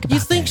even think about You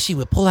that. think she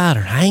would pull out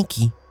her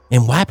hanky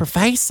and wipe her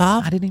face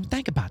off I didn't even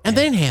think about that. and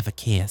then have a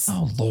kiss?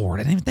 Oh, Lord,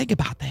 I didn't even think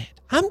about that.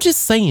 I'm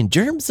just saying,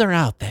 germs are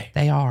out there.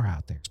 They are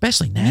out there,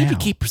 especially now. You need to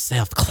keep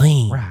yourself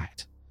clean.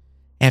 Right.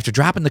 After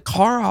dropping the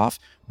car off,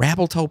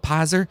 Rabble told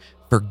Pizer,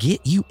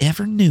 "Forget you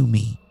ever knew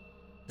me."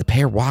 The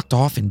pair walked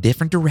off in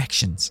different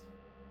directions.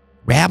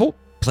 Rabble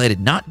pleaded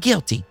not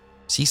guilty.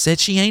 She said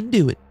she ain't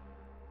do it.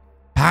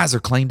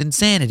 Pizer claimed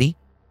insanity.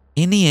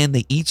 In the end,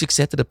 they each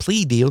accepted a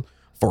plea deal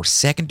for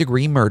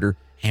second-degree murder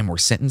and were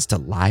sentenced to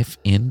life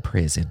in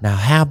prison. Now,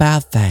 how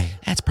about that?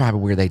 That's probably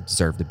where they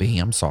deserve to be.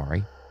 I'm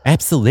sorry.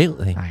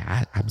 Absolutely.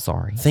 I'm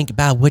sorry. Think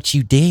about what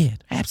you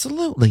did.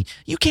 Absolutely.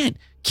 You can't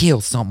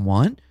kill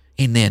someone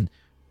and then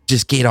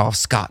just get off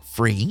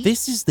scot-free.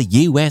 This is the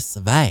U.S.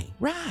 of A.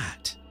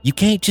 Right. You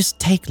can't just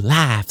take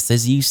lives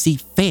as you see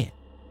fit.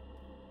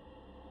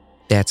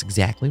 That's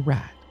exactly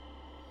right.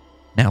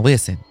 Now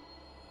listen.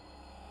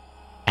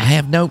 I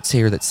have notes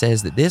here that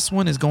says that this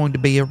one is going to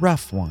be a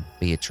rough one,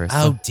 Beatrice.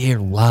 Oh, dear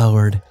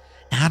Lord.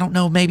 I don't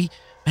know. Maybe.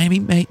 Are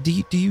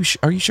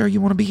you sure you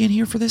want to be in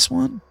here for this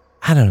one?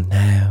 I don't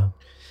know.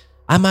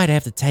 I might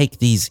have to take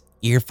these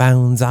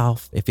earphones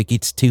off if it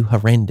gets too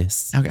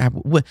horrendous. Okay.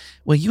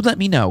 Well, you let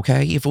me know,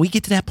 okay? If we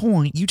get to that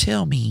point, you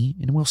tell me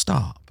and we'll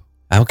stop.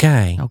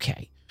 Okay.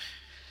 Okay.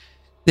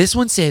 This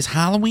one says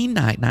Halloween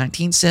night,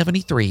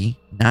 1973.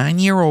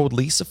 9-year-old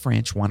Lisa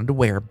French wanted to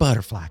wear a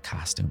butterfly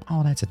costume.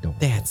 Oh, that's adorable.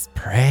 That's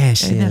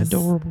precious. Isn't that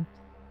adorable?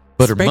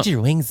 But her Spread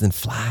your wings and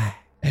fly.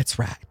 That's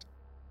right.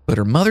 But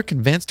her mother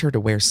convinced her to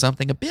wear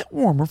something a bit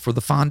warmer for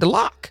the Fond du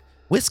Lac,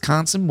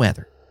 Wisconsin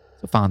weather.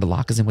 So Fond du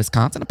Lac is in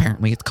Wisconsin.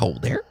 Apparently it's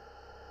cold there.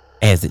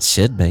 As it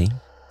should be.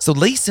 So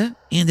Lisa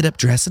ended up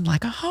dressing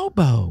like a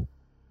hobo.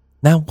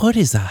 Now, what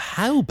is a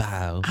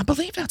hobo? I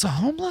believe that's a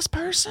homeless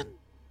person.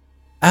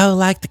 Oh,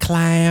 like the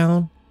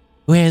clown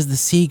who has the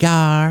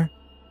cigar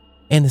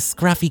and the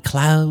scruffy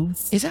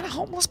clothes. Is that a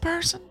homeless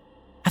person?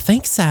 I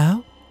think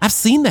so. I've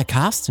seen that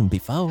costume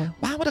before.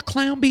 Why would a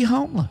clown be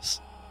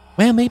homeless?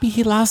 Well, maybe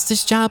he lost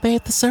his job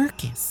at the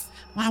circus.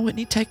 Why wouldn't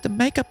he take the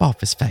makeup off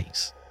his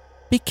face?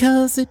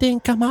 Because it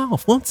didn't come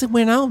off. Once it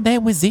went on,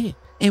 that was it.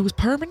 It was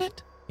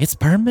permanent? It's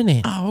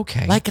permanent. Oh,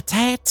 okay. Like a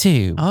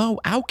tattoo. Oh,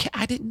 okay.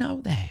 I didn't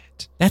know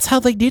that. That's how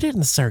they did it in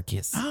the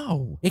circus.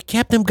 Oh, It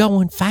kept them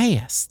going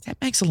fast.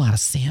 that makes a lot of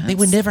sense. They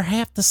would never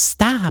have to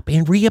stop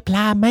and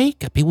reapply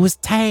makeup. It was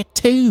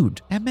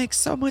tattooed. That makes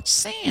so much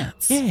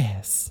sense.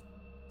 Yes.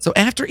 So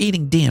after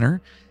eating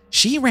dinner,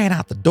 she ran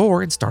out the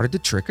door and started to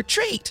trick or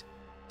treat.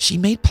 She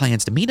made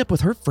plans to meet up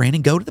with her friend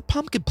and go to the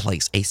pumpkin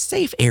place, a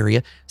safe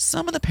area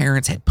some of the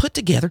parents had put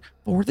together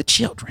for the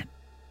children.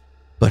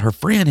 But her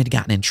friend had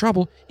gotten in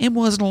trouble and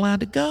wasn't allowed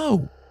to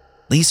go.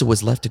 Lisa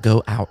was left to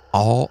go out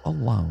all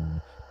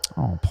alone.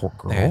 Oh, poor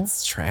girl.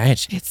 That's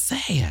tragic. It's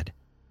sad.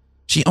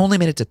 She only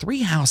made it to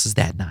 3 houses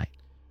that night.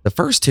 The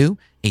first 2,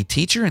 a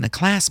teacher and a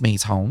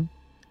classmate's home,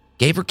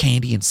 gave her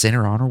candy and sent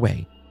her on her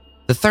way.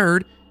 The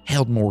third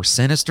held more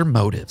sinister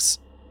motives.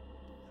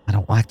 I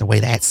don't like the way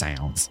that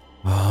sounds.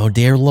 Oh,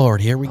 dear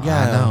Lord, here we go.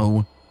 I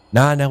know.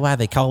 Now I know why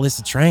they call this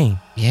a train.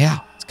 Yeah,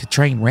 it's a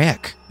train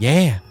wreck.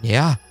 Yeah.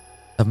 Yeah,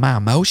 of my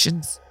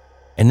emotions.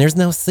 And there's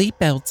no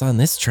seatbelts on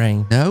this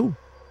train. No.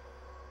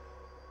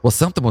 Well,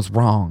 something was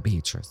wrong,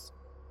 Beatrice.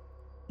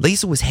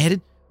 Lisa was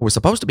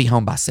supposed to be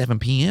home by 7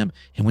 p.m.,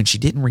 and when she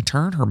didn't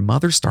return, her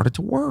mother started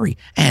to worry,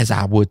 as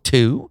I would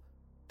too.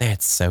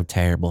 That's so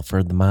terrible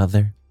for the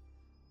mother.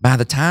 By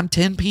the time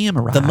 10 p.m.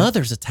 arrived, The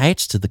mother's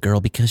attached to the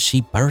girl because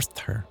she birthed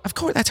her. of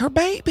course, that's her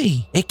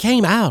baby. It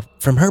came out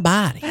from her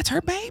body. That's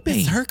her baby.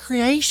 It's her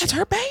creation. That's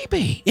her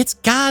baby. It's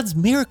God's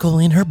miracle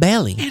in her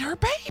belly. And her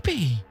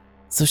baby.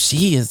 So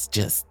she is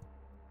just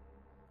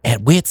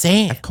at wit's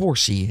end. Of course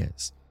she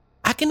is.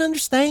 I can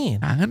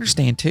understand. I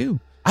understand too.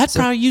 I'd So-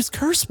 probably use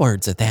curse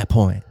words at that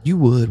point. You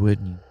would,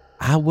 wouldn't you?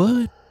 I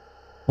would.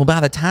 Well, by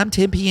the time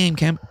 10 p.m.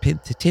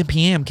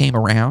 came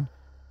around,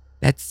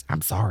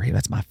 I'm sorry,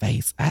 that's my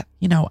face. I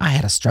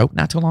had a stroke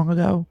not too long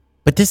ago.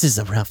 But this is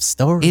a rough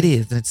story. It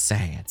is, and it's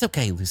sad. It's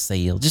okay,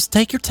 Lucille. Just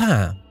take your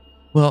time.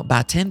 Well,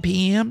 by 10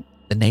 p.m.,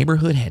 the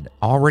neighborhood had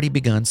already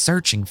begun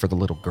searching for the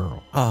little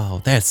girl.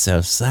 Oh, that's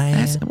so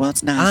sad.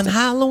 It's nice. On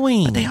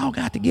Halloween. But they all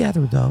got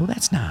together, though.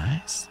 That's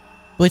nice.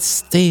 But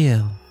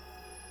still.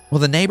 Well,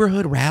 the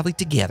neighborhood rallied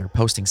together,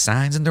 posting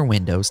signs in their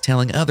windows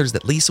telling others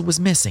that Lisa was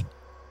missing.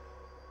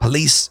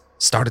 Police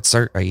started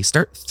a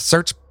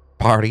search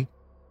party.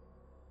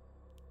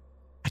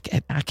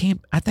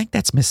 I think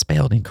that's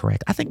misspelled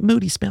incorrect. I think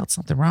Moody spelled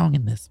something wrong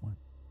in this one.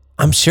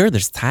 I'm sure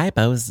there's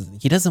typos.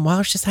 He doesn't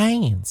wash his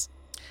hands.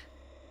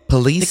 The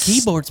Police.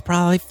 keyboard's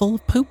probably full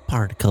of poop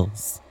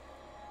particles.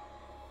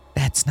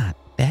 That's not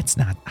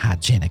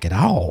hygienic at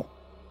all.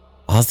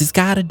 All he's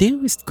got to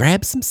do is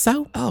grab some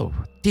soap, Oh,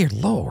 dear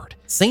Lord.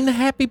 sing the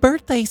happy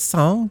birthday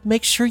song,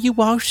 make sure you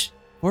wash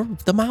for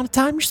the amount of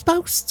time you're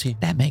supposed to.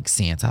 That makes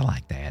sense. I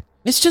like that.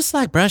 It's just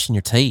like brushing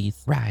your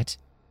teeth. Right.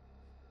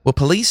 Well,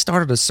 police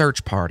started a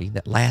search party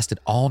that lasted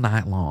all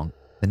night long.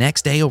 The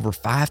next day, over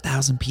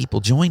 5,000 people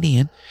joined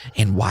in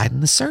and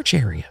widened the search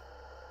area.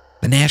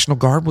 The National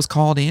Guard was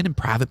called in, and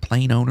private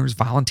plane owners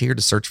volunteered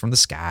to search from the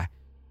sky.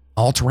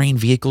 All-terrain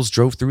vehicles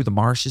drove through the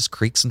marshes,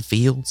 creeks, and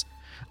fields.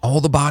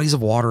 All the bodies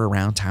of water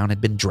around town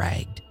had been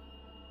dragged.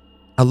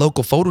 A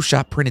local photo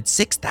shop printed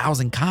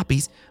 6,000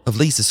 copies of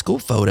Lisa's school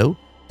photo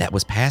that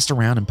was passed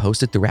around and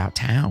posted throughout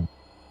town.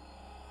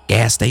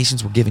 Gas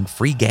stations were giving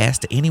free gas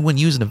to anyone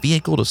using a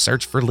vehicle to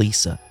search for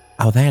Lisa.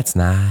 Oh, that's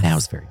nice. That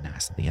was very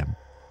nice of them.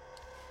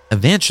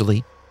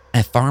 Eventually,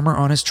 a farmer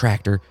on his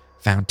tractor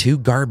found 2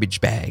 garbage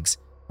bags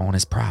on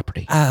his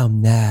property. Oh,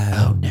 no.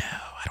 Oh no,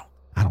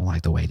 I don't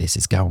like the way this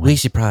is going. We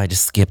should probably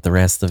just skip the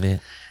rest of it.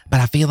 But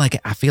I feel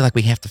like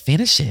we have to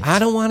finish it. I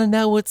don't want to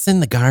know what's in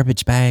the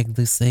garbage bag,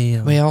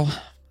 Lucille. Well,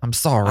 I'm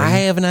sorry. I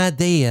have an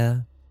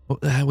idea.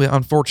 Well,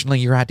 unfortunately,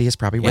 your idea is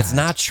probably right. It's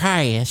not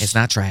trash. It's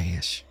not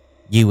trash.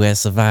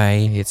 US of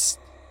A.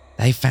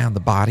 They found the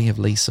body of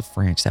Lisa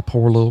French, that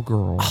poor little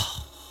girl.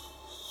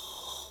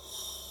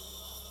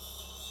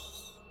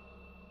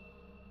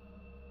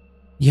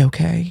 You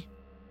okay?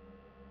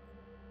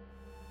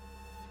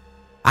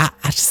 I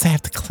just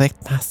have to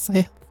collect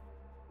myself.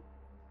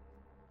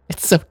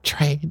 It's so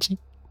tragic.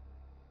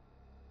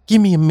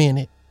 Give me a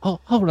minute. Oh,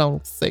 hold on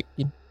a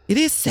second. It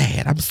is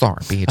sad. I'm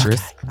sorry,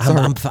 Beatrice. Okay.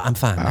 I'm sorry. I'm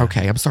fine. now.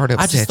 Okay, I'm sorry to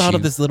upset I just thought you.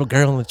 of this little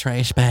girl in the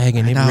trash bag,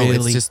 and I know, it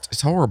really,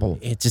 it's horrible.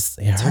 it It's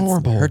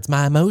horrible. It hurts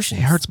my emotions.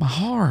 It hurts my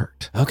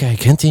heart. Okay,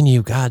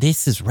 continue. God,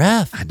 this is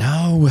rough. I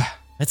know.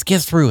 Let's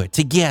get through it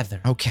together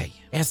Okay,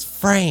 as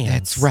friends.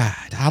 that's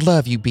right. I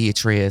love you,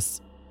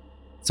 Beatrice.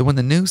 So when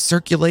the news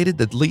circulated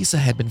that Lisa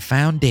had been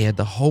found dead,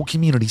 the whole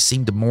community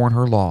seemed to mourn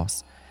her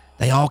loss.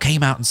 They all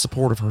came out in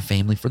support of her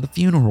family for the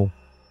funeral.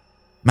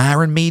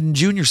 Myron Meaden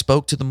Jr.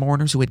 spoke to the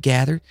mourners who had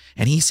gathered,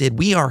 and he said,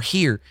 "We are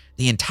here.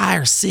 The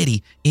entire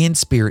city in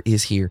spirit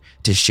is here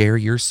to share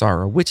your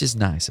sorrow," which is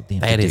nice of them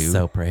to do. That is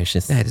so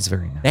precious. That is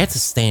very nice. That's a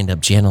stand-up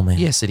gentleman.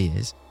 Yes, it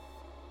is.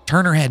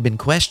 Turner had been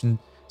questioned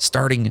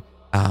starting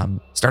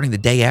the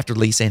day after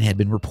Lisa Ann had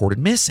been reported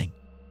missing.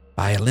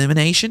 By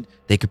elimination,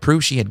 they could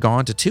prove she had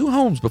gone to 2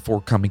 homes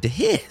before coming to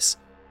his.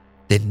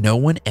 Then no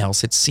one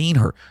else had seen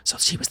her, so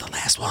she was the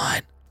last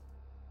one.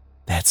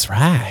 That's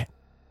right.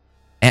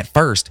 At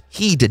first,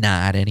 he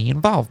denied any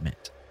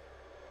involvement.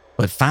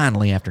 But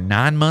finally, after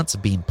 9 months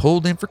of being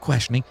pulled in for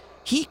questioning,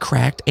 he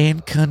cracked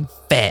and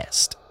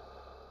confessed.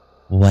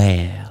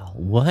 Well,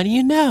 what do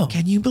you know?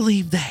 Can you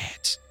believe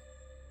that?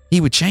 He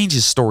would change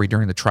his story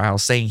during the trial,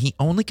 saying he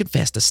only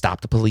confessed to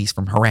stop the police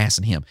from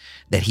harassing him,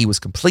 that he was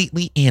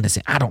completely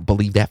innocent. I don't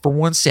believe that for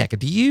 1 second.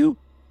 Do you?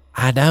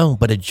 I don't,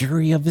 but a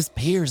jury of his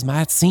peers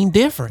might seem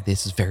different.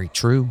 This is very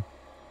true.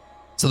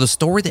 So the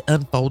story that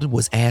unfolded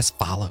was as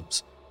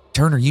follows.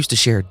 Turner used to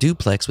share a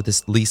duplex with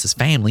Lisa's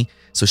family,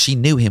 so she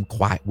knew him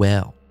quite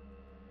well.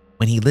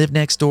 When he lived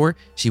next door,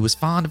 she was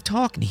fond of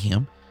talking to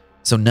him,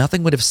 so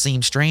nothing would have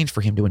seemed strange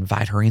for him to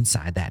invite her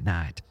inside that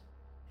night.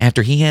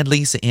 After he had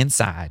Lisa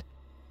inside,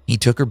 he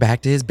took her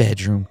back to his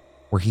bedroom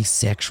where he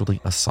sexually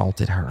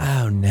assaulted her.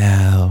 Oh,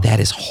 no. That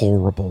is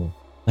horrible.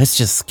 Let's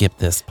just skip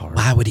this part.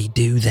 Why would he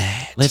do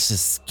that? Let's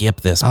just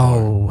skip this part.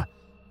 Oh,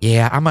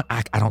 yeah.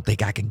 I don't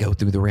think I can go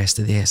through the rest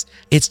of this.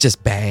 It's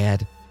just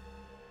bad.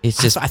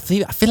 It's just. I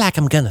feel like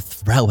I'm going to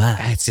throw up.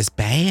 It's just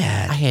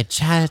bad. I had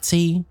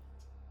charity.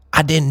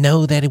 I didn't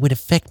know that it would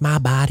affect my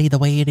body the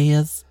way it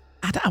is.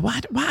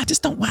 Why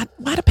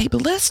do people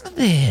listen to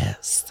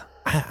this?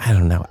 I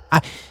don't know.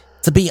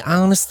 To be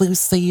honest,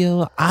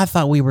 Lucille, I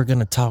thought we were going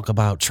to talk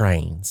about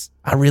trains.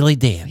 I really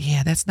did.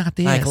 Yeah, that's not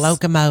this. Like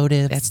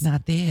locomotives. That's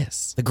not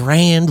this. The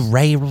Grand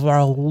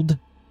Railroad.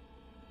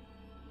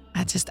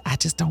 I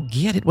just don't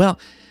get it. Well,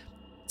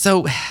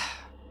 so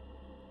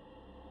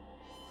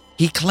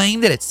he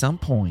claimed that at some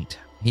point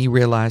he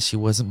realized she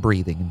wasn't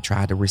breathing and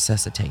tried to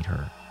resuscitate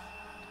her.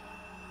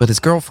 But his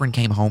girlfriend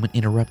came home and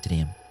interrupted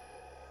him.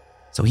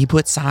 So he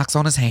put socks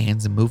on his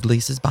hands and moved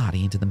Lisa's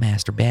body into the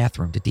master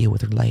bathroom to deal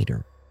with her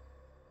later.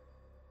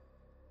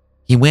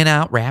 He went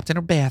out wrapped in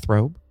her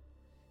bathrobe,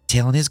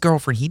 telling his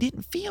girlfriend he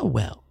didn't feel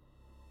well.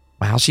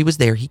 While she was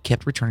there, he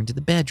kept returning to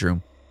the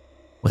bedroom.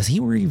 Was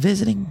he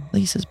revisiting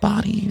Lisa's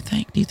body, you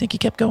think? Do you think he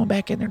kept going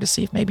back in there to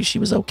see if maybe she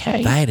was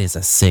okay? That is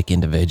a sick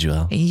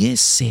individual. He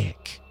is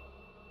sick.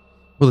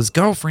 Well, his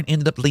girlfriend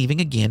ended up leaving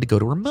again to go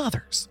to her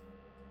mother's.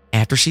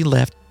 After she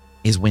left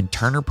is when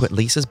Turner put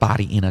Lisa's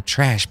body in a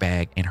trash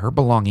bag and her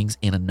belongings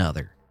in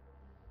another.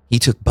 He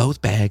took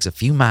both bags a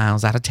few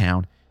miles out of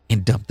town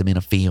and dumped them in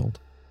a field.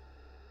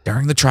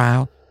 During the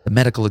trial, the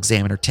medical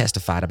examiner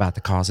testified about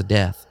the cause of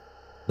death.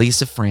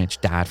 Lisa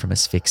French died from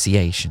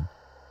asphyxiation.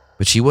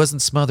 But she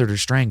wasn't smothered or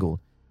strangled.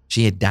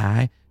 She had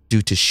died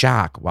due to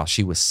shock while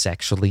she was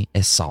sexually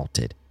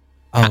assaulted.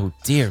 Oh,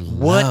 dear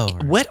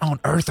Lord. What on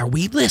earth are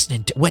we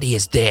listening to? What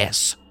is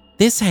this?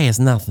 This has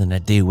nothing to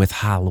do with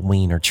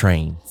Halloween or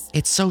trains.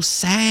 It's so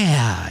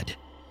sad.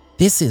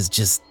 This is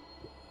just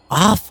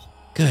awful.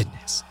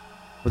 Goodness.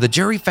 Well, the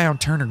jury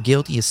found Turner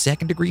guilty of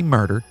second-degree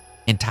murder,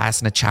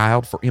 enticing a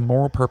child for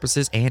immoral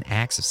purposes, and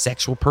acts of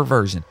sexual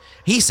perversion.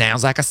 He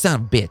sounds like a son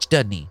of a bitch,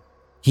 doesn't he?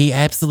 He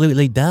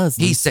absolutely does.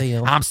 He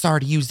said, I'm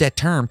sorry to use that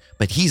term,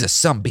 but he's a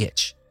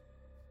sumbitch.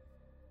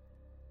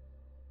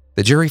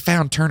 The jury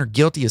found Turner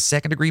guilty of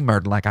second-degree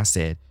murder, like I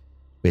said,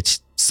 which,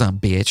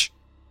 sumbitch.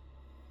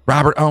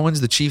 Robert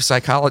Owens, the chief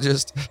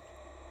psychologist.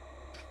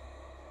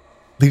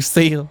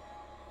 Lucille,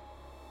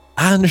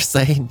 I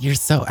understand you're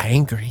so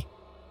angry.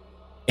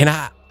 And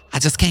I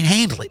just can't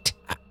handle it.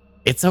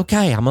 It's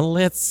okay. I'm going to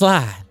let it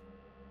slide.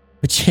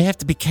 But you have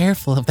to be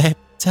careful of that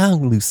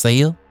tongue,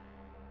 Lucille.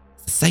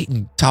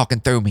 Satan talking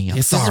through me.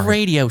 This is a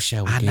radio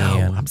show again. I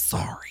know. I'm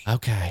sorry.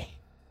 Okay.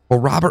 Well,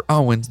 Robert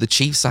Owens, the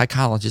chief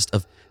psychologist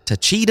of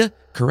Tachita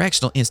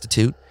Correctional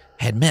Institute,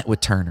 had met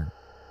with Turner.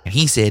 And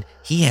he said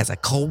he has a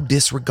cold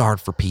disregard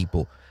for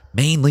people,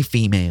 mainly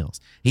females.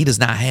 He does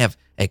not have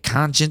a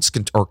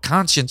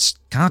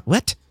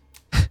what?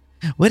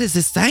 What is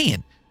this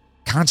saying?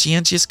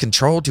 Conscientious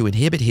control to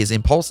inhibit his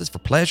impulses for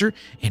pleasure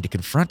and to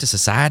confront the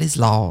society's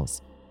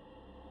laws.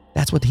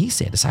 That's what he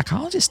said. The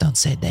psychologist done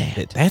said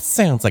that. That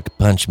sounds like a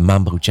bunch of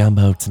mumbo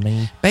jumbo to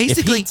me.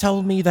 Basically, if he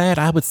told me that,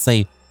 I would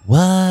say,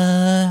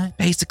 what?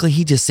 Basically,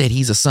 he just said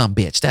he's a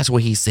sumbitch. That's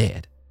what he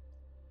said.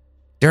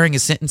 During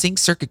his sentencing,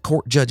 Circuit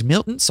Court Judge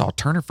Milton saw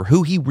Turner for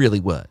who he really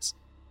was.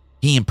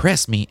 He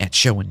impressed me at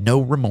showing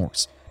no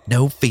remorse,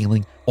 no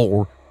feeling,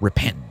 or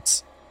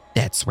repentance.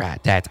 That's right.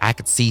 I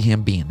could see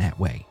him being that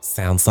way.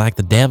 Sounds like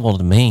the devil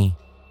to me.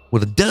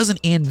 Well, it doesn't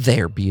end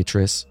there,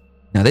 Beatrice.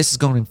 Now, this is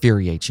going to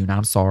infuriate you, and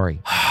I'm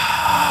sorry.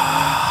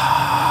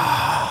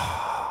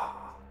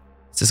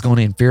 This is going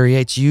to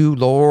infuriate you,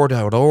 Lord.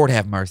 Oh, Lord,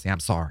 have mercy. I'm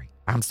sorry.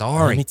 I'm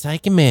sorry. Let me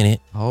take a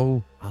minute.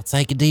 Oh. I'll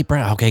take a deep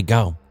breath. Okay,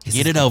 go.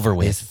 Get it over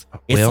with.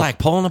 It's like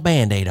pulling a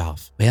Band-Aid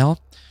off. Well,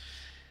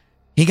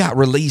 he got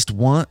released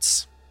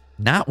once.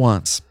 Not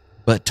once,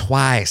 but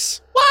twice.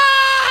 What?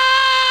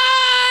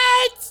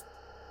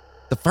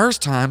 The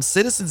first time,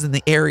 citizens in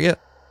the area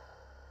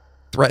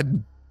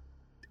threatened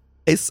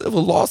a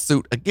civil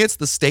lawsuit against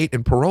the state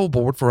and parole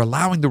board for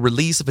allowing the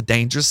release of a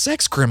dangerous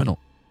sex criminal.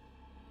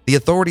 The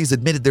authorities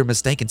admitted their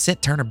mistake and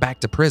sent Turner back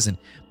to prison,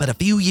 but a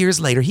few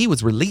years later, he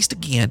was released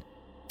again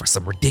for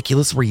some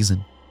ridiculous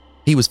reason.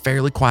 He was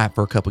fairly quiet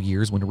for a couple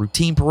years when a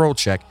routine parole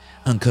check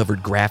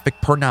uncovered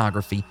graphic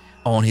pornography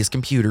on his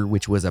computer,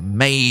 which was a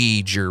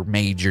major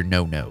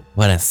no-no.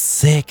 What a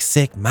sick,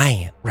 sick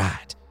man.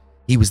 Right.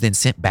 He was then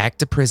sent back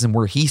to prison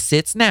where he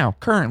sits now.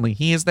 Currently,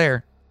 he is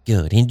there.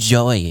 Good.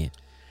 Enjoy it.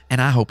 And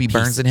I hope he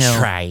burns in hell.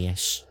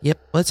 Trash. Yep,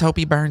 let's hope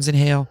he burns in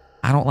hell.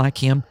 I don't like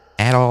him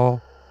at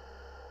all.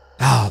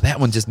 Oh, that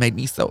one just made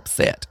me so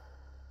upset.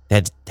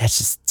 That's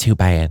just too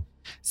bad.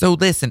 So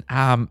listen,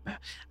 I'm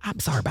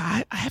sorry,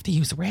 but I have to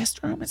use the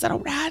restroom. Is that all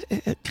right?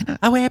 Can I?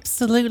 Oh,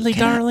 absolutely,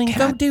 darling.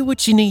 Go do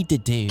what you need to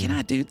do. Can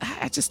I do?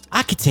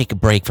 I could take a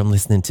break from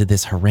listening to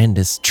this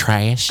horrendous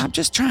trash. I'm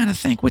just trying to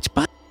think which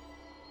button.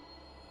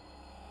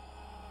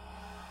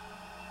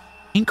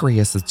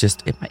 Pancreas is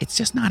it's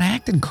just not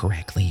acting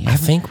correctly. I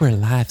think we're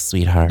live,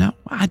 sweetheart. No,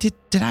 I did.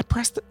 Did I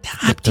press the?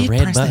 The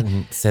red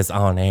button says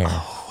on air.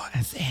 Oh,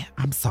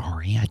 I'm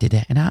sorry. I did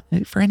that.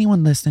 And for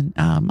anyone listening,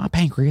 my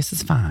pancreas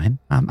is fine.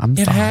 I'm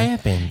It fine.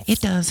 happens. It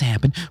does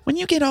happen. When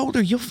you get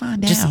older, you'll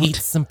find Just out. eat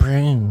some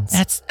prunes.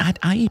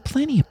 I eat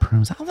plenty of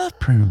prunes. I love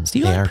prunes. Do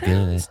you They like are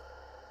prunes? good.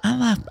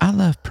 I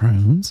love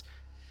prunes.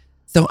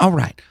 So, all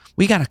right.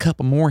 We got a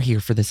couple more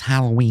here for this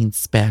Halloween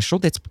special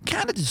that's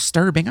kind of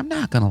disturbing. I'm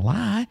not going to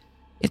lie.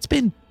 It's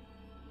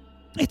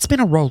been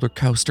a roller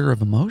coaster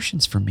of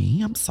emotions for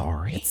me. I'm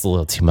sorry. It's a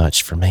little too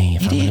much for me,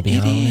 if I'm going to be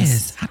honest. It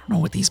is. I don't know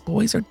what these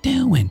boys are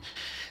doing.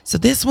 So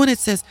this one, it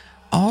says,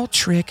 all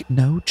trick,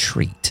 no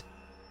treat.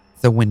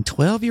 So when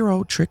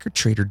 12-year-old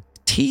trick-or-treater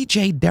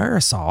T.J.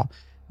 Darisaw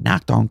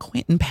knocked on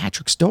Quentin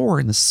Patrick's door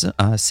in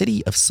the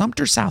city of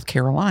Sumter, South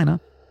Carolina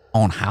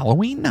on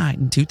Halloween night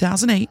in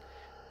 2008,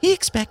 he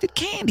expected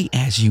candy,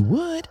 as you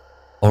would.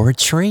 Or a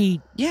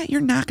treat. Yeah, you're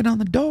knocking on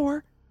the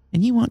door.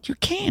 And you want your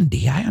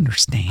candy, I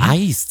understand. I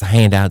used to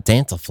hand out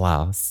dental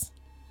floss.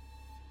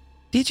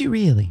 Did you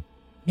really?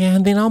 Yeah,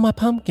 and then all my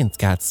pumpkins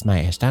got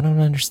smashed. I don't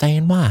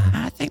understand why.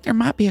 I think there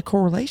might be a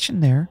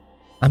correlation there.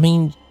 I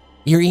mean,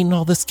 you're eating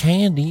all this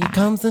candy. It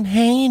comes in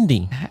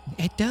handy.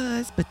 It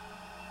does, but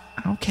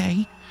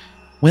okay.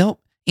 Well,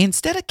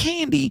 instead of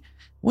candy,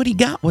 what he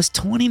got was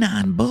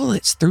 29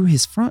 bullets through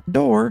his front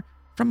door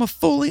from a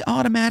fully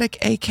automatic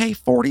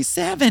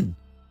AK-47.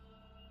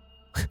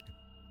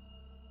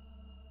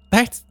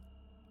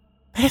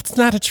 That's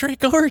not a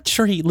trick or a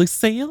treat,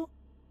 Lucille.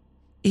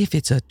 If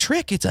it's a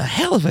trick, it's a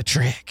hell of a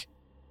trick.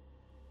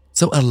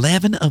 So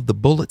 11 of the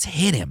bullets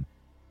hit him,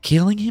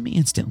 killing him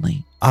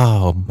instantly.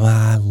 Oh,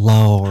 my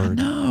Lord.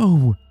 I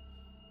know.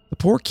 The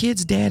poor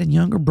kid's dad and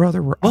younger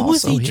brother were What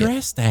was also he hit.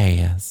 dressed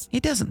as?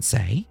 It doesn't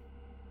say.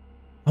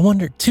 I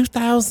wonder,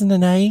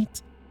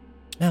 2008?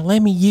 Now,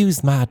 let me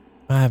use my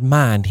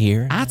mind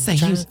here. I'd say I'm he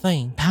trying was to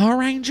think. Power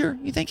Ranger?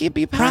 You think he'd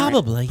be a Power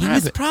Probably. He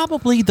was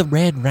probably the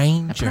Red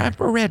Ranger. A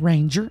Red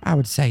Ranger, I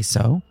would say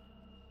so.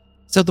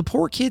 So the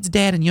poor kid's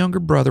dad and younger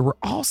brother were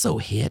also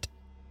hit,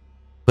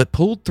 but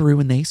pulled through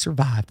and they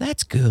survived.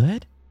 That's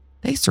good.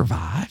 They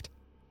survived.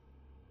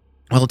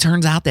 Well, it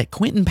turns out that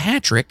Quentin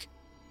Patrick,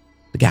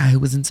 the guy who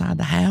was inside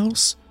the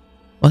house,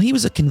 well, he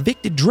was a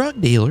convicted drug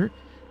dealer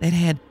that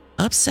had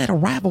upset a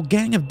rival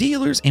gang of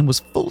dealers and was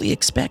fully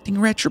expecting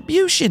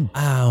retribution.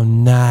 Oh,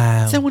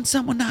 no. So when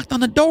someone knocked on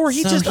the door,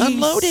 he just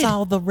unloaded. He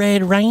saw the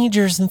Red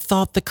Rangers and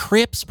thought the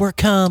Crips were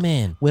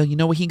coming. Well, you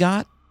know what he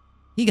got?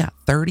 He got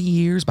 30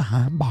 years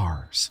behind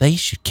bars. They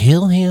should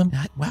kill him.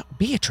 Well,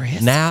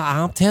 Beatrice. Now,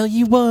 I'll tell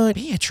you what.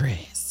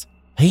 Beatrice.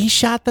 He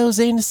shot those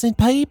innocent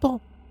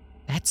people.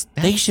 That's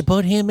They should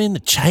put him in the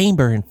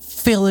chamber and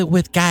fill it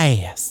with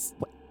gas.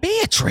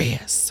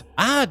 Beatrice.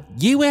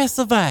 US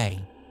of A.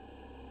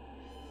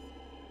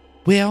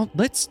 Well,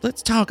 let's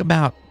talk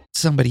about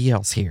somebody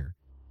else here.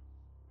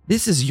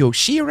 This is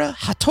Yoshira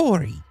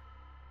Hattori.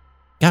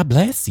 God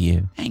bless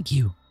you. Thank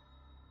you.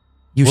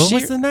 What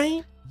was the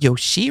name?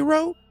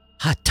 Yoshiro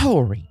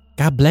Hattori.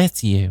 God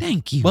bless you.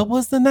 Thank you. What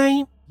was the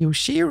name?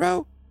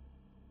 Yoshiro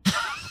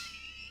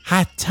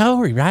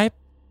Hattori, right?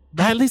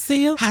 Right,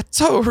 Lucille?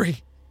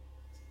 Hattori.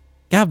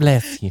 God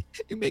bless you.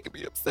 You're making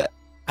me upset.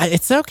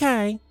 It's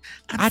okay.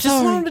 I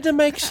just wanted to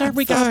make sure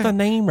we got the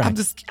name right. I'm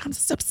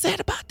just upset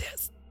about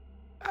this.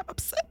 I'm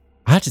upset.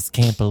 I just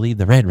can't believe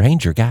the Red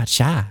Ranger got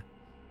shot.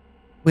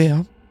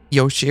 Well,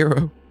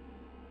 Yoshiro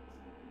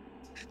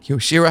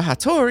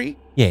Hattori.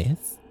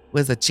 Yes.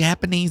 Was a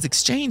Japanese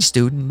exchange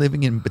student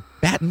living in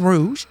Baton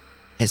Rouge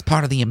as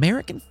part of the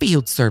American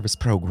Field Service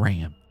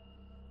program.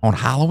 On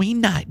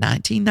Halloween night,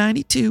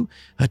 1992,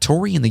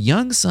 Hattori and the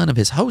young son of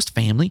his host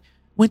family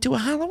went to a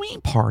Halloween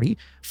party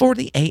for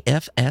the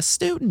AFS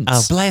students.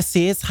 Oh, bless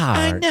his heart.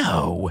 I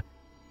know.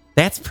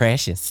 That's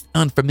precious.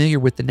 Unfamiliar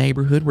with the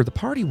neighborhood where the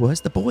party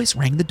was, the boys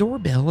rang the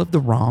doorbell of the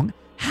wrong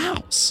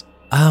house.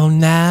 Oh,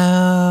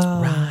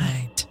 no.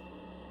 Right.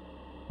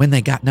 When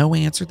they got no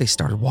answer, they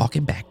started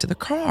walking back to the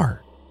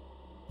car.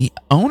 The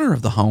owner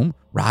of the home,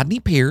 Rodney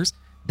Pierce,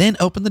 then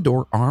opened the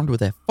door armed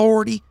with a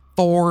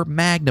 44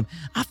 Magnum.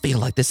 I feel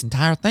like this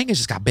entire thing has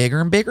just got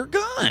bigger and bigger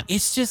guns.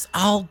 It's just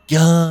all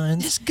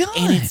guns. It's guns.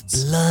 And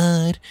it's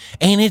blood.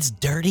 And it's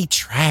dirty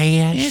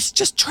trash. It's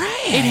just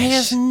trash. It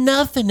has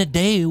nothing to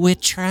do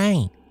with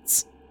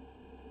trains.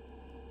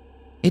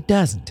 It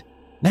doesn't.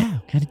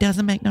 No. And it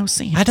doesn't make no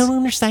sense. I don't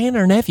understand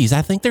our nephews.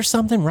 I think there's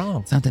something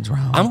wrong. Something's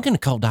wrong. I'm going to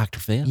call Dr.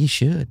 Phil. You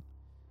should.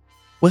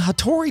 Well,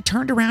 Hattori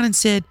turned around and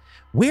said,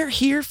 "We're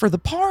here for the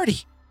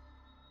party."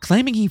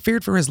 Claiming he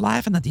feared for his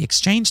life and that the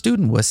exchange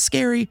student was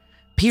scary,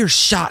 Pierce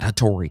shot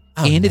Hattori,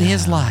 ended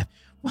his life.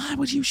 Why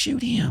would you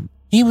shoot him?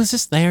 He was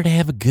just there to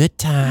have a good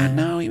time. I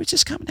know, he was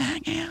just coming to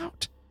hang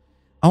out.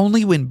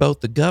 Only when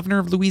both the governor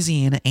of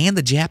Louisiana and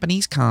the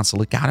Japanese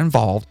consulate got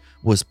involved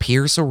was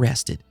Pierce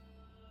arrested,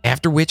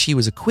 after which he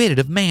was acquitted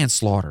of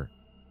manslaughter.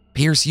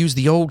 Pierce used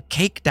the old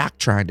cake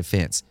doctrine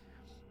defense.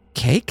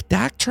 Cake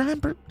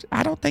doctrine?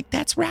 I don't think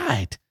that's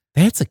right.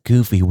 That's a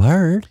goofy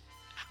word.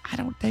 I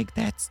don't think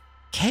that's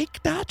cake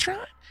doctrine.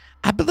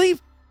 I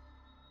believe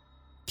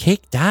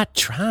Cake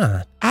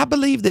doctrine. I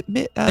believe that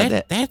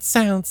that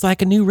sounds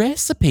like a new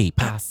recipe,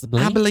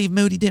 possibly. I believe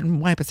Moody didn't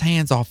wipe his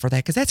hands off for that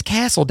because that's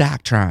castle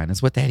doctrine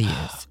is what that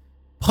is.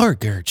 Poor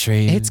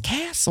Gertrude. It's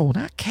castle,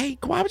 not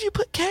cake. Why would you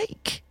put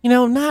cake? You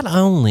know, not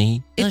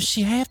only does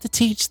she have to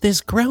teach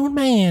this grown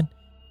man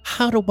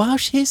how to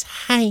wash his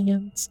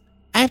hands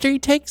after he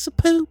takes a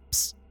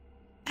poops,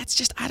 that's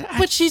just.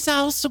 But she's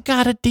also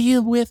got to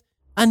deal with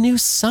a new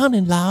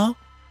son-in-law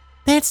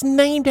that's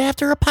named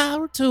after a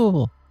power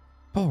tool.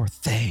 Poor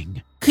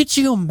thing. Could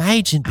you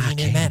imagine being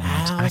in that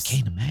house? I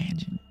can't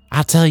imagine.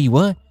 I'll tell you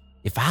what,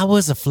 if I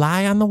was a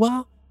fly on the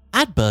wall,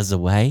 I'd buzz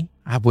away.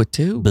 I would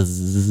too.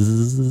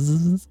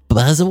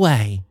 Buzz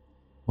away.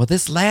 Well,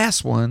 this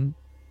last one,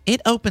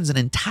 it opens an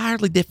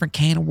entirely different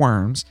can of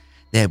worms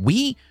that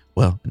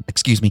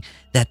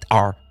that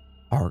our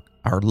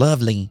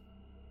lovely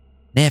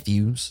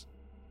nephews,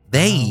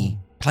 they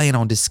plan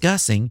on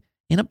discussing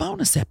in a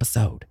bonus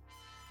episode.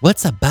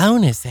 What's a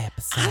bonus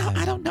episode?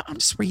 I don't know. I'm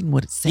just reading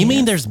what it says. You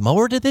mean there's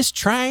more to this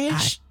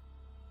trash?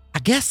 I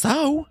guess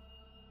so.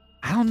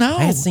 I don't know.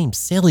 That seems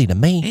silly to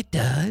me. It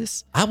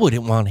does. I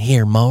wouldn't want to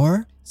hear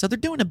more. So they're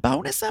doing a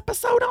bonus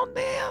episode on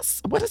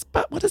this? What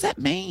does that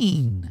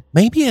mean?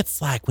 Maybe it's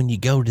like when you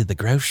go to the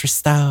grocery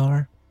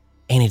store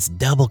and it's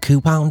double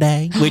coupon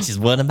day, which is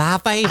one of my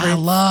favorites. I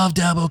love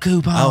double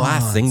coupons. Oh, I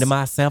sing to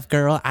myself,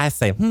 girl. I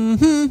say,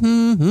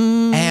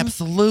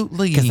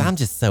 Absolutely. Because I'm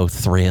just so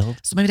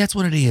thrilled. So maybe that's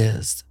what it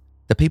is.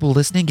 The people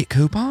listening get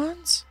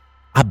coupons?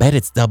 I bet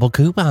it's double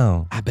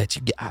coupon. I bet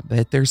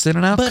they're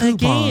sending out coupons. But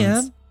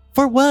again,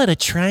 for what, a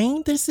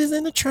train? This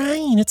isn't a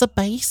train. It's a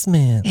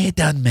basement. It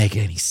doesn't make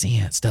any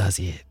sense, does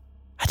it?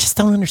 I just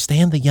don't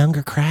understand the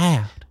younger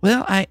crowd.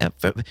 Well,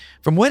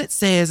 from what it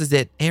says is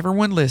that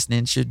everyone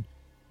listening should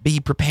be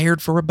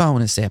prepared for a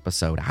bonus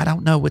episode. I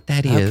don't know what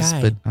that is,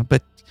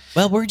 but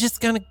well, we're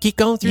just gonna keep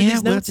going through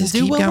these notes and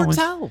do what we're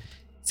told.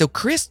 So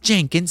Chris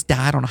Jenkins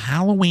died on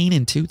Halloween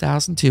in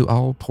 2002.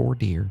 Oh, poor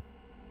dear.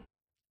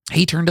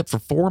 He turned up for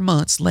 4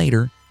 months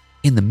later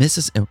in the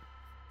Mississippi.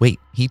 Wait,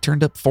 he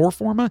turned up for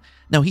 4 months?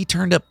 No, he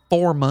turned up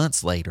 4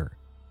 months later.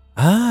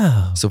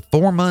 Oh. So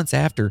 4 months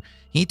after,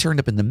 he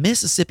turned up in the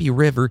Mississippi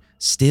River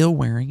still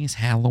wearing his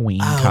Halloween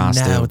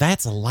costume. No,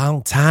 that's a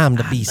long time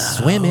to be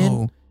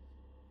swimming.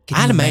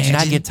 I'd imagine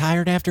I'd get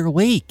tired after a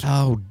week.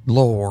 Oh,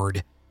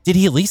 Lord. Did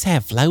he at least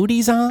have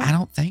floaties on? I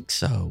don't think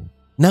so.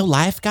 No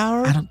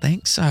lifeguard? I don't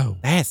think so.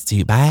 That's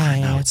too bad.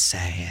 I know, it's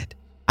sad.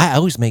 I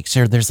always make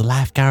sure there's a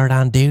lifeguard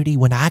on duty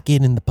when I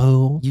get in the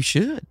pool. You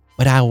should.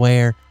 But I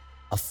wear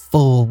a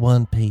full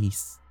one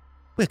piece.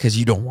 Because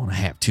you don't want to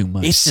have too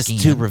much It's skin.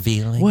 just too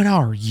revealing. What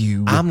are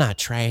you? I'm not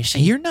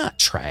trashy. You're not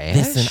trash.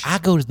 Listen, I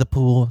go to the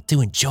pool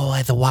to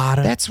enjoy the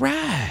water. That's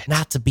right.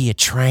 Not to be a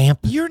tramp.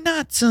 You're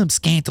not some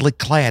scantily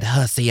clad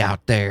hussy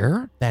out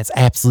there. That's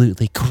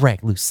absolutely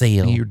correct,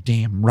 Lucille. You're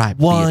damn right,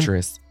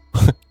 Beatrice.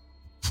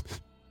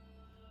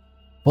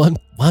 One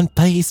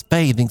piece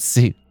bathing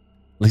suit,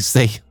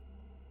 Lucille.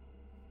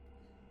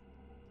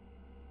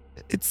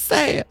 It's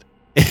sad.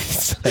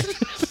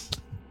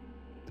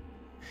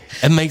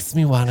 It makes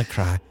me want to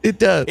cry. It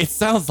does. It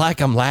sounds like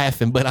I'm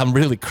laughing, but I'm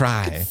really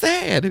crying. It's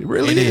sad. It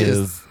really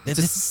is. This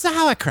is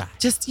how I cry.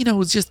 Just,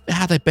 it's just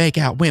how they bake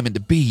out women to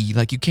be.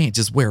 Like, you can't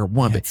just wear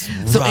one.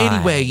 So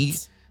anyway,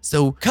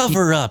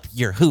 cover up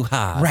your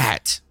hoo-ha.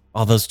 Right.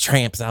 All those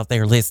tramps out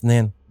there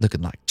listening.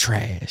 Looking like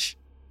trash.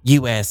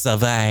 US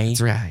of A.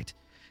 That's right.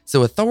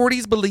 So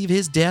authorities believe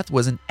his death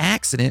was an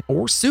accident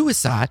or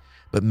suicide,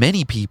 but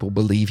many people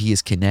believe he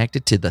is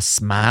connected to the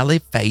smiley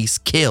face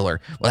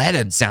killer. Well, that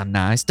doesn't sound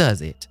nice,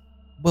 does it?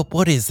 Well,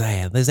 what is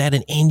that? Is that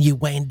an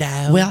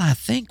innuendo? Well, I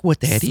think what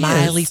that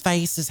Smiley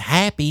face is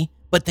happy,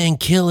 but then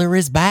killer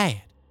is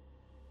bad.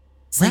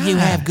 So you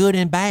have good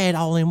and bad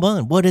all in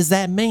one. What does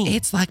that mean?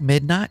 It's like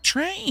Midnight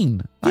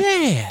Train.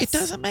 Yes. It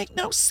doesn't make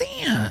no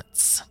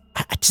sense.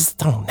 I just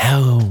don't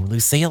know,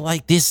 Lucille.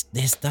 Like this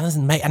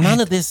doesn't make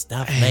none of this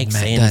stuff makes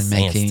any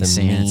sense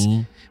to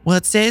me. Well,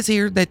 it says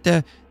here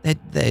that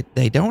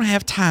they don't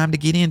have time to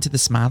get into the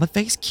smiley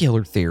face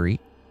killer theory,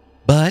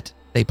 But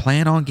they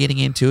plan on getting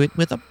into it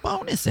with a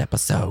bonus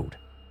episode.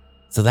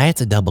 So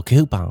that's a double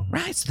coupon.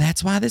 Right, so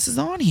that's why this is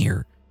on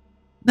here.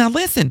 Now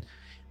listen,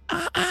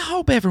 I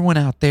hope everyone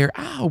out there,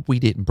 I hope we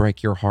didn't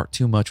break your heart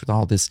too much with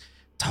all this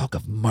talk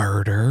of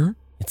murder.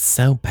 It's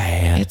so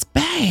bad. It's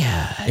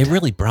bad. It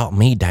really brought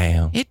me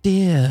down. It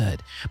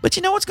did. But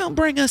you know what's going to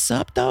bring us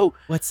up, though?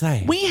 What's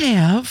that? We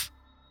have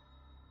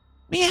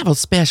a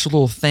special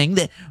little thing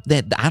that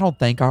I don't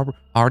think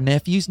our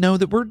nephews know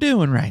that we're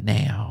doing right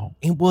now.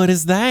 And what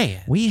is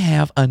that? We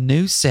have a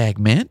new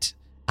segment,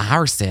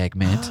 our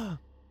segment.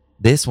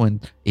 This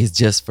one is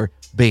just for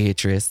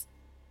Beatrice.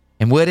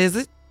 And what is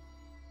it?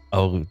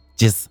 Oh,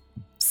 just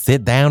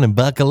sit down and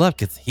buckle up,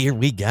 because here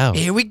we go.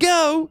 Here we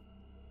go.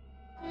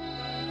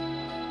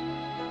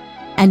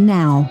 And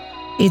now,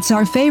 it's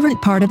our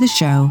favorite part of the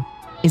show.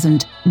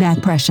 Isn't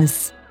that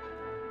precious?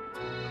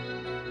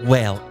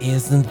 Well,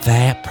 isn't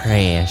that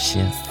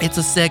precious? It's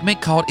a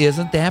segment called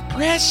Isn't That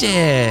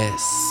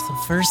Precious? So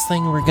first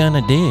thing we're going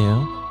to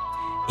do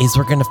is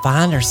we're going to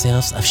find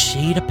ourselves a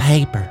sheet of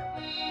paper.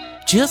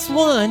 Just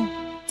one.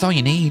 That's all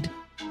you need.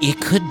 It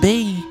could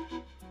be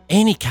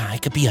any kind.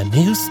 It could be a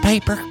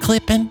newspaper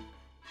clipping.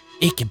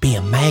 It could be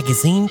a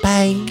magazine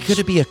page. Could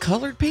it be a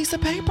colored piece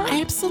of paper?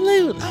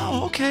 Absolutely.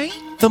 Oh, okay.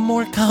 The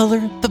more color,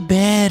 the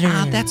better.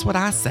 That's what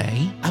I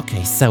say.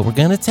 Okay, so we're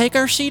going to take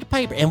our sheet of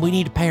paper and we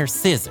need a pair of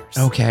scissors.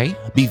 Okay.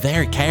 Be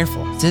very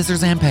careful.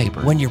 Scissors and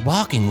paper. When you're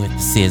walking with the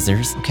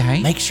scissors,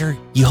 okay, make sure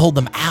you hold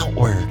them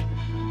outward.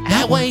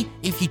 That way,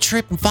 if you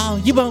trip and fall,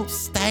 you won't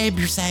stab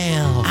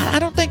yourself. I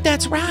don't think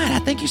that's right. I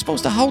think you're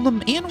supposed to hold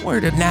them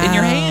inward in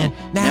your hand.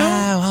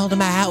 No, hold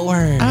them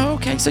outward. Oh,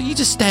 okay. So you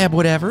just stab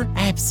whatever.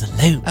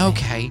 Absolutely.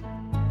 Okay.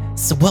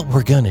 So what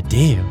we're going to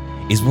do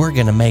is we're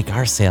going to make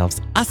ourselves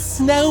a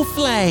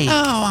snowflake.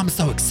 Oh, I'm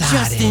so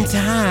excited. Just in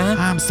time.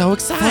 I'm so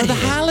excited. For the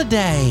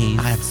holidays.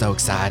 I'm so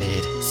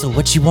excited. So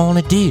what you want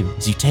to do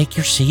is you take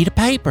your sheet of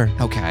paper.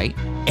 Okay.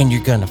 And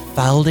you're going to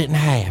fold it in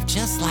half,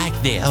 just like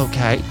this.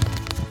 Okay.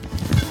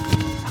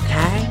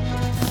 Okay?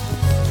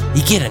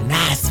 You get a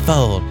nice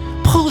fold.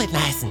 Pull it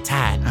nice and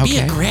tight. Okay. Be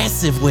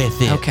aggressive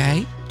with it.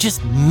 Okay.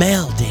 Just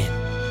meld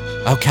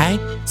it. Okay?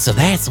 So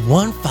that's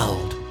one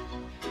fold.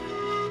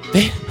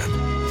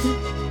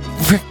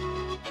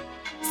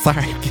 Sorry,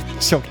 I'm getting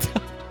choked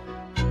up.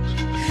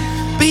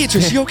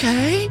 Beatrice, you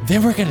okay?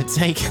 Then we're going to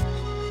take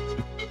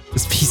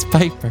this piece of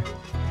paper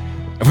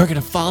and we're going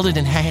to fold it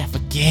in half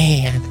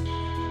again.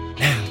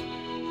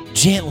 Now,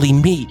 gently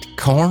meet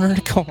corner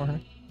to corner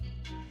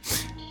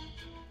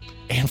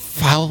and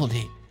fold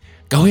it.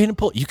 Go ahead and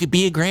pull. You could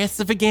be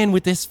aggressive again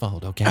with this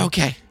fold, okay?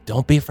 Okay.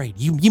 Don't be afraid.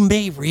 You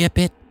may rip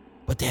it,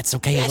 but that's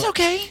okay. That's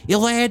okay.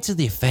 It'll add to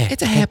the effect.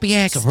 It's a happy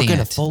accident. So we're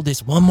going to fold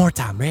this one more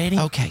time. Ready?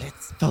 Okay.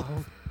 Let's fold.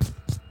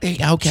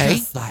 Okay.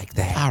 Just like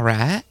that. All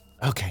right.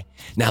 Okay.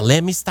 Now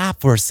let me stop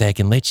for a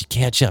second. Let you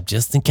catch up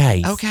just in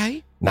case.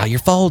 Okay. Now you're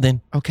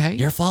folding. Okay.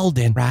 You're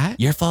folding. Right.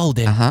 You're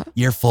folding. Uh-huh.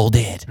 You're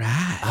folded.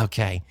 Right.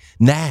 Okay.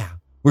 Now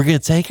we're going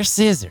to take our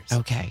scissors.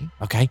 Okay.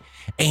 Okay.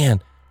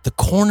 And the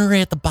corner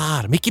at the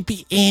bottom, it could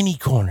be any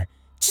corner.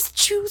 Just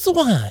choose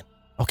one.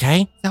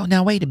 Okay.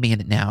 Now wait a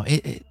minute. Now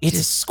It's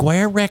a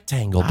square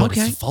rectangle, but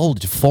Okay. it's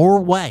folded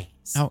 4 ways.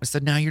 Oh, so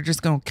now you're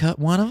just gonna cut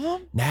one of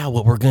them? Now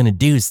what we're gonna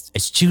do is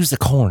choose a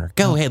corner.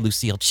 Go ahead,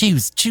 Lucille.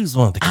 Choose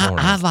one of the corners.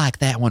 I like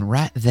that one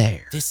right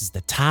there. This is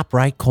the top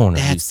right corner.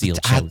 That's Lucille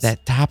chose.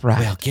 that top right.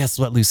 Well, guess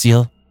what,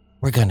 Lucille?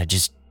 We're gonna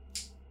just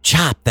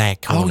chop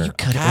that corner. Oh, you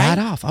cut it okay? right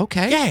off.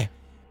 Okay. Yeah.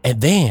 And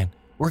then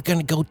we're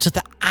gonna go to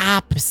the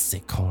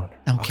opposite corner.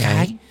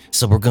 Okay.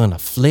 So we're gonna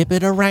flip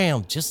it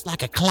around just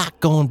like a clock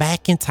going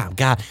back in time.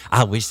 God,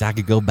 I wish I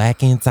could go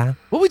back in time.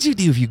 What would you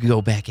do if you could go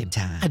back in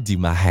time? I'd do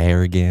my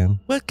hair again.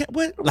 What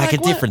Like a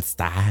what? different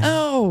style.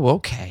 Oh,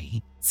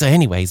 okay. So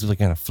anyways, we're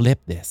gonna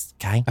flip this,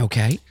 okay?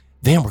 Okay.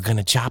 Then we're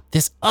gonna chop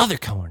this other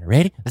corner.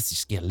 Ready? Let's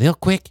just get a little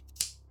quick.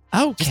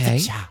 Okay.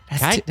 Just a chop,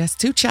 okay? That's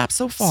two chops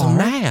so far. So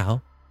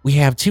now we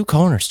have 2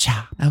 corners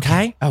chopped,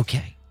 okay?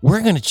 Okay.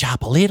 We're gonna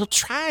chop a little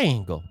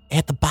triangle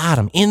at the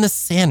bottom in the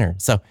center.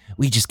 So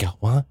we just go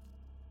one,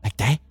 like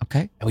that.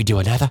 Okay. And we do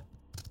another,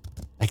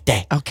 like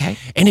that. Okay.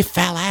 And it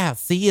fell out,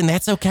 see? And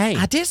that's okay.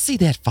 I did see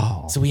that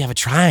fall. So we have a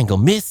triangle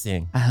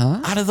missing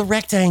Uh-huh. out of the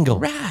rectangle.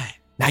 Right.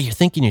 Now you're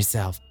thinking to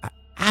yourself,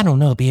 I don't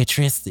know,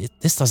 Beatrice,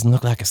 this doesn't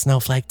look like a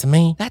snowflake to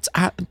me.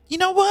 You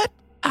know what?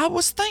 I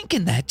was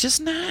thinking that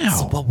just now.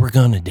 So what we're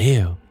gonna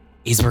do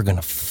is we're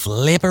gonna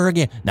flip her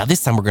again. Now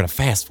this time we're gonna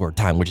fast forward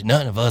time, which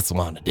none of us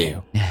want to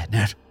do. Yeah,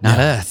 not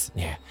us.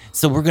 Yeah.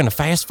 So we're gonna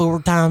fast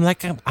forward time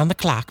like on the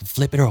clock and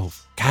flip it over,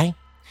 okay?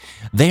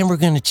 Then we're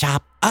gonna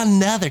chop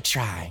another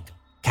triangle,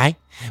 okay?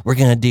 We're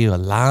gonna do a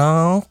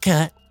long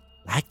cut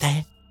like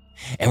that,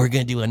 and we're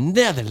gonna do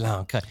another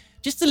long cut.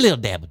 Just a little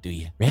dab will do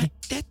you. Ready?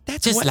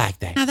 That's just like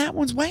that. Now that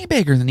one's way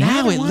bigger than the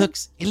Now other it one.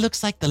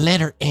 looks like the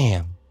letter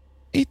M.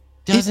 It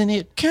Doesn't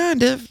it?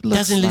 kind of looks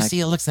Doesn't like,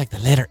 Lucille looks like the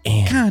letter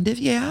M? Kind of,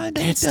 yeah.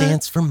 That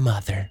stands for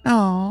mother.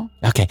 Oh,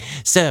 Okay,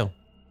 so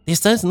this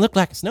doesn't look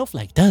like a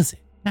snowflake, does it?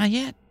 not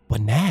yet.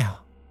 But now,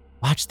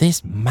 watch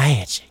this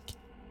magic.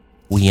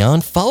 We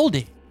unfold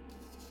it.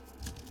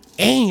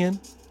 And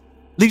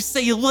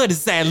Lucille, what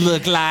does that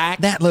look like?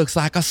 That looks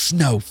like a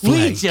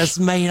snowflake. We just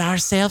made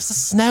ourselves a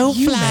snowflake.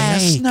 You made a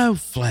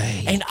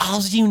snowflake. And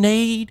all you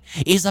need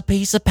is a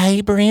piece of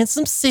paper and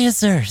some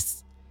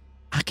scissors.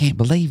 I can't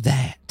believe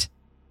that.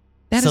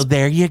 So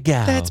there you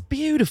go. That's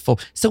beautiful.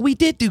 So we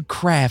did do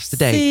crafts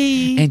today.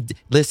 See? And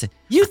listen,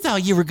 You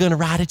thought you were going to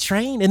ride a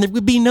train and there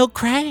would be no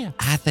crafts.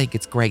 I think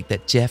it's great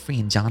that Jeffrey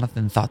and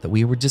Jonathan thought that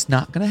we were just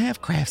not going to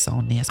have crafts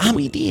on this, but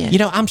we did. You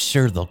know, I'm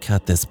sure they'll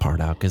cut this part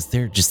out because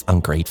they're just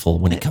ungrateful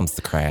when it comes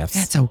to crafts.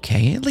 That's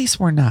okay. At least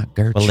we're not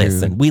Gertrude. Well,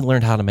 listen, we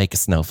learned how to make a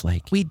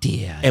snowflake. We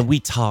did. And we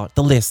taught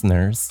the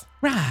listeners.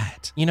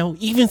 Right. You know,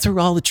 even through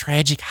all the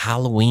tragic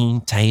Halloween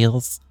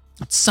tales,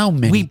 so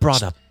many. we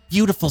brought a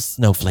beautiful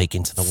snowflake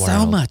into the world.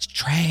 So much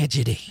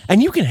tragedy.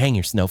 And you can hang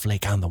your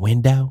snowflake on the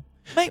window.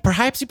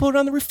 Perhaps you put it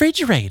on the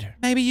refrigerator.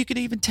 Maybe you could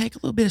even take a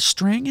little bit of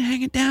string and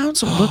hang it down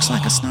so it looks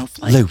like a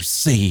snowflake.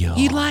 Lucille.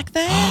 You like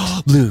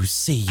that?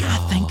 Lucille. I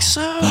think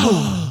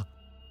so.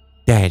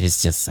 That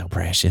is just so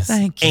precious.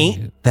 Thank you.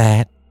 Ain't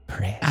that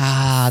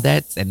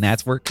precious?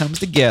 That's where it comes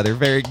together.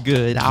 Very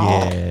good.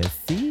 Yes.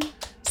 See?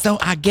 So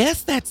I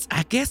guess that's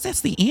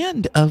the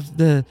end of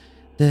the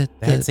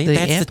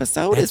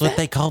episode. That's what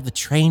they call the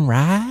train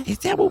ride. Is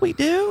that what we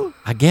do?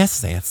 I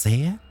guess that's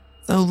it.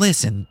 So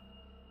listen,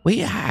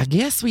 I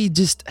guess we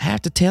just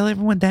have to tell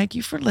everyone thank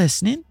you for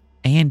listening,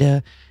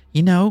 and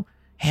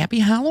happy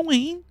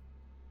Halloween,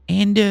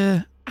 and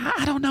I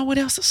don't know what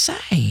else to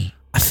say.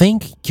 I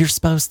think you're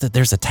supposed to.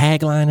 There's a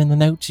tagline in the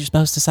notes you're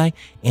supposed to say,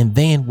 and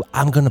then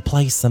I'm gonna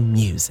play some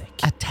music.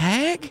 A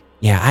tag?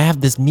 Yeah, I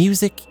have this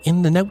music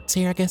in the notes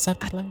here. I guess I have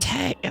to play.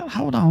 Tag?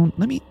 Hold on.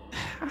 I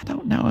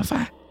don't know if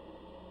I.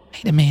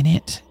 Wait a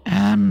minute.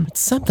 It's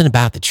something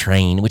about the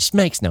train, which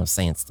makes no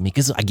sense to me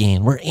because,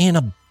 again, we're in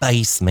a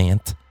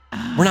basement.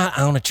 We're not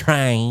on a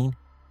train.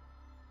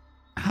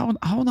 Hold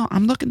on.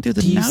 I'm looking through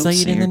the notes. notes. Do you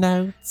see it here. in the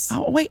notes?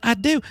 Oh, wait, I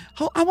do.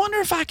 I wonder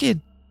if I could.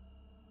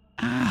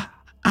 I'm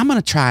going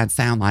to try and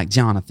sound like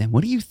Jonathan.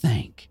 What do you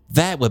think?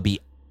 That would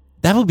be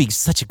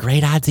such a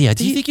great idea.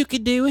 Do you think you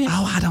could do it?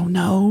 Oh, I don't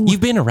know.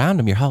 You've been around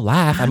him your whole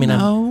life. I mean,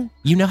 know.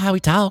 You know how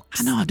he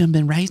talks. I know. I've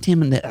been raised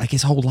him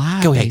his whole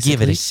life. Go ahead, basically.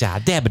 give it a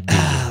shot. Dab it.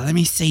 Let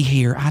me see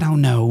here. I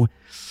don't know.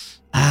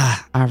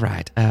 All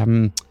right.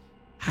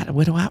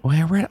 What do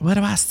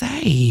I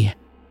say?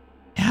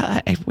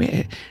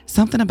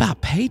 Something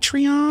about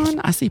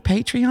Patreon. I see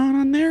Patreon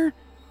on there.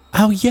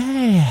 Oh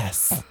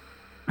yes.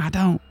 I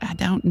don't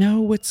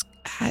know what's.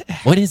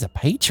 What is a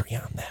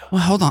Patreon though?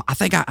 Well, hold on. I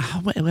think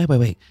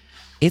wait.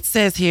 It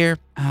says here.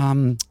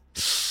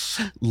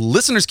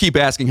 Listeners keep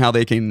asking how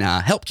they can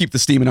help keep the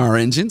steam in our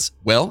engines.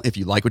 Well, if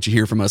you like what you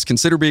hear from us,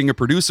 consider being a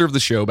producer of the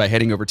show by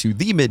heading over to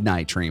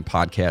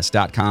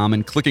themidnighttrainpodcast.com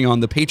and clicking on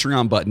the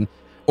Patreon button,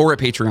 or at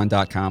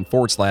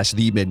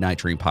patreon.com/The Midnight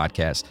Train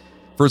Podcast.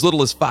 For as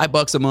little as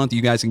 $5 a month,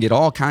 you guys can get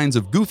all kinds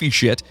of goofy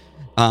shit,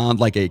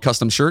 like a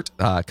custom shirt,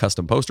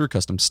 custom poster,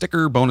 custom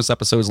sticker, bonus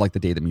episodes like the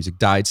Day That Music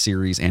Died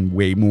series, and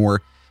way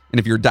more. And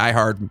if you're a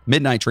diehard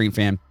Midnight Train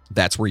fan,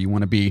 that's where you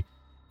want to be.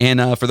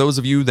 And for those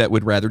of you that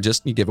would rather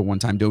just give a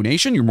one-time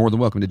donation, you're more than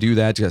welcome to do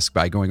that just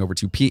by going over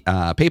to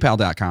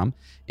paypal.com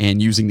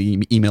and using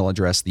the email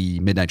address, the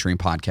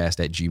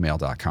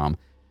midnighttrainpodcast@gmail.com.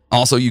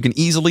 Also, you can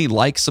easily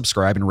like,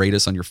 subscribe, and rate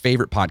us on your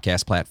favorite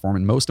podcast platform.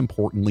 And most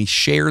importantly,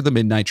 share the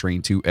Midnight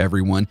Train to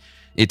everyone.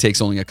 It takes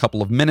only a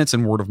couple of minutes,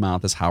 and word of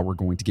mouth is how we're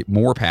going to get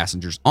more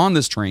passengers on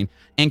this train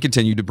and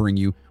continue to bring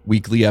you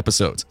weekly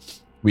episodes.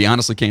 We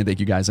honestly can't thank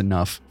you guys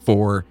enough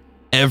for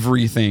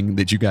everything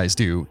that you guys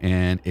do,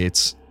 and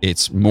it's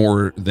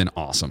more than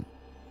awesome.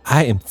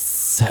 I am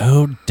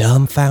so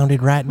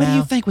dumbfounded right now. What do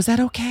you think? Was that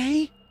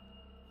okay?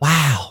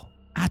 Wow.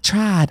 I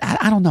tried.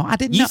 I don't know. I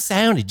didn't know. You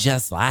sounded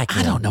just like him.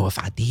 I don't know if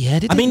I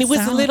did. I mean, it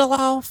was a little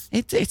off.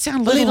 It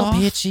sounded a little off.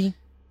 Pitchy.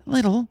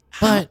 Little.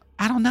 But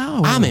I don't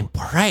know. I'm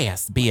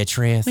impressed,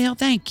 Beatrice. Well,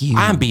 thank you.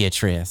 I'm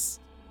Beatrice.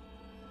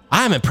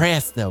 I'm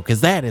impressed, though,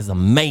 because that is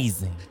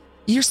amazing.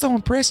 You're so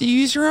impressed you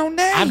use your own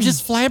name. I'm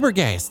just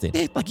flabbergasted.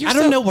 Like I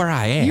don't know where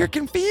I am. You're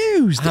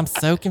confused. I'm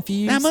so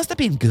confused. That must have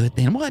been good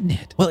then, wasn't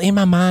it? Well, in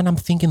my mind, I'm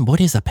thinking, what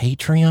is a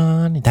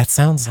Patreon? That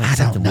sounds like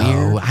something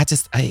weird. I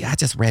just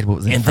read what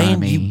was in front of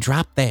me. And then you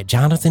dropped that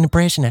Jonathan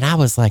impression, and I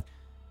was like,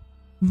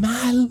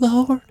 my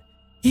Lord,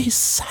 it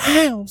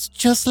sounds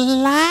just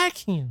like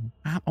him.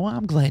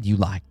 I'm glad you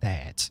like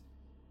that.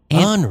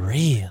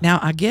 Unreal. Now,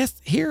 I guess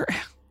here,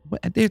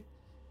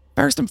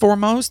 first and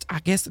foremost, I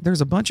guess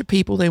there's a bunch of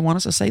people they want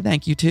us to say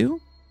thank you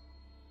to.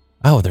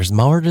 Oh, there's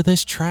more to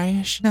this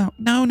trash? No.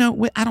 I'm not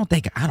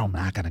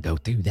going to go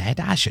through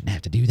that. I shouldn't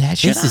have to do that,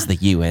 should I? This is the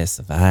US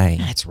of A.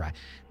 That's right.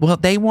 Well,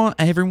 they want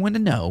everyone to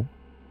know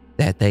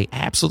that they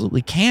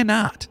absolutely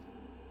cannot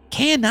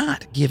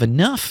give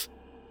enough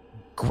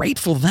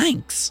grateful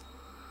thanks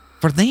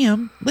for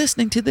them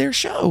listening to their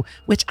show,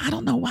 which I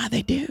don't know why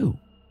they do.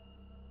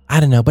 I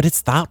don't know, but it's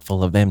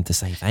thoughtful of them to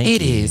say thank you.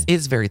 It is.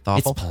 It's very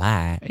thoughtful. It's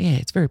polite. Yeah,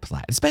 it's very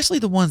polite. Especially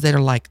the ones that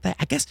are like that.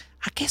 I guess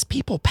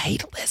people pay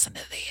to listen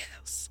to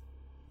this.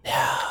 No.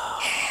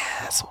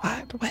 Yes.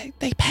 Why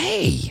they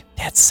pay?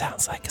 That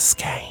sounds like a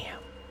scam.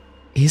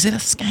 Is it a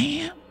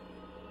scam?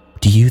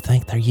 Do you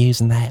think they're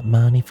using that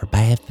money for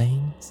bad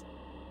things?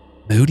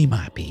 Moody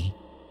might be.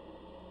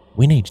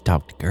 We need to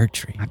talk to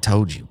Gertrude. I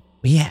told you.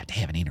 We have to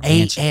have an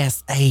intervention.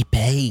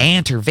 ASAP.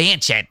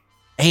 Intervention.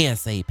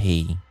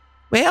 ASAP.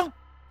 Well,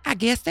 I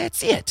guess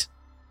that's it.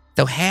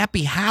 So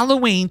happy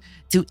Halloween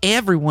to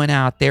everyone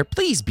out there.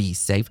 Please be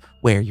safe.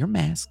 Wear your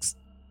masks.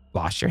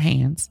 Wash your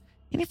hands.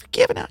 And if you're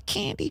giving out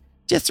candy,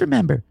 just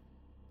remember,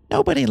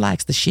 nobody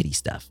likes the shitty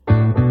stuff.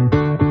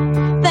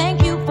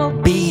 Thank you for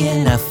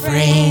Being a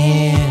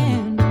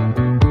friend.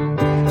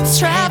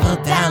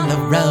 Travel down the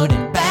road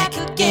and back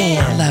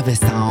again. I love this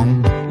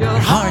song. Your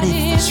heart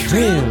is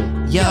true.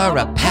 You're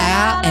a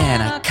pal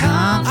and a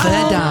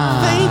confidant.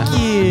 Oh,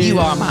 thank you. You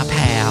are my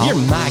pal. You're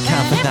my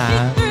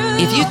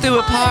confidant. If you threw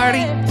a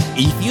party,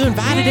 If you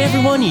invited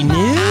everyone you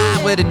knew,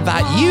 I would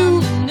invite you.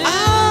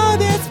 oh,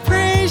 that's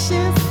precious.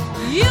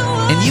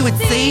 And you would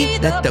see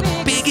that the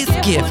biggest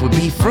gift would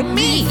be from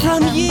me.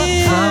 From you.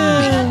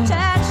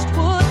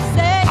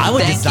 I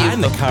would Thank design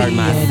you the for card being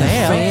a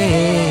myself.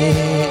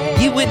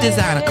 friend. You would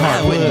design a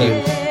card, I wouldn't you?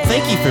 would.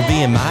 Thank you for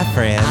being my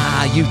friend.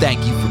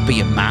 Thank you for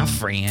being my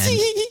friend.